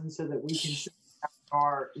advertising so that we can send out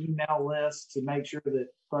our email list to make sure that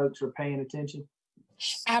folks are paying attention?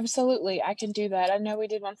 Absolutely. I can do that. I know we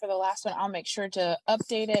did one for the last one. I'll make sure to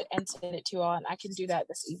update it and send it to you all, and I can do that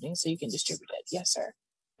this evening so you can distribute it. Yes, sir.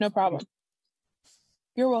 No problem.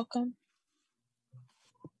 You're welcome.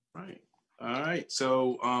 Right. All right.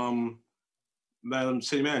 So, Madam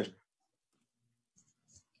City Manager.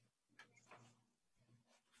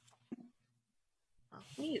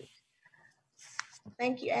 Mute.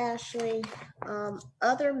 Thank you, Ashley.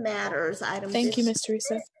 Other matters, item. Thank you, Ms.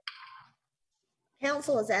 Teresa.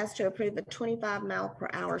 Council is asked to approve a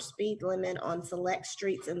 25-mile-per-hour speed limit on select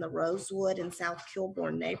streets in the Rosewood and South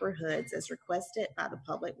Kilbourne neighborhoods as requested by the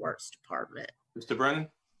Public Works Department. Mr. Brennan.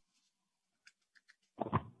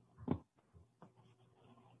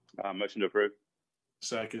 Motion to approve.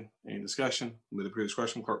 Second. Any discussion? With the previous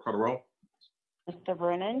question, clerk, call the roll. Mr.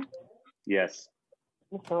 Brennan, Yes.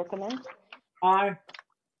 Mr. Rickman, Aye.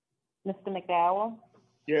 Mr. McDowell,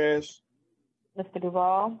 Yes. Mr.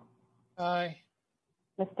 Duval, Aye.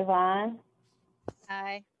 Mr. Vine,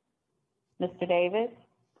 Aye. Mr. Davis,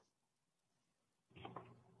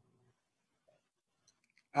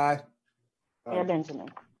 Aye. Mayor Benjamin.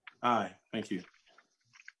 Aye. Thank you.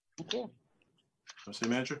 Thank you. City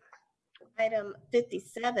Manager. Item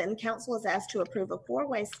 57, council is asked to approve a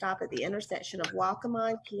four-way stop at the intersection of Waccamaw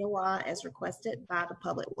and Kiowa as requested by the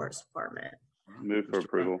Public Works Department. Move for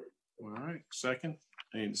approval. All right. Second.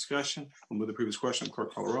 Any discussion? We'll move the previous question.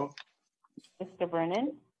 Clerk, call the roll. Mr.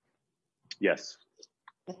 Brennan, Yes.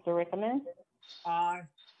 Mr. Rickman, Aye.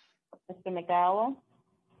 Mr. McDowell,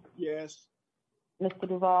 Yes. Mr.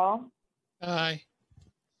 Duval, Aye.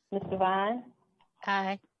 Mr. Vine,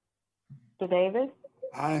 Aye. Mr. Davis,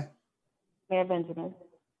 Aye. Mayor Benjamin.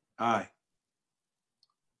 Aye.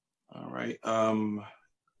 All right.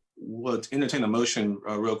 We'll entertain a motion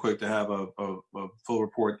real quick to have a full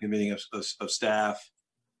report convening of staff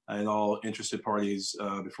and all interested parties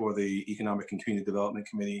before the Economic and Community Development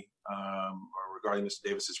Committee regarding Mr.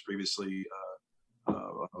 Davis's previously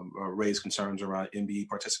raised concerns around MBE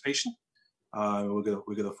participation. We'll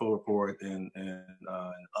get a full report and an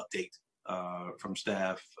update from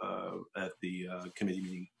staff at the committee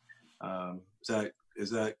meeting.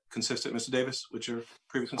 Is that consistent, Mr. Davis, with your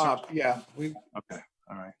previous concerns? Yeah. Okay.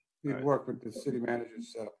 All right. We work with the city manager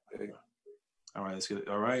set up today. All right, let's get it.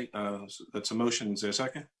 All right, so that's a motion. Is there a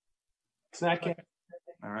second? Second.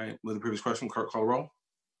 All right, with the previous question, clerk, call the roll.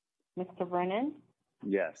 Mr. Brennan,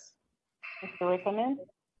 Yes. Mr. Rickman,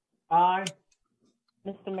 Aye.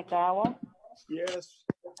 Mr. McDowell, Yes.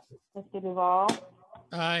 Mr. Duval,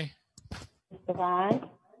 Aye. Mr. Vine,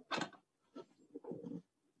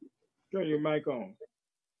 Turn your mic on.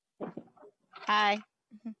 Aye.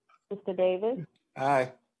 Mr. Davis,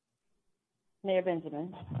 Aye. Mayor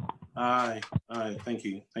Benjamin. Aye. Aye. Thank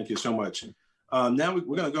you. Thank you so much. Now we're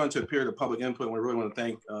going to go into a period of public input. And we really want to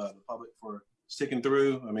thank the public for sticking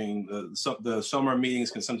through. I mean, the summer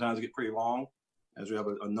meetings can sometimes get pretty long, as we have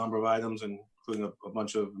a number of items, including a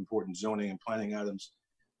bunch of important zoning and planning items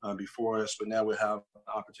before us. But now we have an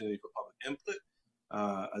opportunity for public input.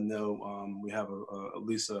 I know we have at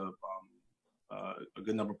least a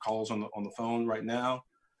good number of calls on the phone right now.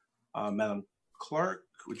 Madam Clerk,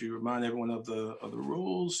 would you remind everyone of the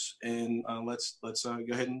rules? And let's go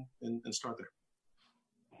ahead and start there.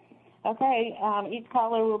 Okay, each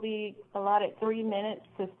caller will be allotted 3 minutes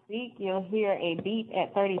to speak. You'll hear a beep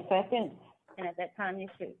at 30 seconds, and at that time you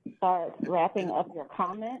should start wrapping up your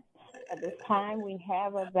comments. At this time, we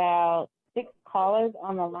have about 6 callers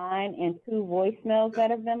on the line and 2 voicemails that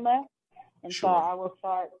have been left. And so I will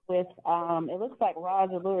start with, it looks like Raj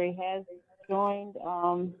Aluri has joined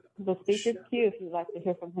the speaker's queue if you'd like to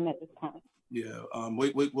hear from him at this time. Yeah,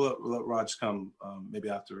 we'll let Raj come maybe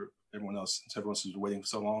after everyone else, since everyone has been waiting for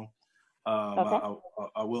so long. Okay.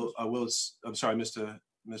 I will, I'm sorry, Mr.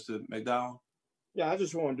 McDowell. Yeah, I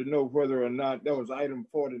just wanted to know whether or not, that was item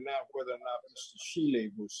 49, whether or not Mr.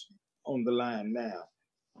 Shealy was on the line now,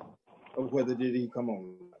 or whether did he come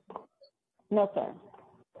on? No, sir.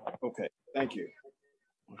 Okay, thank you.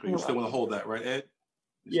 Okay, you still want to hold that, right, Ed?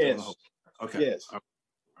 Yes. Okay. Yes. All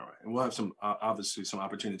right. And we'll have some, obviously, some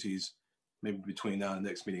opportunities maybe between now and the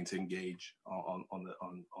next meeting to engage on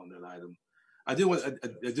that item. I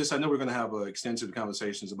know we're going to have extensive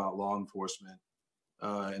conversations about law enforcement,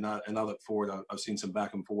 and I look forward. I've seen some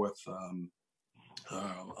back and forth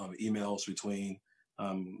emails between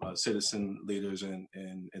citizen leaders and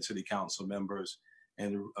city council members,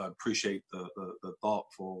 and appreciate the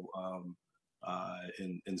thoughtful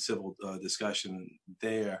and civil discussion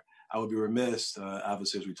there. I would be remiss,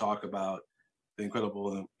 obviously, as we talk about the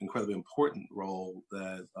incredibly important role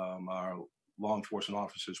that our law enforcement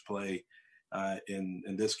officers play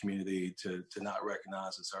in this community to not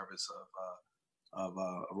recognize the service of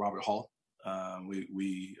Robert Hall.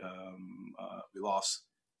 We lost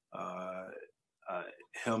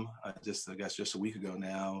him just a week ago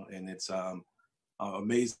now, and it's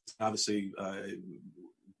amazing. Obviously,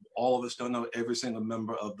 all of us don't know every single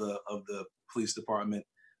member of the police department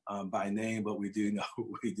by name, but we do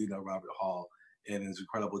know Robert Hall and his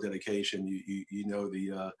incredible dedication. You know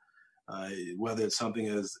the whether it's something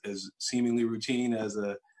as seemingly routine as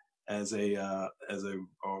a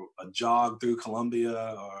jog through Columbia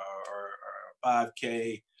or a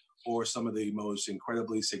 5K, or some of the most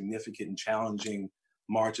incredibly significant and challenging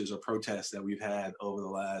marches or protests that we've had over the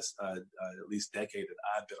last at least decade that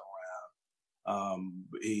I've been around.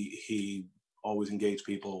 He always engaged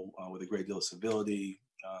people with a great deal of civility,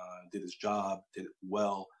 did his job, did it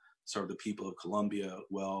well, served the people of Columbia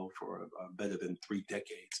well for better than 3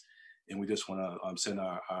 decades. And we just want to send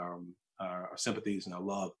our sympathies and our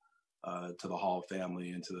love to the Hall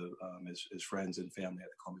family and to his friends and family at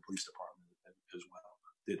the Columbia Police Department as well.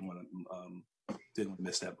 Didn't want to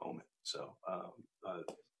miss that moment. So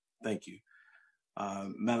thank you.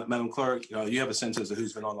 Madam Clerk, you have a sense as to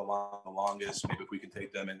who's been on the line the longest. Maybe if we can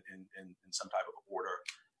take them in some type of order.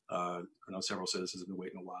 I know several citizens have been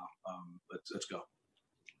waiting a while. Let's go.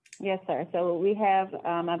 Yes, sir. So we have,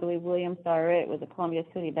 I believe, William Starrett with the Columbia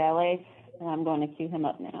City Ballet, and I'm going to cue him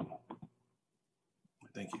up now.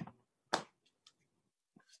 Thank you.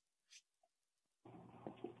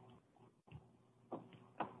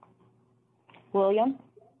 William?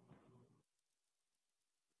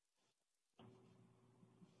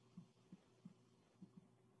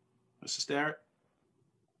 Mr. Starrett?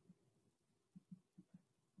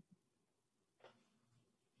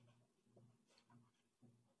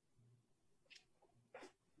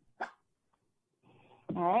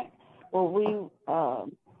 All right. Well, we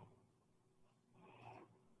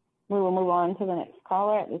will move on to the next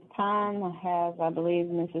caller at this time. I have, I believe,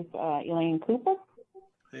 Mrs. Elaine Cooper.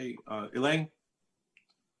 Hey, Elaine?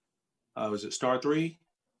 Was it star 3,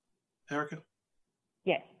 Erica?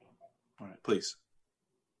 Yes. All right, please.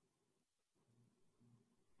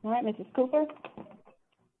 All right, Mrs. Cooper.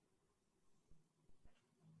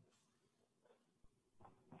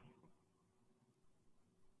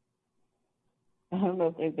 I don't know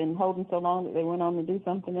if they've been holding so long that they went on to do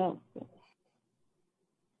something else.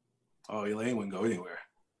 Oh, Elaine wouldn't go anywhere.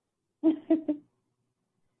 All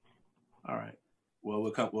right. Well,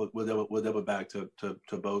 we'll double back to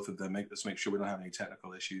both of them. Let's make sure we don't have any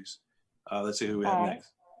technical issues. Let's see who we have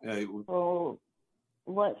next. Well,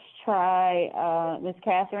 let's try Ms.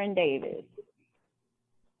 Catherine Davis.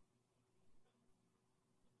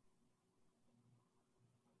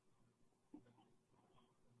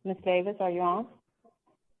 Ms. Davis, are you on?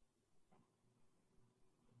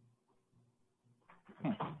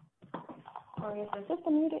 Or is the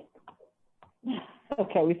system muted?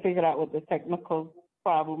 Okay, we figured out what the technical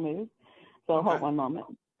problem is. So hold one moment.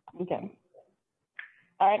 Okay.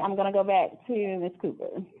 All right, I'm gonna go back to Ms.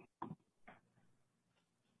 Cooper.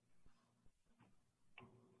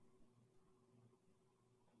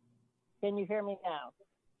 Can you hear me now?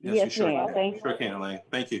 Yes, you sure ma'am. can. Thank you. Sure can, Elaine.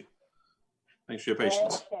 Thank you. Thanks for your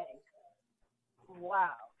patience. Okay.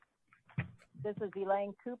 Wow. This is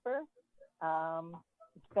Elaine Cooper.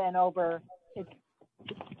 It's been it's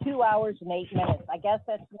 2 hours and 8 minutes. I guess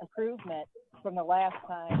that's an improvement from the last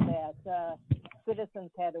time that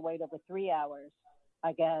citizens had to wait over 3 hours,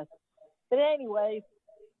 I guess. But anyways,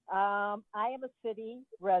 I am a city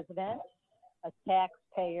resident, a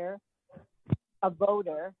taxpayer, a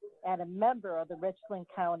voter, and a member of the Richland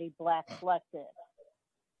County Black Collective.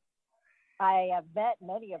 I have met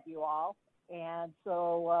many of you all, and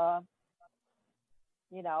so,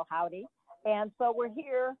 howdy. And so we're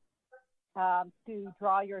here to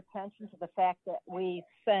draw your attention to the fact that we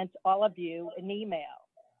sent all of you an email.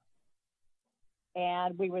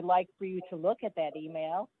 And we would like for you to look at that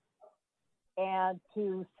email and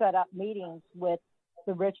to set up meetings with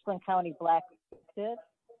the Richland County Black Collective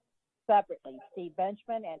separately, Steve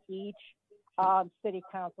Benjamin and each city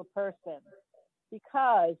council person,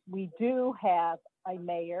 because we do have a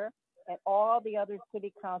mayor and all the other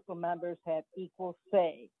city council members have equal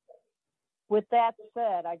say. With that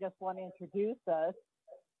said, I just want to introduce us.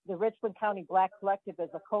 The Richland County Black Collective is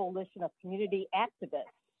a coalition of community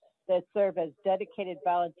activists that serve as dedicated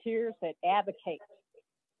volunteers that advocate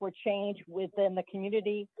for change within the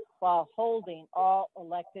community while holding all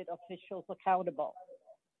elected officials accountable.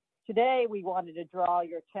 Today, we wanted to draw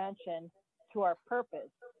your attention to our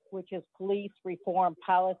purpose, which is police reform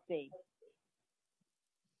policy.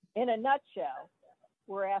 In a nutshell,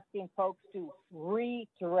 we're asking folks to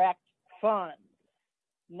redirect funds,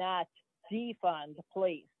 not defund the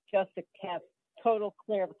police, just to have total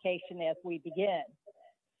clarification as we begin.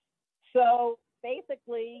 So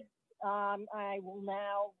basically, I will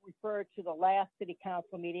now refer to the last city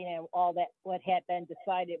council meeting and all that what had been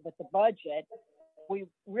decided with the budget. We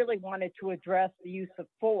really wanted to address the use of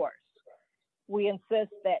force. We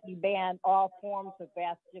insist that you ban all forms of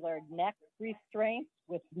vascular neck restraints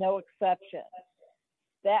with no exceptions.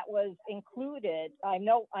 That was included. I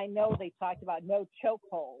know they talked about no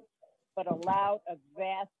chokeholds, but allowed a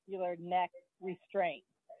vascular neck restraint.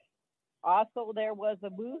 Also, there was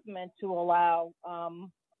a movement to allow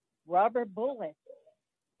rubber bullets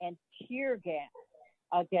and tear gas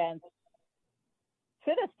against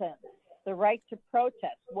citizens, the right to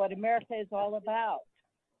protest, what America is all about,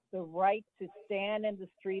 the right to stand in the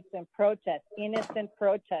streets and protest, innocent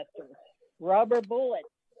protesters. Rubber bullets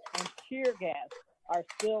and tear gas are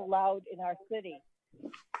still allowed in our city.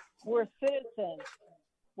 We're citizens.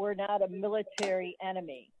 We're not a military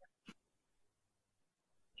enemy.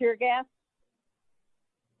 Tear gas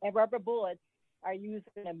and rubber bullets are used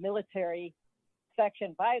in a military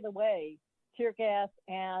section. By the way, tear gas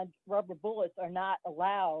and rubber bullets are not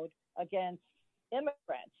allowed against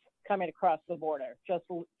immigrants coming across the border, just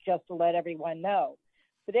to let everyone know.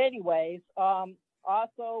 But anyways,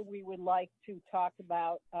 also we would like to talk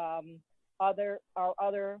about our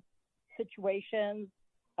other situations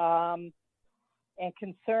and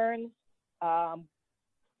concerns.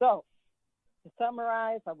 So to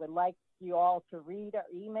summarize, I would like you all to read our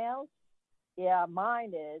emails. Yeah,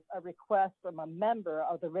 mine is a request from a member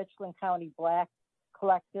of the Richland County Black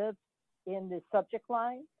Collective in the subject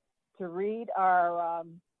line to read our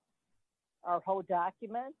whole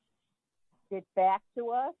document, get back to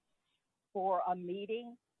us for a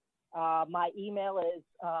meeting. My email is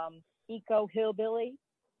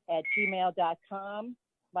ecohillbilly@gmail.com.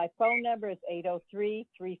 My phone number is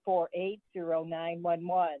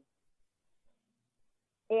 803-348-0911.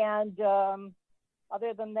 And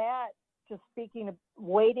other than that, just speaking of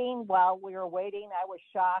waiting, while we were waiting, I was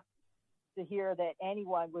shocked to hear that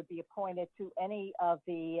anyone would be appointed to any of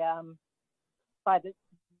the, by the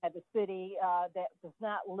city that does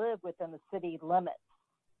not live within the city limits.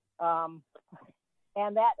 And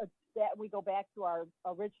that we go back to our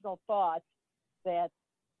original thoughts that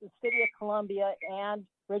the city of Columbia and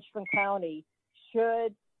Richland County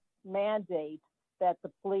should mandate that the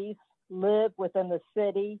police live within the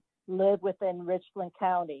city, live within Richland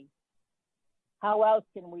County. How else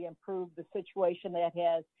can we improve the situation that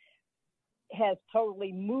has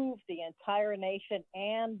totally moved the entire nation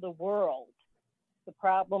and the world? The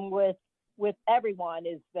problem with everyone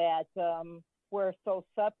is that we're so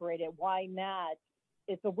separated. Why not?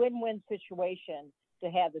 It's a win-win situation to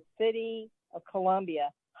have the city of Columbia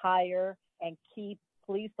hire and keep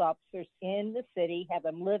police officers in the city, have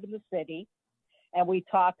them live in the city. And we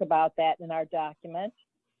talk about that in our document,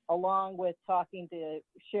 along with talking to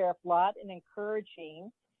Sheriff Lott and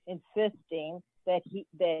encouraging, insisting that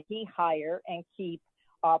he hire and keep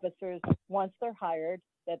officers once they're hired,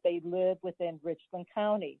 that they live within Richland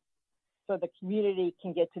County, so the community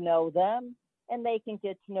can get to know them and they can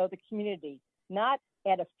get to know the community, not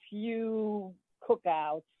at a few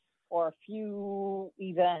cookouts or a few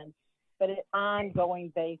events, but an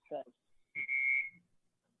ongoing basis.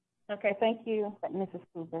 Okay, thank you, Mrs.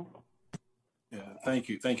 Cooper. Yeah, thank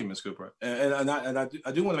you, Ms. Cooper. And I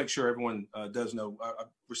do want to make sure everyone does know. I've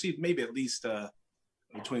received maybe at least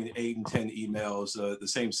between 8 and 10 emails, the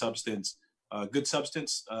same substance, good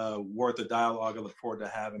substance, worth a dialogue. I look forward to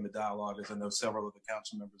having the dialogue, as I know several of the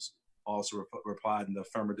council members also replied in the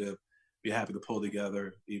affirmative. Be happy to pull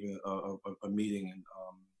together even a meeting, and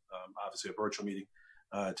obviously a virtual meeting,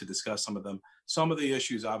 to discuss some of them. Some of the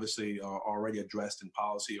issues obviously are already addressed in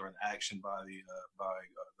policy or in action by the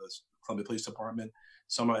Columbia Police Department.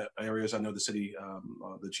 Some areas I know the city,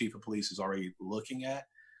 the chief of police is already looking at.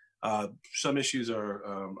 Some issues are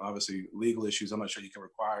obviously legal issues. I'm not sure you can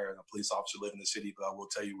require a police officer to live in the city, but I will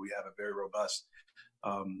tell you we have a very robust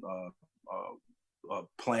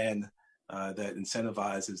plan that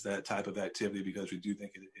incentivizes that type of activity, because we do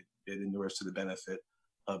think it endures to the benefit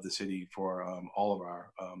of the city for all of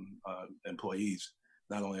our employees,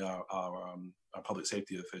 not only our public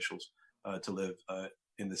safety officials, to live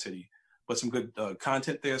in the city. But some good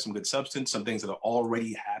content there, some good substance, some things that are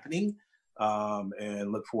already happening,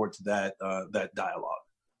 and look forward to that dialogue.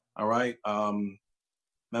 All right,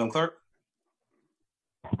 Madam Clerk.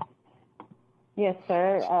 Yes,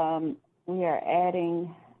 sir. We are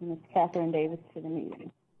adding Ms. Catherine Davis to the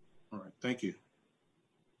meeting. All right, thank you.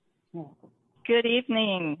 Yeah. Good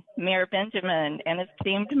evening, Mayor Benjamin and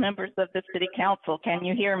esteemed members of the City Council. Can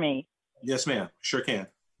you hear me? Yes, ma'am. Sure can.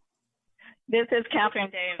 This is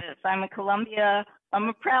Catherine Davis. I'm a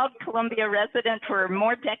proud Columbia resident for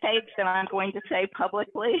more decades than I'm going to say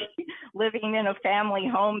publicly, living in a family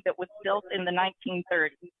home that was built in the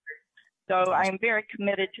 1930s. So I'm very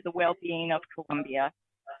committed to the well-being of Columbia.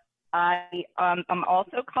 I'm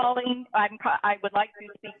also calling, I would like to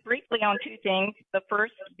speak briefly on two things. The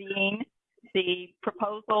first being the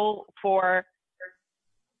proposal for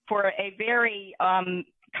a very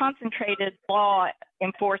concentrated law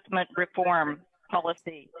enforcement reform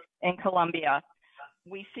policy in Columbia.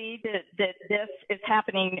 We see that this is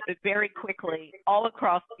happening very quickly all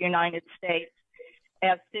across the United States,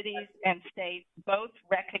 as cities and states both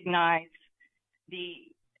recognize the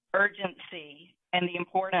urgency and the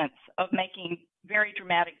importance of making very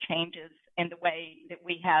dramatic changes in the way that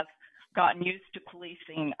we have gotten used to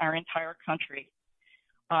policing our entire country.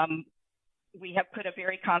 We have put a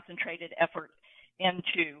very concentrated effort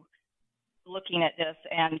into looking at this,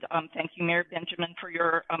 and thank you, Mayor Benjamin, for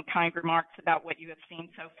your kind remarks about what you have seen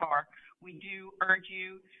so far. We do urge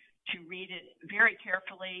you to read it very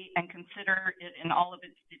carefully and consider it in all of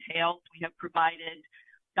its details. We have provided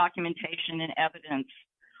documentation and evidence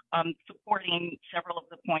supporting several of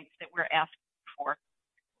the points that we're asking for.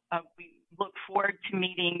 We look forward to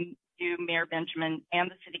meeting you, Mayor Benjamin, and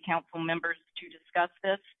the City Council members to discuss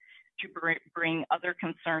this, to bring other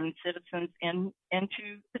concerned citizens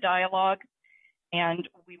into the dialogue. And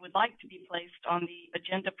we would like to be placed on the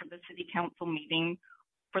agenda for the City Council meeting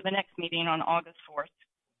for the next meeting on August 4th.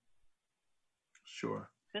 Sure.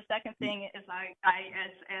 The second thing is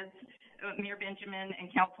as Mayor Benjamin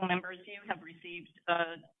and council members, you have received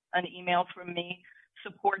an email from me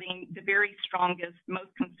supporting the very strongest, most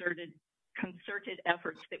concerted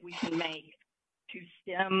efforts that we can make to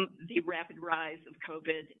stem the rapid rise of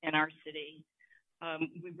COVID in our city.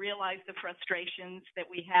 We realize the frustrations that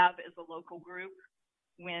we have as a local group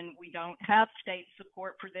when we don't have state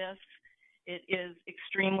support for this. It is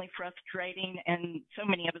extremely frustrating, and so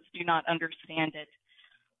many of us do not understand it.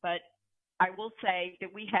 But I will say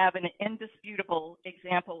that we have an indisputable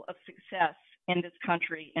example of success in this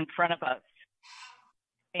country in front of us.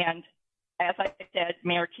 And as I said,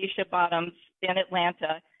 Mayor Keisha Bottoms in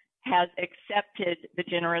Atlanta has accepted the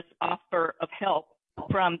generous offer of help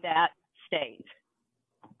from that state.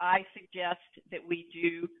 I suggest that we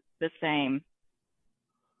do the same.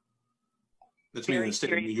 That's me in the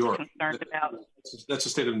state of New York. That's the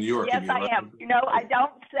state of New York. Yes, I am. You know, I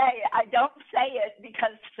don't say it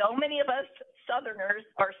because so many of us Southerners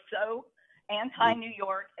are so anti-New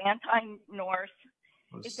York, anti-North.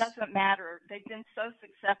 It doesn't matter. They've been so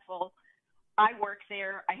successful. I work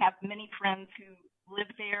there. I have many friends who live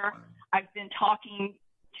there. I've been talking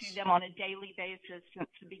to them on a daily basis since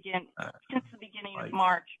the beginning of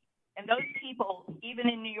March. And those people, even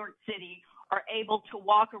in New York City, are able to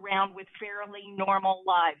walk around with fairly normal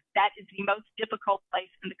lives. That is the most difficult place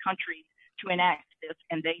in the country to enact this,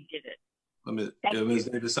 and they did it. Ms.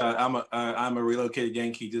 Davis, I'm a relocated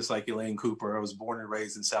Yankee, just like Elaine Cooper. I was born and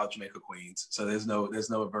raised in South Jamaica, Queens. So there's no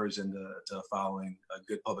aversion to following a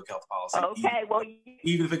good public health policy. Okay, well,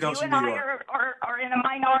 even if it comes from New York. are in a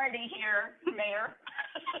minority here, Mayor.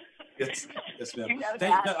 Yes, ma'am. You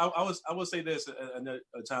know I will say this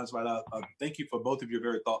at times, but thank you for both of your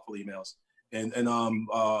very thoughtful emails, and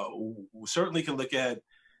we certainly can look at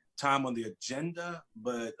time on the agenda,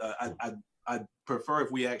 but I'd prefer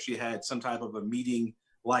if we actually had some type of a meeting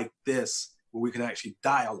like this where we can actually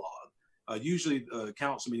dialogue. Usually,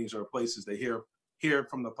 council meetings are places they hear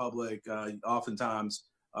from the public, oftentimes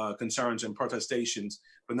concerns and protestations,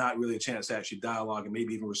 but not really a chance to actually dialogue and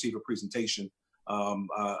maybe even receive a presentation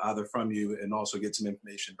either from you and also get some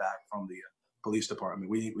information back from the police department.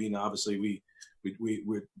 We obviously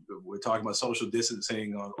we're talking about social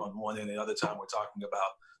distancing on one end, and the other time we're talking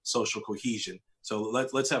about social cohesion. So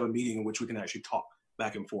let's have a meeting in which we can actually talk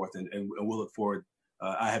back and forth, and we'll look forward.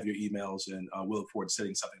 I have your emails, and we'll look forward to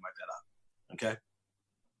setting something like that up. Okay.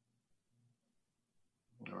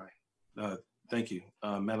 All right. Thank you,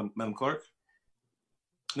 Madam Clerk.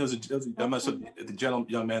 The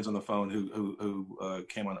young man's on the phone who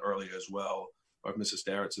came on earlier as well, or if Mrs.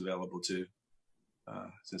 Starrett's available too,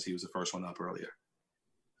 since he was the first one up earlier.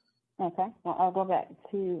 Okay, well, I'll go back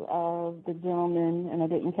to the gentleman, and I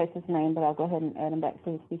didn't catch his name, but I'll go ahead and add him back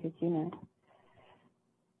to the speaker queue now.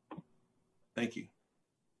 Thank you.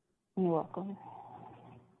 You're welcome.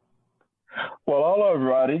 Well, hello,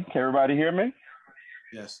 everybody. Can everybody hear me?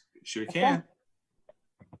 Yes, sure can.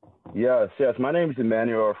 Yes. My name is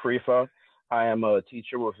Emmanuel Afrifa. I am a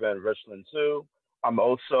teacher within Richland 2. I'm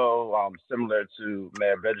also, similar to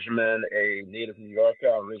Mayor Benjamin, a native New Yorker.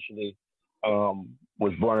 I originally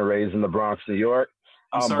was born and raised in the Bronx, New York.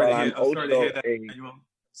 I'm sorry to hear that.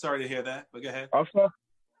 Sorry to hear that, but go ahead.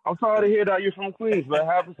 I'm sorry to hear that you're from Queens, but it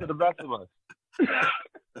happens to the best of us.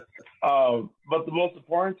 But the most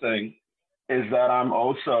important thing is that I'm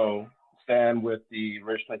also stand with the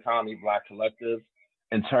Richland County Black Collective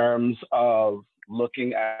in terms of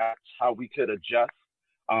looking at how we could adjust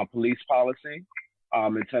police policy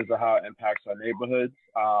in terms of how it impacts our neighborhoods.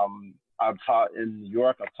 I've taught in New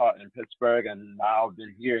York, I've taught in Pittsburgh, and now I've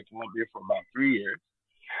been here in Columbia for about 3 years.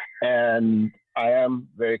 And I am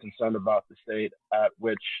very concerned about the state at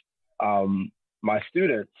which my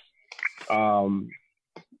students,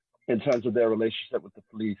 in terms of their relationship with the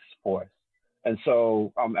police force. And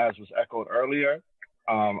so, as was echoed earlier,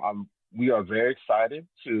 we are very excited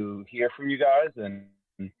to hear from you guys and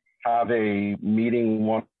have a meeting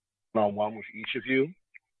one-on-one with each of you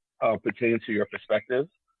pertaining to your perspectives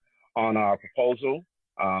on our proposal.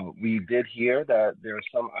 We did hear that there are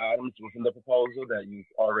some items within the proposal that you've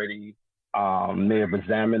already may have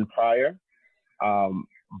examined prior.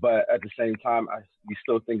 But at the same time, we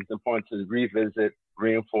still think it's important to revisit,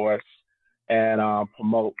 reinforce, and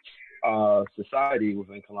promote society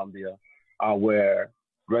within Columbia where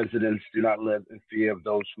residents do not live in fear of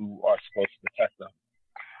those who are supposed to protect them.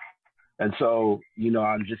 And so,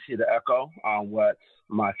 I'm just here to echo what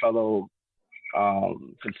my fellow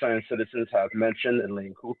concerned citizens have mentioned,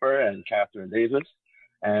 Elaine Cooper and Catherine Davis,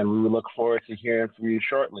 and we will look forward to hearing from you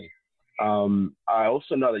shortly. I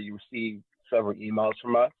also know that you received several emails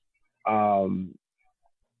from us.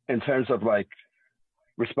 In terms of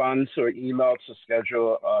responding to an email to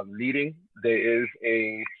schedule a meeting, there is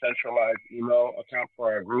a centralized email account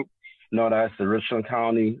for our group known as the Richland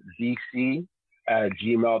County DC at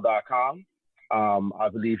gmail.com. I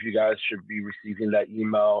believe you guys should be receiving that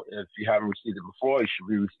email. If you haven't received it before, you should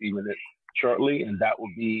be receiving it shortly, and that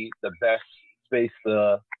will be the best space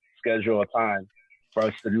to schedule a time for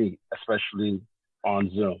us to meet, especially on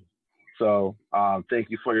Zoom. So thank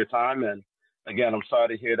you for your time. And again, I'm sorry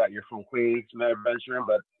to hear that you're from Queens, Mayor Benjamin,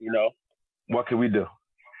 but what can we do?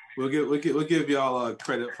 We'll give y'all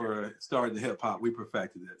credit for starting the hip hop. We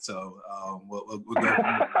perfected it. So we'll go.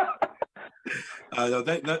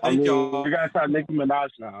 Thank y'all. You guys start Nicki Minaj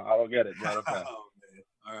now. I don't get it, but okay. Oh, man.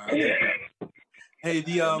 All right. Hey,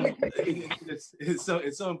 it's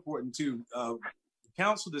so important too.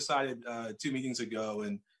 Council decided 2 meetings ago,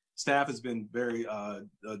 and staff has been very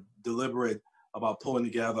deliberate about pulling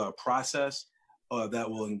together a process that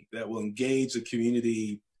will engage the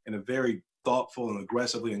community in a very thoughtful and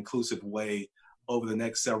aggressively inclusive way over the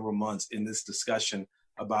next several months in this discussion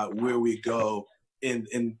about where we go in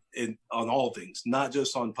on all things, not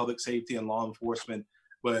just on public safety and law enforcement,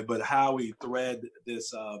 but how we thread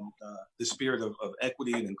this the spirit of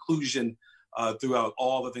equity and inclusion throughout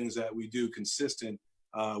all the things that we do, consistent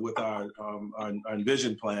with our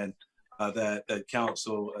Envision plan that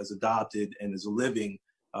council has adopted and is living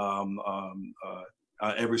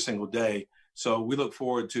every single day. So we look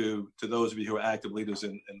forward to those of you who are active leaders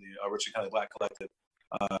in the Richland County Black Collective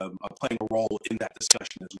playing a role in that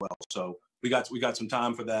discussion as well. So we got some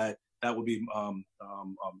time for that. That will be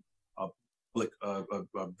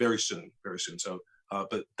very soon. So,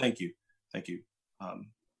 but thank you.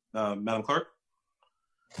 Madam Clerk.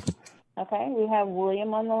 Okay, we have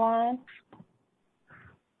William on the line.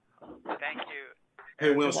 Thank you.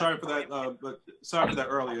 Hey, Will, sorry for that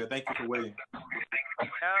earlier. Thank you for waiting.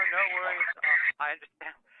 No worries. I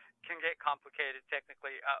understand it can get complicated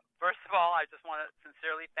technically. First of all, I just want to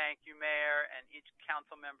sincerely thank you, Mayor, and each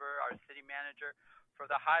council member, our city manager, for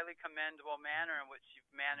the highly commendable manner in which you've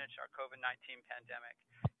managed our COVID-19 pandemic.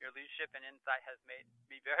 Your leadership and insight has made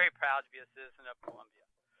me very proud to be a citizen of Columbia.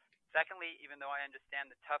 Secondly, even though I understand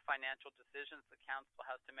the tough financial decisions the council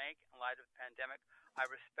has to make in light of the pandemic, I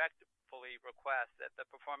respectfully request that the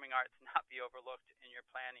performing arts not be overlooked in your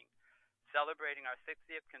planning. Celebrating our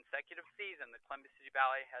 60th consecutive season, the Columbia City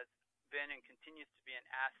Ballet has been and continues to be an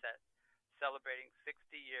asset, celebrating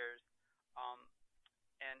 60 years.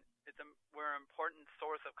 And we're an important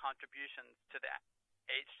source of contributions to the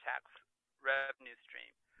HTAX revenue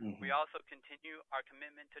stream. Mm-hmm. We also continue our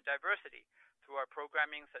commitment to diversity through our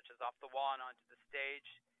programming such as Off the Wall and Onto the Stage,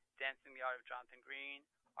 Dancing the Art of Jonathan Green,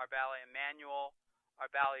 our ballet Emmanuel, our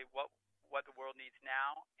ballet What the World Needs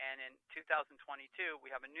Now, and in 2022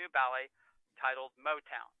 we have a new ballet titled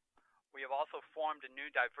Motown. We have also formed a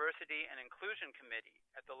new diversity and inclusion committee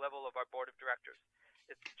at the level of our board of directors.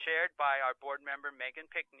 It's chaired by our board member Megan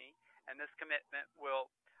Pickney, and this committee will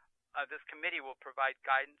provide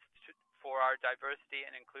guidance for our diversity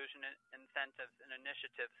and inclusion incentives and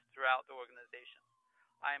initiatives throughout the organization.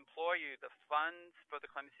 I implore you, the funds for the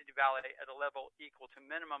Columbia City Ballet at a level equal to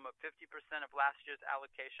minimum of 50% of last year's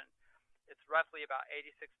allocation. It's roughly about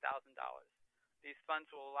 $86,000. These funds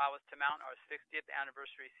will allow us to mount our 60th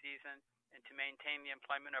anniversary season and to maintain the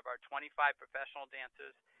employment of our 25 professional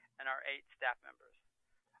dancers and our 8 staff members.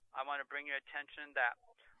 I want to bring your attention that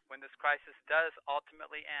when this crisis does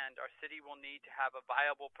ultimately end, our city will need to have a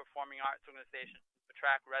viable performing arts organization to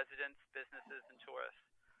attract residents, businesses, and tourists.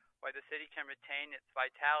 While the city can retain its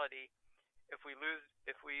vitality if we lose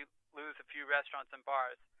a few restaurants and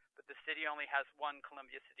bars, but the city only has one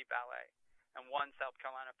Columbia City Ballet and one South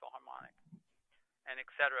Carolina Philharmonic, and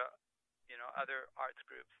etc., other arts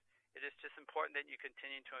groups. It is just important that you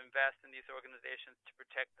continue to invest in these organizations to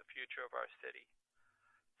protect the future of our city.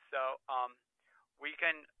 So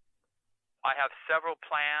I have several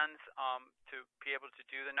plans to be able to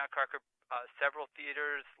do the Nutcracker, several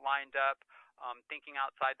theaters lined up, thinking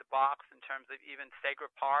outside the box in terms of even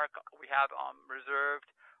Sacred Park. We have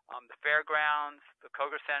reserved the fairgrounds, the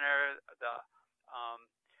Koger Center,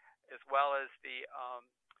 as well as the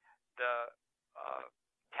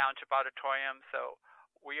Township Auditorium. So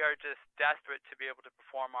we are just desperate to be able to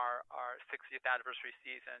perform our 60th anniversary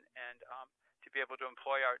season and to be able to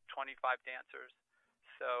employ our 25 dancers.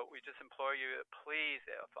 So we just implore you, please,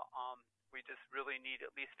 if we just really need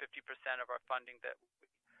at least 50% of our funding that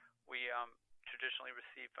we traditionally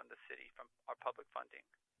receive from the city, from our public funding.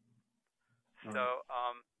 So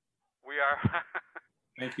we are.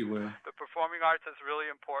 Thank you, Will. The performing arts is really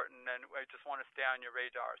important, and I just want to stay on your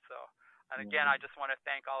radar. So, and again, I just want to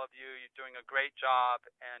thank all of you. You're doing a great job,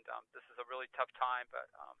 and this is a really tough time. But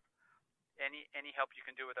any help you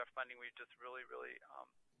can do with our funding, we just really, really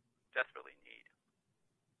desperately need.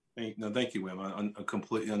 Thank you, Will. I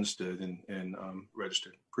completely understood and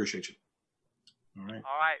registered. Appreciate you. All right.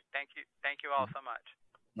 All right. Thank you. Thank you all so much.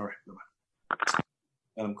 All right. Bye-bye.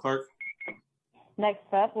 Madam Clerk.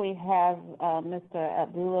 Next up, we have Mr.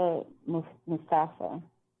 Abdullah Mustafa.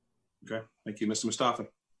 Okay. Thank you, Mr. Mustafa.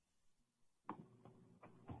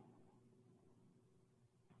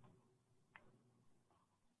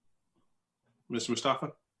 Mr.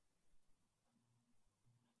 Mustafa.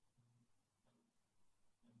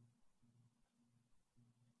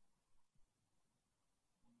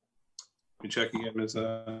 You checking in, Ms.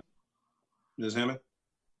 Hammond?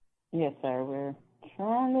 Yes, sir. We're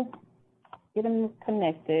trying to get him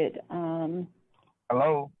connected.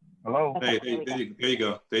 Hello. Hey, there you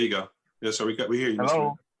go. Yes, sir. We hear you.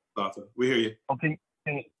 Hello. Mr. We hear you.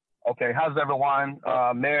 Okay. How's everyone?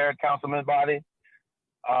 Mayor, councilman, body.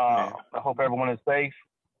 I hope everyone is safe.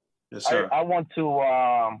 Yes, sir. I want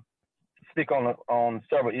to speak on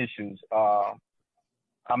several issues.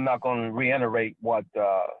 I'm not going to reiterate what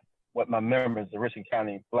what my members, the Richland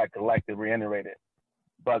County Black Collective, reiterated.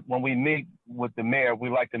 But when we meet with the mayor, we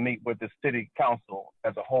like to meet with the city council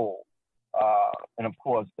as a whole. And of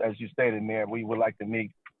course, as you stated, Mayor, we would like to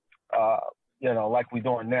meet, like we're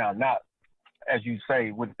doing now, not, as you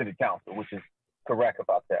say, with the city council, which is correct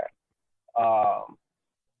about that.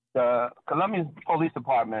 The Columbia Police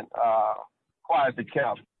Department, Quiet to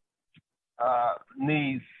Kept,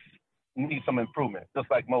 needs some improvement,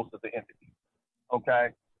 just like most of the entities. Okay,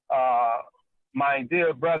 my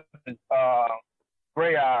dear brother,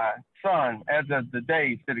 Gray Eye son, as of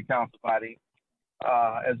today's city council body,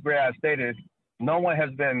 as Gray Eye stated, no one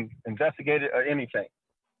has been investigated or anything.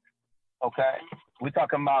 Okay, we're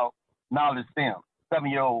talking about Knowledge Sim,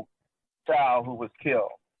 7-year-old child who was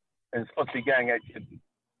killed and supposed to be gang activity,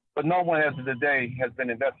 but no one as of today has been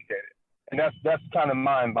investigated, and that's kind of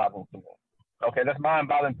mind-boggling to me. Okay, that's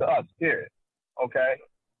mind-boggling to us, period. Okay,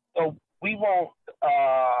 so we want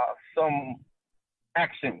some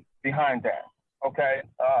action behind that. Okay,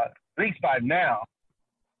 at least by now,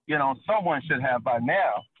 someone should have by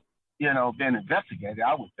now, been investigated,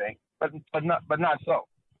 I would think, but not so.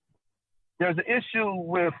 There's an issue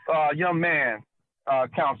with a young man,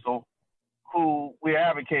 council, who we're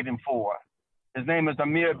advocating for. His name is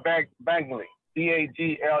Amir Bagley, Bagley. He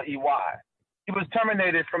was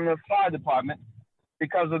terminated from the fire department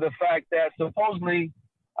because of the fact that supposedly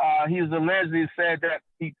he has allegedly said that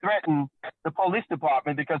he threatened the police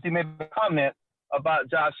department because he made a comment about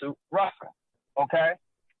Joshua Ruffin. Okay?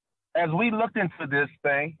 As we looked into this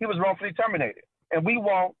thing, he was wrongfully terminated. And we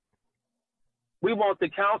want the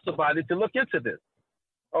council body to look into this.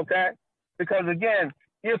 Okay? Because again,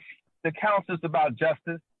 if the council is about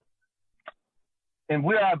justice, and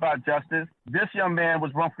we are about justice, this young man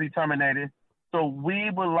was wrongfully terminated. So we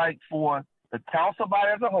would like for the council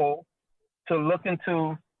body as a whole to look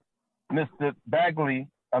into Mr. Bagley.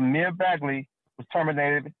 Amir Bagley was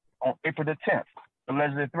terminated on April the 10th,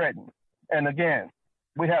 allegedly threatened. And again,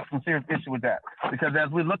 we have some serious issue with that because as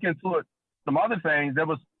we look into it, some other things, there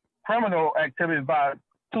was criminal activity by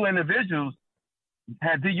 2 individuals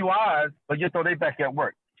had DUIs, but yet though they back at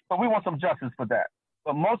work. So we want some justice for that.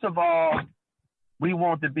 But most of all, we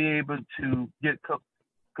want to be able to get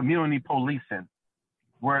community policing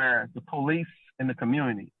where the police and the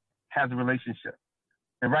community has a relationship.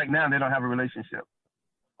 And right now they don't have a relationship.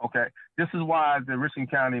 Okay. This is why the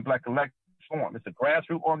Richland County Black Collective formed. It's a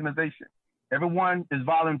grassroots organization. Everyone is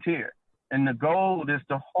volunteer. And the goal is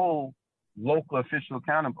to hold local officials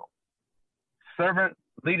accountable. Servant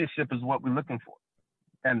leadership is what we're looking for.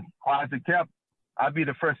 And Quiet to Kept, I'd be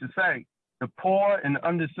the first to say, the poor and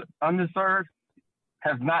the underserved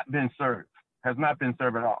has not been served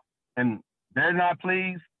at all. And they're not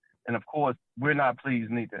pleased. And of course, we're not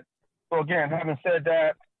pleased neither. So again, having said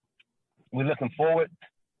that, we're looking forward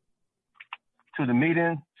to the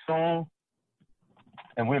meeting soon.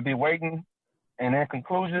 And we'll be waiting. And in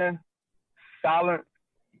conclusion, silence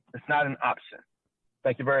is not an option.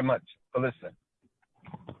 Thank you very much for listening.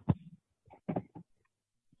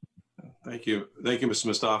 Thank you, Mr.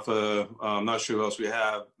 Mustafa. I'm not sure who else we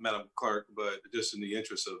have, Madam Clerk, but just in the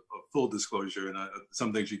interest of full disclosure, and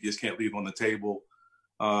some things you just can't leave on the table.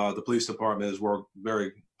 The police department has worked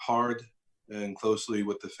very hard and closely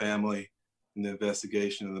with the family in the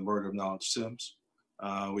investigation of the murder of Knowledge Sims.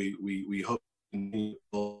 We hope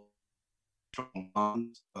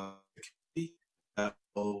that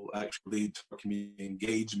will actually lead to community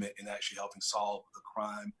engagement in actually helping solve the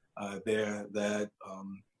crime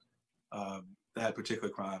that particular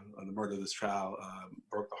crime, the murder of this child,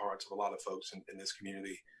 broke the hearts of a lot of folks in this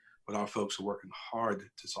community. But our folks are working hard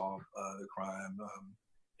to solve the crime,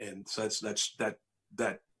 and so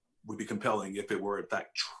that would be compelling if it were in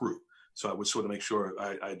fact true. So I would sort of make sure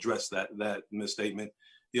I address that misstatement.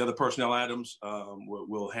 The other personnel items,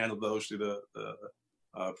 we'll handle those through the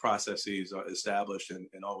processes established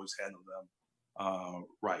and always handle them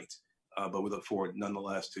right. But we look forward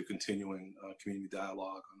nonetheless to continuing community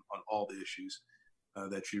dialogue on all the issues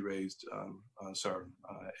that you raised, sir,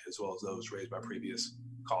 as well as those raised by previous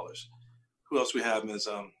callers. Who else we have,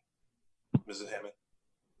 Mrs. Hammond?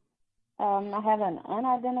 I have an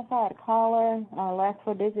unidentified caller, last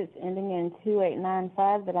 4 digits ending in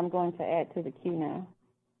 2895 that I'm going to add to the queue now.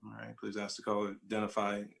 All right, please ask the caller to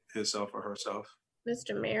identify himself or herself.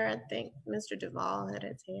 Mr. Mayor, I think Mr. Duvall had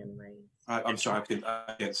his hand raised. I'm sorry,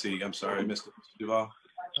 I can't see. I'm sorry, Mr. Duvall.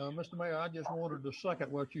 Mr. Mayor, I just wanted to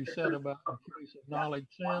second what you said about the case of Knowledge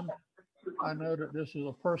Sim. I know that this is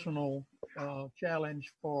a personal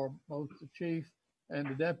challenge for both the chief and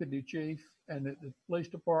the deputy chief, and that the police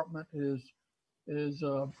department is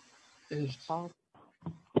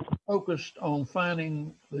focused on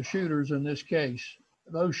finding the shooters in this case.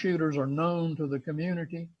 Those shooters are known to the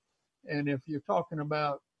community. And if you're talking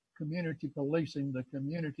about community policing, the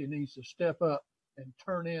community needs to step up and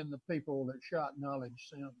turn in the people that shot Knowledge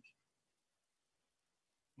Sims.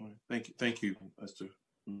 All right. Thank you, Mr.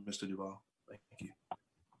 Duval. Thank you.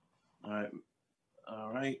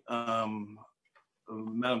 All right.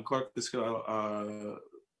 Madam Clerk, let's go.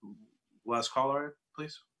 Last caller,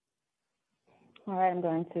 please. All right, I'm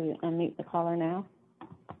going to unmute the caller now.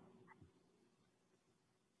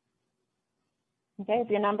 Okay, if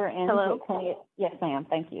your number ends Hello. with 20, yes, ma'am.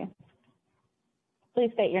 Thank you. Please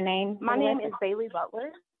state your name. My name is Bailey Butler.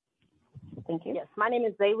 Thank you. Yes, my name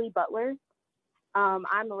is Bailey Butler.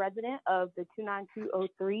 I'm a resident of the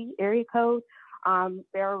 29203 area code,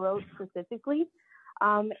 Barrow Road specifically.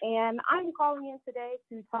 And I'm calling in today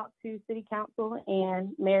to talk to City Council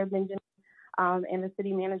and Mayor Benjamin and the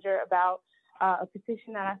City Manager about a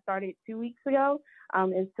petition that I started 2 weeks ago,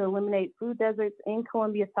 is to eliminate food deserts in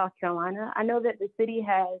Columbia, South Carolina. I know that the city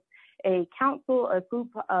has a council, a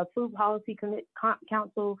food policy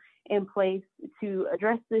council in place to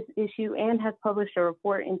address this issue and has published a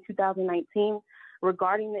report in 2019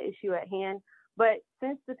 regarding the issue at hand. But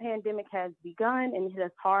since the pandemic has begun and hit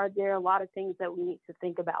us hard, there are a lot of things that we need to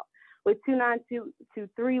think about. With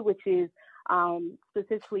 29223, which is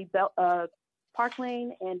specifically Park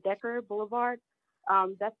Lane and Decker Boulevard,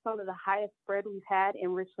 that's some of the highest spread we've had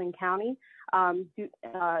in Richland County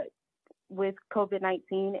with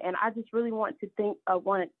COVID-19. And I just really want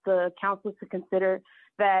the council to consider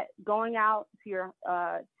that going out to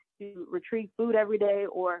to retrieve food every day,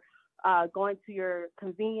 or going to your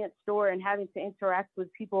convenience store and having to interact with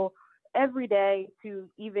people every day to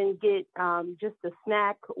even get just a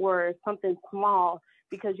snack or something small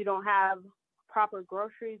because you don't have proper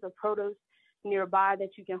groceries or produce nearby that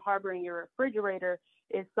you can harbor in your refrigerator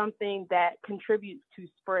is something that contributes to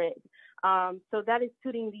spread. So that is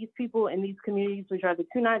putting these people in these communities, which are the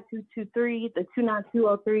 29223, the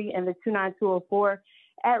 29203, and the 29204,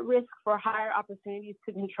 at risk for higher opportunities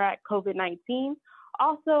to contract COVID-19.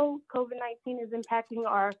 Also, COVID-19 is impacting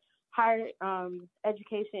our higher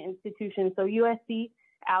education institutions. So USC,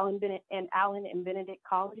 Allen and Benedict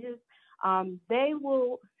colleges, they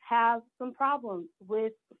will have some problems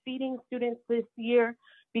with feeding students this year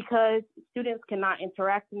because students cannot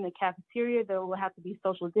interact in the cafeteria. There will have to be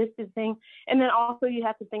social distancing. And then also you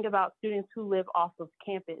have to think about students who live off of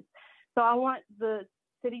campus. So I want the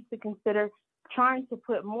city to consider trying to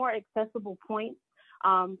put more accessible points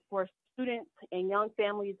for students and young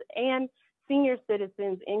families and senior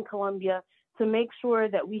citizens in Columbia to make sure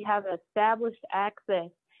that we have established access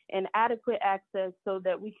and adequate access so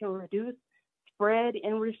that we can reduce spread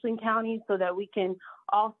in Richland County, so that we can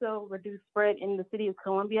also reduce spread in the city of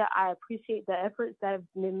Columbia. I appreciate the efforts that have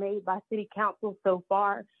been made by City Council so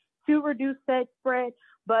far to reduce that spread,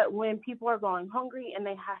 but when people are going hungry and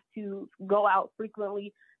they have to go out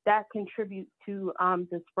frequently, that contributes to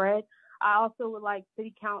the spread. I also would like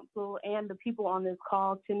City Council and the people on this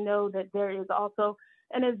call to know that there is also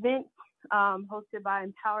an event hosted by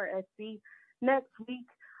Empower SC next week,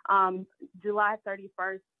 July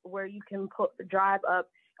 31st, where you can drive up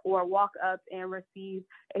or walk up and receive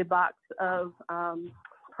a box of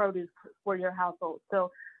produce for your household.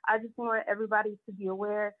 So I just want everybody to be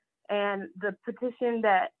aware. And the petition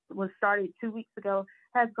that was started 2 weeks ago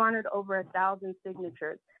has garnered over 1,000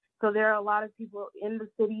 signatures. So there are a lot of people in the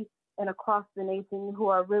city and across the nation who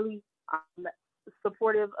are really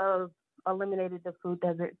supportive of eliminating the food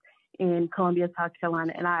desert in Columbia, South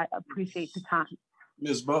Carolina, and I appreciate the time.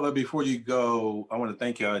 Ms. Butler, before you go, I want to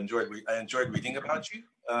thank you. I enjoyed reading about you.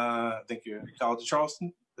 I think you're College of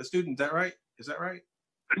Charleston, the student. Is that right? Is that right?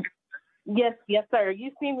 Yes, sir.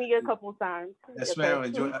 You've seen me a couple of times. Yes,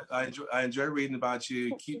 ma'am. I enjoy reading about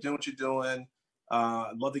you. Keep doing what you're doing.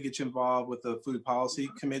 I'd love to get you involved with the Food Policy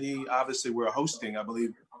Committee. Obviously, we're hosting, I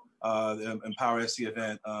believe, the Empower SC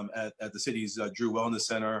event at the city's Drew Wellness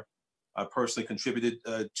Center. I personally contributed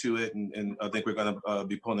to it, and I think we're going to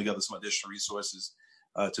be pulling together some additional resources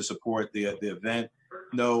to support the event.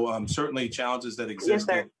 No, certainly challenges that exist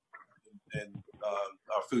in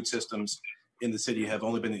our food systems in the city have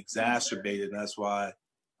only been exacerbated, and that's why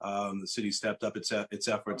the city stepped up its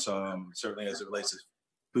efforts, certainly as it relates to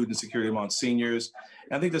food insecurity among seniors.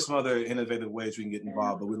 And I think there's some other innovative ways we can get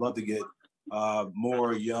involved, but we'd love to get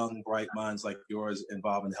more young, bright minds like yours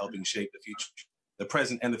involved in helping shape the future, the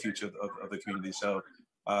present and the future of the community. So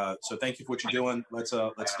thank you for what you're doing. Let's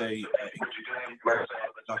stay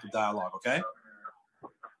productive dialogue, okay?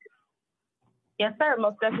 Yes, sir,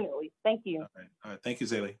 most definitely. Thank you. All right. Thank you,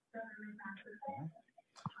 Zaylee.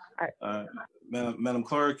 All right. Madam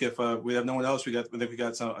Clerk, if we have no one else, I think we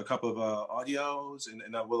got a couple of audios, and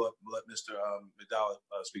we'll let Mr. McDowell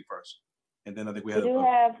speak first. And then I think we do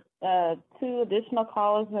have 2 additional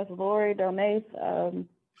callers, Ms. Lori Donace.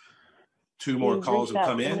 2 more calls will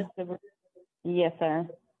come in? Yes, sir.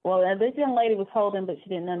 Well, this young lady was holding, but she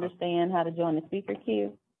didn't understand how to join the speaker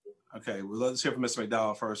queue. Okay, well, let's hear from Mr.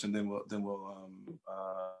 McDowell first, and then we'll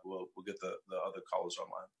get the other callers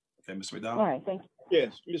online. Okay, Mr. McDowell. All right, thank you.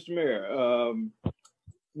 Yes, Mr. Mayor.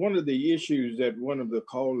 One of the issues that one of the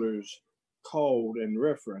callers called and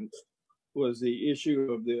referenced was the issue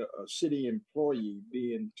of the city employee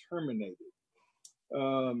being terminated.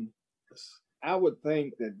 I would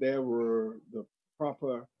think that there were the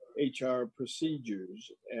proper HR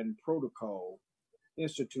procedures and protocol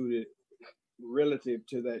instituted relative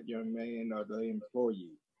to that young man or the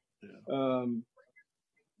employee. Yeah.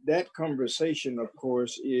 That conversation, of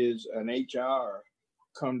course, is an HR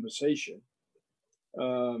conversation.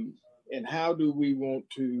 And how do we want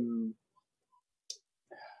to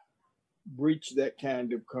breach that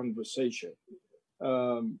kind of conversation?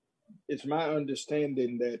 It's my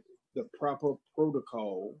understanding that the proper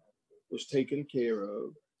protocol was taken care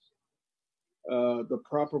of. The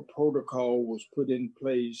proper protocol was put in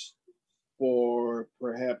place for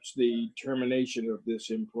perhaps the termination of this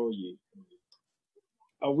employee.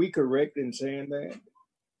 Are we correct in saying that?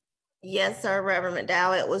 Yes, sir, Reverend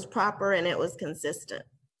McDowell. It was proper and it was consistent.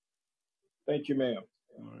 Thank you, ma'am.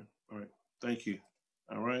 All right. Thank you.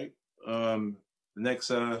 All right. The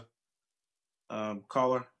next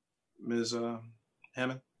caller, Ms.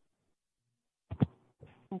 Hammond.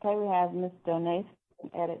 Okay, we have Ms. Donace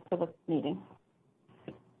added to the meeting.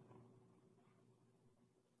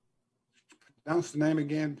 Announce the name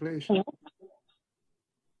again, please.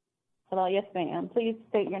 Hello, yes, ma'am. Please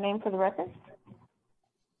state your name for the record.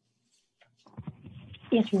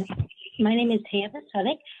 Yes, ma'am. My name is Taya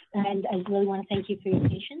Sadek, and I really want to thank you for your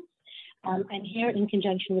patience. I'm here in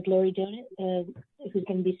conjunction with Lori Donut, who's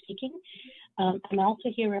going to be speaking. I'm also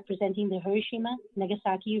here representing the Hiroshima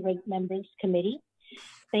Nagasaki Remembrance Committee.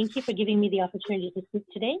 Thank you for giving me the opportunity to speak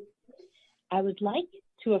today. I would like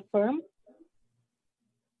to affirm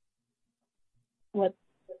what,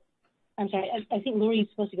 I'm sorry, I think Lori is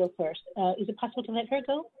supposed to go first. Is it possible to let her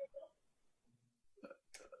go?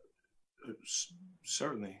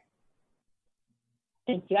 Certainly.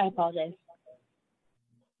 Thank you, I apologize.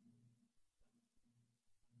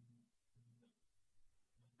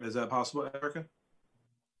 Is that possible, Erica?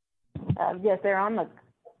 Yes, they're on the,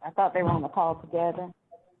 I thought they were on the call together.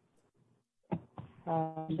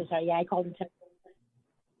 So sorry, yeah, I called in.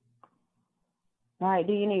 All right,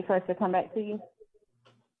 do you need for us to come back to you?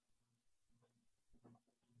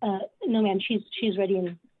 No, ma'am, she's ready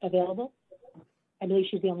and available. I believe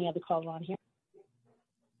she's the only other caller on here.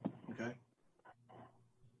 Okay.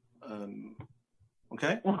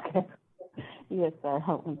 Okay. Okay. Yes, sir.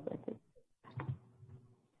 Hold on a second.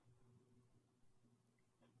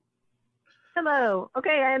 Hello.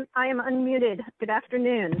 Okay, I am unmuted. Good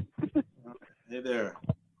afternoon. Hey there.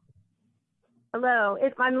 Hello.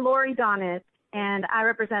 I'm Lori Donut, and I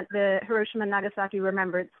represent the Hiroshima Nagasaki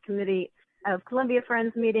Remembrance Committee of Columbia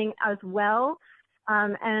Friends meeting as well.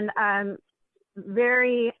 And I'm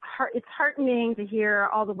it's heartening to hear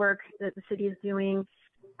all the work that the city is doing,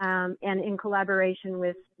 and in collaboration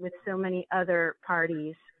with so many other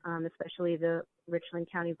parties, especially the Richland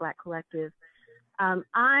County Black Collective.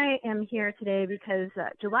 I am here today because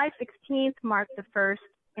July 16th marked the first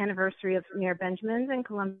anniversary of Mayor Benjamin's and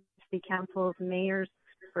Columbia City Council's Mayors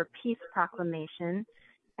for Peace proclamation.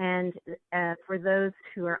 And for those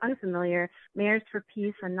who are unfamiliar, Mayors for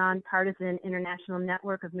Peace, a nonpartisan international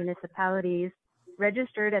network of municipalities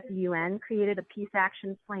registered at the UN, created a peace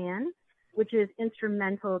action plan, which is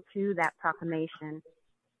instrumental to that proclamation.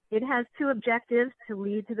 It has 2 objectives to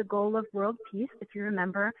lead to the goal of world peace. If you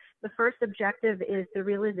remember, the first objective is the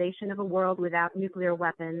realization of a world without nuclear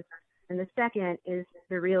weapons, and the second is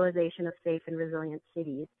the realization of safe and resilient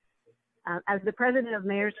cities. As the president of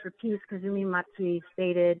Mayors for Peace, Kazumi Matsui,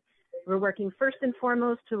 stated, we're working first and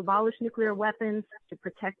foremost to abolish nuclear weapons, to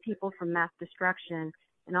protect people from mass destruction,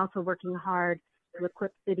 and also working hard to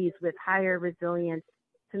equip cities with higher resilience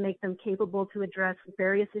to make them capable to address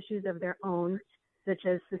various issues of their own, such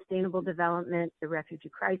as sustainable development, the refugee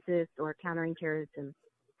crisis, or countering terrorism.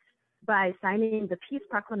 By signing the Peace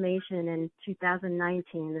Proclamation in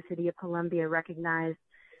 2019, the City of Columbia recognized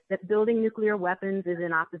that building nuclear weapons is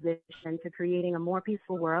in opposition to creating a more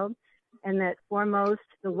peaceful world, and that foremost,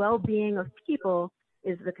 the well-being of people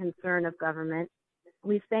is the concern of government.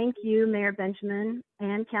 We thank you, Mayor Benjamin,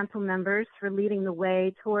 and council members for leading the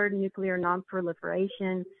way toward nuclear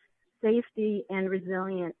nonproliferation, safety, and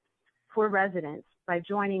resilience for residents by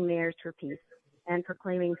joining Mayors for Peace and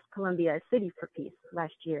proclaiming Columbia a city for peace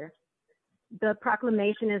last year. The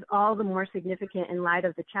proclamation is all the more significant in light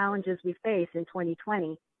of the challenges we face in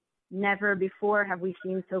 2020. Never before have we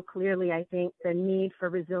seen so clearly, I think, the need for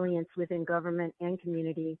resilience within government and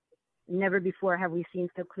community. Never before have we seen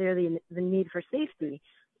so clearly the need for safety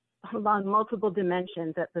along multiple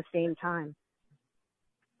dimensions at the same time.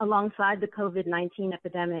 Alongside the COVID-19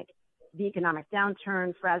 epidemic, the economic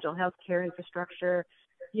downturn, fragile healthcare infrastructure,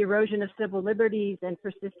 the erosion of civil liberties, and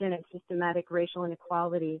persistent and systematic racial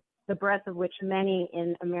inequality, the breadth of which many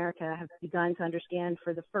in America have begun to understand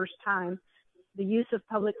for the first time, the use of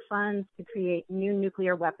public funds to create new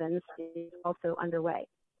nuclear weapons is also underway.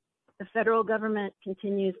 The federal government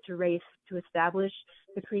continues to race to establish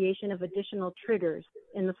the creation of additional triggers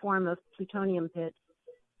in the form of plutonium pits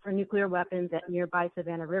for nuclear weapons at nearby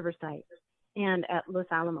Savannah River site and at Los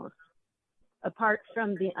Alamos. Apart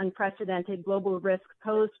from the unprecedented global risk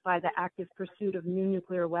posed by the active pursuit of new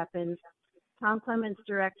nuclear weapons, Tom Clements,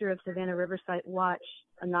 director of Savannah Riverside Watch,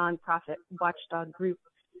 a nonprofit watchdog group,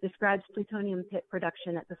 describes plutonium pit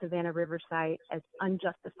production at the Savannah River site as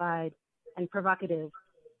unjustified and provocative,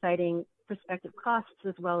 citing prospective costs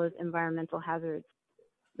as well as environmental hazards.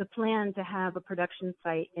 The plan to have a production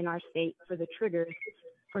site in our state for the triggers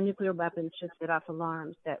for nuclear weapons should set off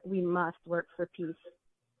alarms that we must work for peace.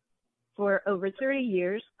 For over 30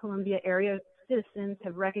 years, Columbia area citizens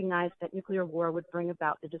have recognized that nuclear war would bring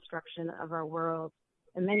about the destruction of our world,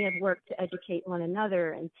 and many have worked to educate one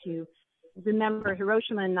another and to remember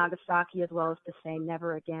Hiroshima and Nagasaki, as well as to say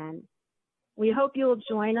never again. We hope you'll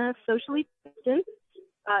join us socially distant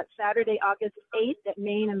Saturday, August 8th at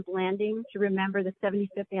Main and Blanding to remember the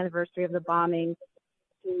 75th anniversary of the bombing,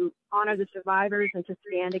 to honor the survivors, and to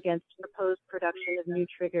stand against proposed production of new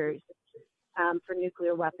triggers for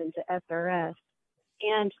nuclear weapons at SRS.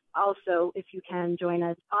 And also, if you can, join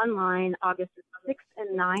us online August 6th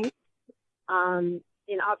and 9th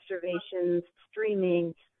in observations,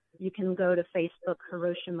 streaming. You can go to Facebook,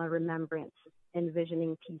 Hiroshima Remembrance,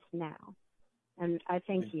 Envisioning Peace Now. And I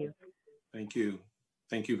thank you. Thank you.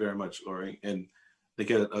 Thank you very much, Lori. And they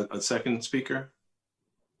get a second speaker.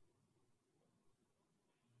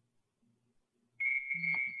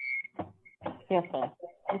 Yes, sir.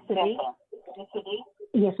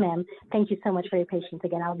 Yes, ma'am. Thank you so much for your patience.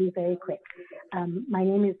 Again, I'll be very quick. My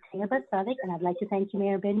name is Tayaba Sadik, and I'd like to thank you,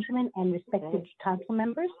 Mayor Benjamin, and respected council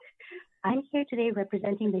members. I'm here today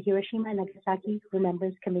representing the Hiroshima and Nagasaki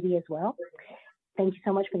Remembrance Committee as well. Thank you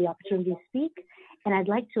so much for the opportunity to speak. And I'd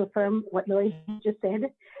like to affirm what Lori just said,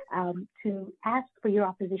 to ask for your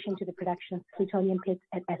opposition to the production of plutonium pits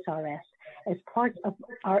at SRS as part of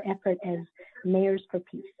our effort as Mayors for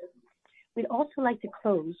Peace. We'd also like to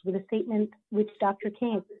close with a statement which Dr.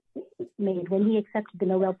 King made when he accepted the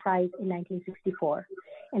Nobel Prize in 1964,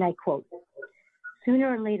 and I quote,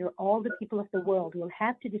 "Sooner or later, all the people of the world will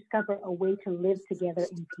have to discover a way to live together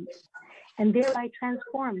in peace, and thereby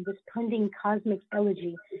transform this pending cosmic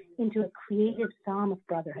elegy into a creative psalm of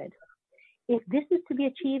brotherhood. If this is to be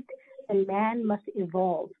achieved, then man must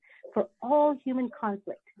evolve for all human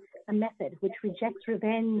conflict, a method which rejects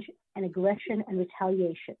revenge and aggression and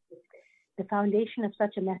retaliation. The foundation of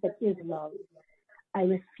such a method is love. I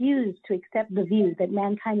refuse to accept the view that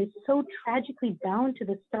mankind is so tragically bound to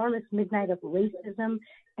the starless midnight of racism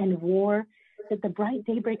and war that the bright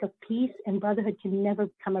daybreak of peace and brotherhood can never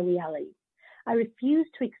become a reality. I refuse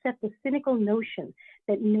to accept the cynical notion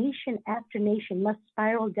that nation after nation must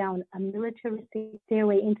spiral down a militaristic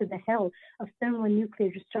stairway into the hell of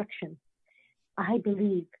thermonuclear destruction. I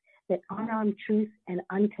believe that unarmed truth and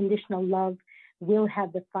unconditional love will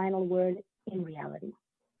have the final word in reality."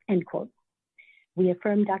 End quote. We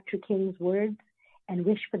affirm Dr. King's words and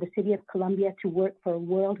wish for the city of Columbia to work for a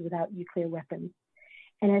world without nuclear weapons.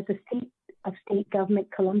 And as a state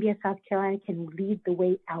government, Columbia, South Carolina can lead the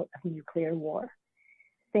way out of nuclear war.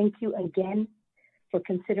 Thank you again for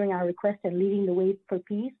considering our request and leading the way for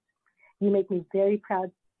peace. You make me very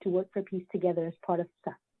proud to work for peace together as part of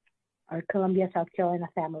our Columbia, South Carolina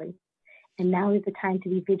family. And now is the time to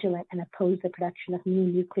be vigilant and oppose the production of new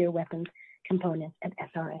nuclear weapons components at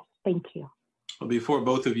SRS. Thank you. Well, before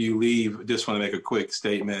both of you leave, I just want to make a quick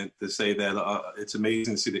statement to say that it's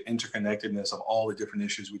amazing to see the interconnectedness of all the different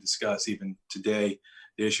issues we discuss, even today,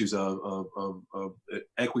 the issues of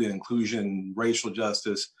equity and inclusion, racial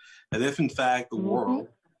justice, and if in fact the world,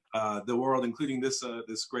 including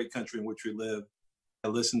this great country in which we live,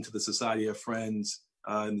 listened to the Society of Friends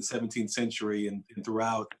in the 17th century and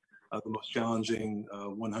throughout the most challenging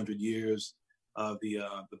 100 years of the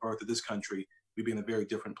birth of this country, we'd be in a very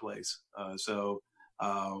different place. So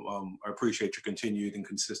I appreciate your continued and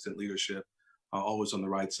consistent leadership, always on the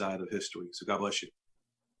right side of history. So God bless you.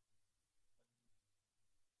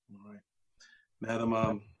 All right.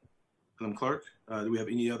 Madam Clerk, do we have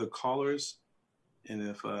any other callers? And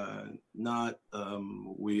if not,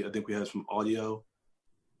 I think we have some audio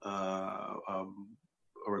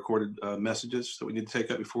recorded messages that we need to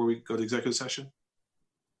take up before we go to executive session.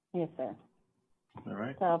 Yes, sir. All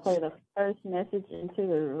right. So I'll play the first message into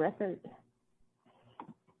the record.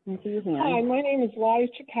 Hi, my name is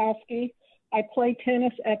Liza Chakowski. I play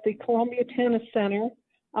tennis at the Columbia Tennis Center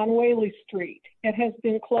on Whaley Street. It has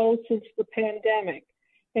been closed since the pandemic.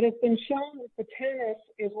 It has been shown that the tennis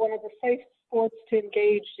is one of the safest sports to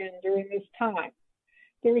engage in during this time.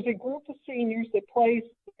 There is a group of seniors that plays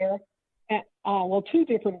there, at, two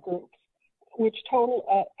different groups, which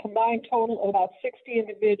combined total of about 60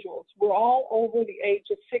 individuals. We're all over the age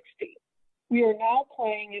of 60. We are now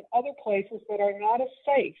playing in other places that are not as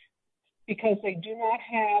safe because they do not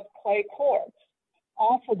have clay courts.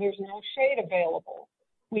 Also, there's no shade available.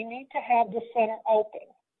 We need to have the center open.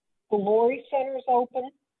 The Laurie Center is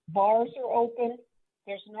open, bars are open.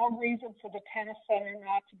 There's no reason for the tennis center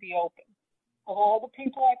not to be open. Of all the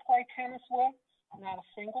people I play tennis with, not a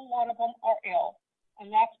single one of them are ill.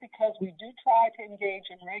 And that's because we do try to engage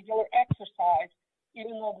in regular exercise,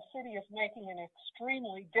 even though the city is making it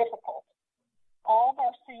extremely difficult. All of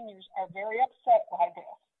our seniors are very upset by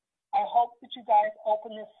this. I hope that you guys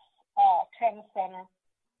open this tennis center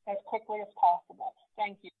as quickly as possible.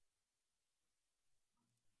 Thank you.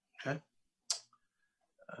 Okay.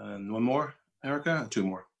 And one more, Erica? Two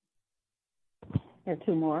more. There are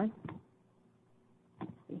two more.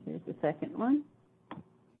 Here's the second one.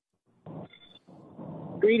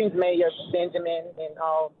 Greetings, Mayor Benjamin and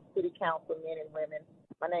all city council men and women.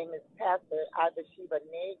 My name is Pastor Ida Sheba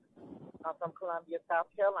Niggs. I'm from Columbia, South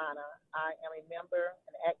Carolina. I am a member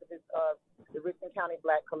and activist of the Richland County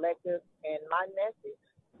Black Collective, and my message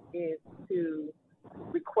is to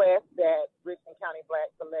request that Richland County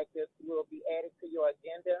Black Collective will be added to your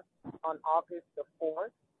agenda on August the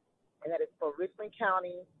 4th, and that is for Richland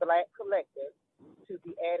County Black Collective to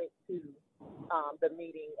be added to the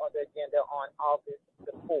meeting or the agenda on August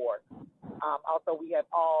the 4th. Also, we have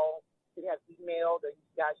emailed, or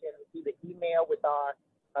you guys have received the email with our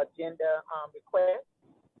agenda request,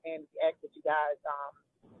 and we ask that you guys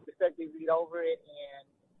respectfully read over it, and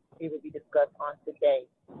it will be discussed on today.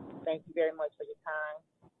 Thank you very much for your time.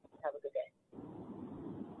 Have a good day.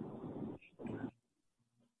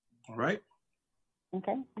 All right.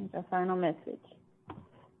 Okay, that's our final message.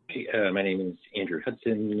 Hey, my name is Andrew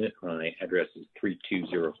Hudson. My address is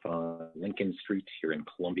 3205 Lincoln Street here in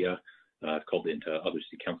Columbia. I've called into other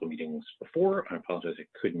city council meetings before. I apologize I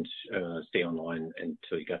couldn't stay online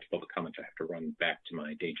until you got to public comment. I have to run back to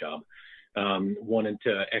my day job. Wanted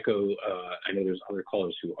to echo, I know there's other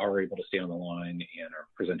callers who are able to stay on the line and are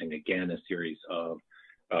presenting again a series of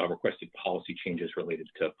requested policy changes related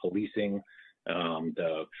to policing.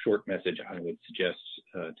 The short message I would suggest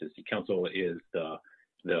to city council is the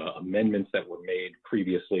amendments that were made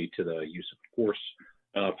previously to the use of force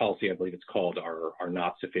policy, I believe it's called, are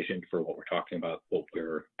not sufficient for what we're talking about. What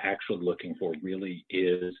we're actually looking for really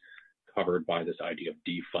is covered by this idea of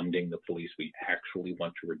defunding the police. We actually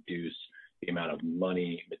want to reduce the amount of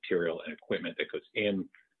money, material, and equipment that goes in.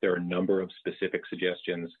 There are a number of specific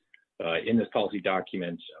suggestions in this policy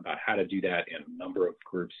document about how to do that, and a number of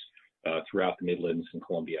groups throughout the Midlands and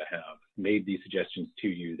Columbia have made these suggestions to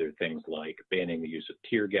you. There are things like banning the use of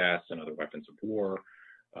tear gas and other weapons of war,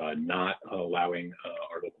 not allowing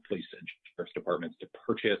our local police and sheriff's departments to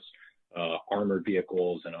purchase armored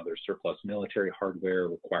vehicles and other surplus military hardware,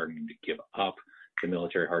 requiring them to give up the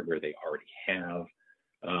military hardware they already have,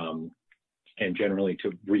 and generally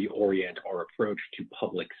to reorient our approach to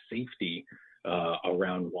public safety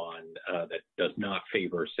around one that does not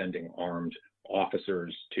favor sending armed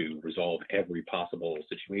officers to resolve every possible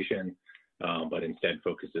situation, but instead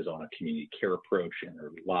focuses on a community care approach. And there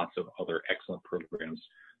are lots of other excellent programs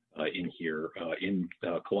in here in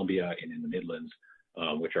Columbia and in the Midlands,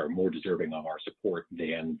 which are more deserving of our support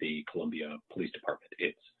than the Columbia Police Department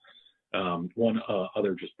is. One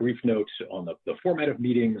other just brief note on the format of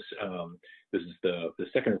meetings. This is the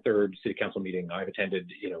second or third city council meeting I've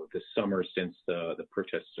attended, this summer since the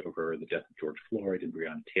protests over the death of George Floyd and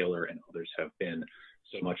Breonna Taylor and others have been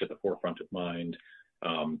so much at the forefront of mind.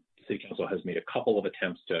 City council has made a couple of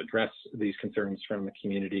attempts to address these concerns from the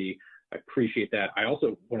community. I appreciate that. I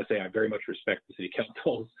also want to say I very much respect the city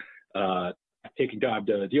council's taking time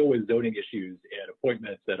to deal with zoning issues and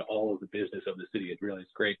appointments and all of the business of the city. It really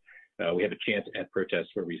is great. We have a chant at protests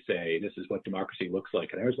where we say, this is what democracy looks like.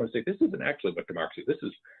 And I always want to say, this isn't actually what democracy,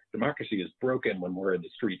 democracy is broken when we're in the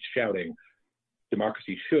streets shouting.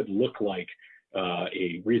 Democracy should look like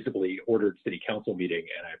a reasonably ordered city council meeting.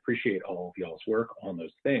 And I appreciate all of y'all's work on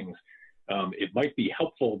those things. It might be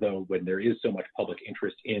helpful, though, when there is so much public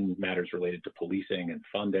interest in matters related to policing and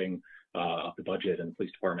funding of the budget and the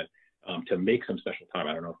police department, to make some special time.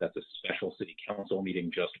 I don't know if that's a special city council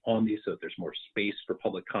meeting just on these so that there's more space for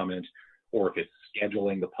public comment, or if it's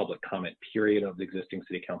scheduling the public comment period of the existing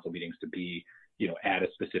city council meetings to be, at a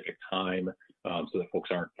specific time, so that folks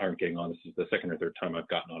aren't getting on. This is the second or third time I've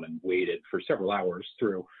gotten on and waited for several hours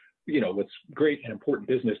through, what's great and important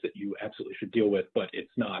business that you absolutely should deal with, but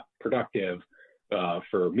it's not productive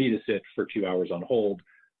for me to sit for 2 hours on hold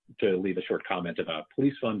to leave a short comment about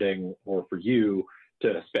police funding, or for you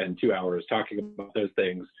to spend 2 hours talking about those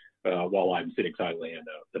things while I'm sitting silently in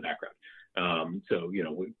the background. So,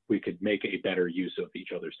 we could make a better use of each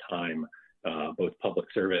other's time, both public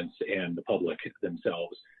servants and the public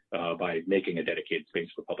themselves, by making a dedicated space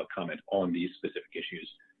for public comment on these specific issues,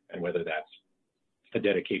 and whether that's a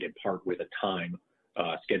dedicated part with a time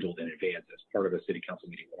scheduled in advance as part of a city council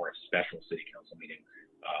meeting or a special city council meeting.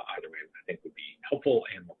 Either way, I think would be helpful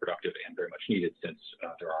and more productive and very much needed, since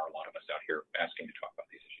there are a lot of us out here asking to talk about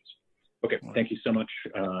these issues. Okay, thank you so much,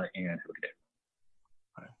 and have a good day.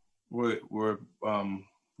 All right. We're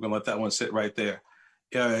gonna let that one sit right there.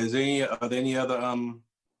 Yeah, are there any other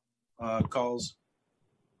calls?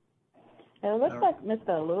 It looks like Mr.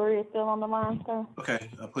 Lurie is still on the line, sir. Okay,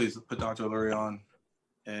 please put Dr. Lurie on.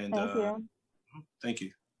 And thank you. Thank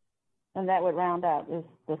you. And that would round out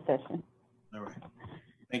this session. All right.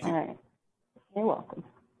 Thank you. All right. You're welcome.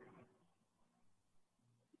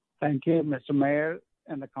 Thank you, Mr. Mayor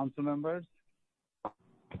and the council members.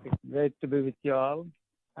 It's great to be with you all.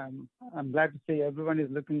 I'm glad to see everyone is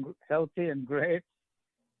looking healthy and great.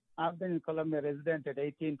 I've been in Columbia resident at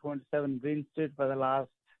 1827 Green Street for the last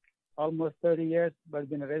almost 30 years, but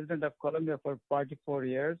been a resident of Columbia for 44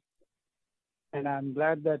 years. And I'm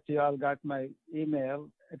glad that you all got my email.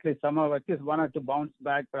 At least one or two bounce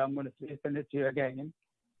back, but I'm going to send it to you again.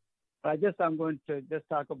 I'm going to just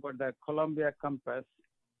talk about the Columbia Compass.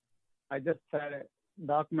 I just had a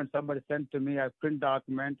document somebody sent to me, a print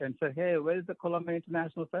document, and said, hey, where's the Columbia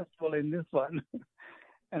International Festival in this one?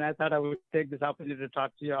 And I thought I would take this opportunity to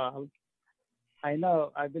talk to you all. I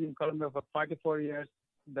know I've been in Columbia for 44 years.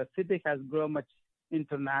 The city has grown much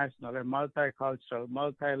international and multicultural,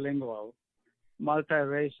 multilingual,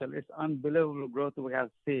 multiracial. It's unbelievable growth we have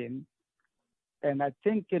seen. And I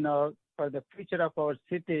think, for the future of our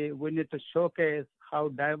city, we need to showcase how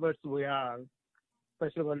diverse we are,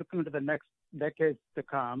 especially we're looking into the next decades to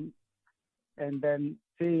come, and then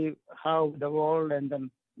see how the world and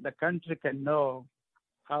then the country can know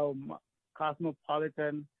how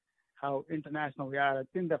cosmopolitan, how international we are. I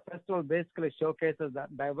think the festival basically showcases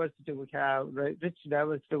that diversity we have, rich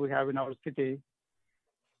diversity we have in our city.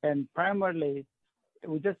 And primarily,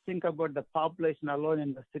 we just think about the population alone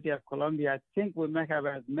in the city of Columbia. I think we may have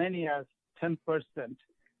as many as 10%. And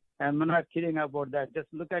I'm not kidding about that. Just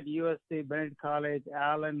look at USC, Benedict College,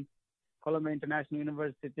 Allen, Columbia International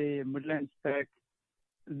University, Midlands Tech.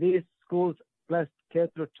 These schools plus K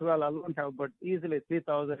through 12 alone have about easily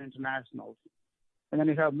 3,000 internationals. And then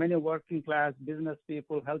you have many working class business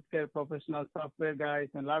people, healthcare professionals, software guys,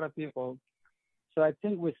 and a lot of people. So I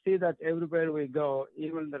think we see that everywhere we go,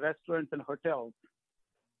 even the restaurants and hotels.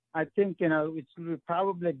 I think, it will be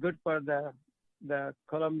probably good for the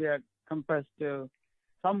Columbia Compass to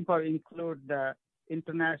somehow include the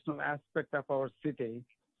international aspect of our city.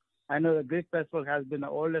 I know the Greek Festival has been the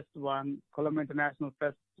oldest one. Columbia International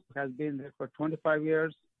Festival has been there for 25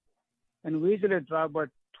 years. And we usually draw about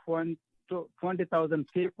 20,000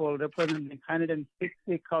 people representing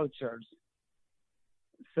 160 cultures.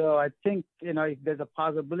 So I think, if there's a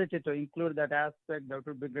possibility to include that aspect, that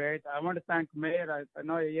would be great. I want to thank Mayor. I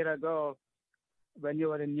know a year ago when you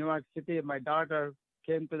were in New York City, my daughter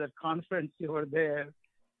came to that conference. You were there.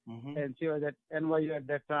 Mm-hmm. And she was at NYU at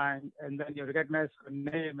that time. And then you recognized her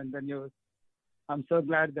name. And then I'm so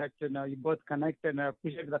glad that, you both connected. And I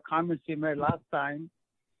appreciate the comments you made last time,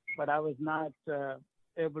 but I was not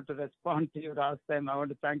able to respond to you last time. I want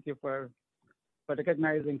to thank you for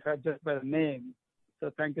recognizing her just by the name. So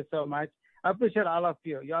thank you so much. I appreciate all of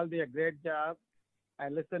you. You all did a great job. I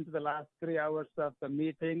listened to the last 3 hours of the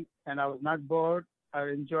meeting, and I was not bored. I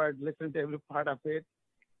enjoyed listening to every part of it,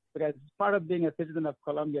 because it's part of being a citizen of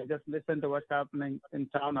Columbia. Just listen to what's happening in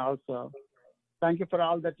town also. Thank you for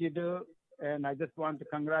all that you do, and I just want to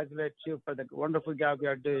congratulate you for the wonderful job you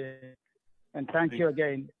are doing. And thank you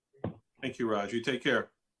again. Thank you, Raj. You take care.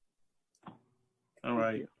 All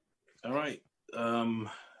right. All right. Can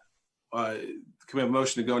we have a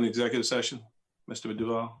motion to go into executive session? Mr.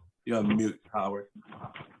 Duval, you're on mute, Howard.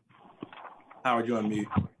 Howard, you're on mute.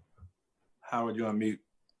 Howard, you're on mute.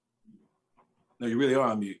 No, you really are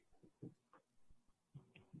on mute.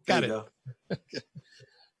 Got it.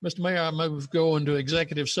 Mr. Mayor, I move go into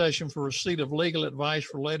executive session for receipt of legal advice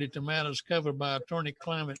related to matters covered by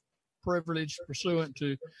attorney-client privilege pursuant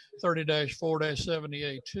to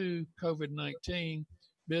 30-4-70A2, COVID-19,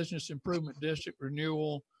 Business Improvement District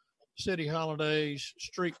renewal, city holidays,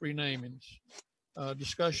 street renamings.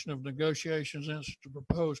 Discussion of negotiations to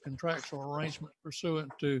propose contractual arrangements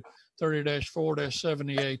pursuant to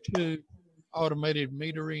 30-4-70A2, automated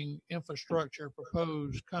metering infrastructure,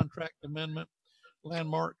 proposed contract amendment,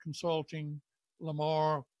 Landmark Consulting,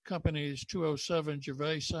 Lamar Companies, 207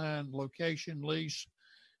 Gervais Sign, location lease,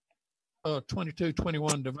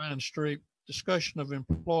 2221 Divine Street. Discussion of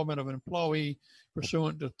employment of an employee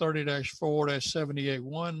pursuant to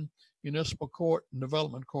 30-4-78-1, Municipal Court and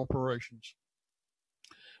Development Corporations.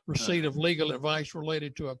 Receipt of legal advice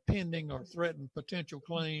related to a pending or threatened potential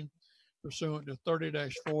claim pursuant to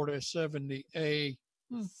 30-4-70A2,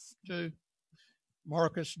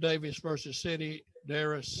 Marcus Davis versus City,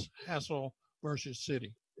 Darius Hassel versus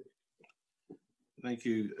City. Thank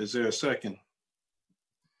you. Is there a second?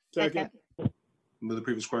 Second. Move the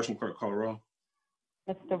previous question, clerk call roll.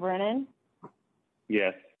 Mr. Brennan,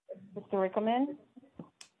 Yes. Mr. Rickman,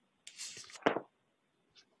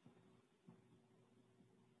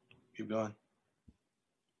 Keep going.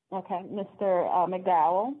 okay, Mr.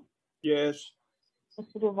 McDowell, Yes.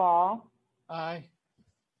 Mr. Duval, Aye.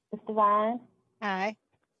 Mr. Vine, Aye.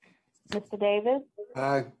 Mr. Davis,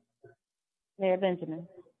 Aye. Mayor Benjamin.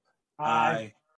 Aye.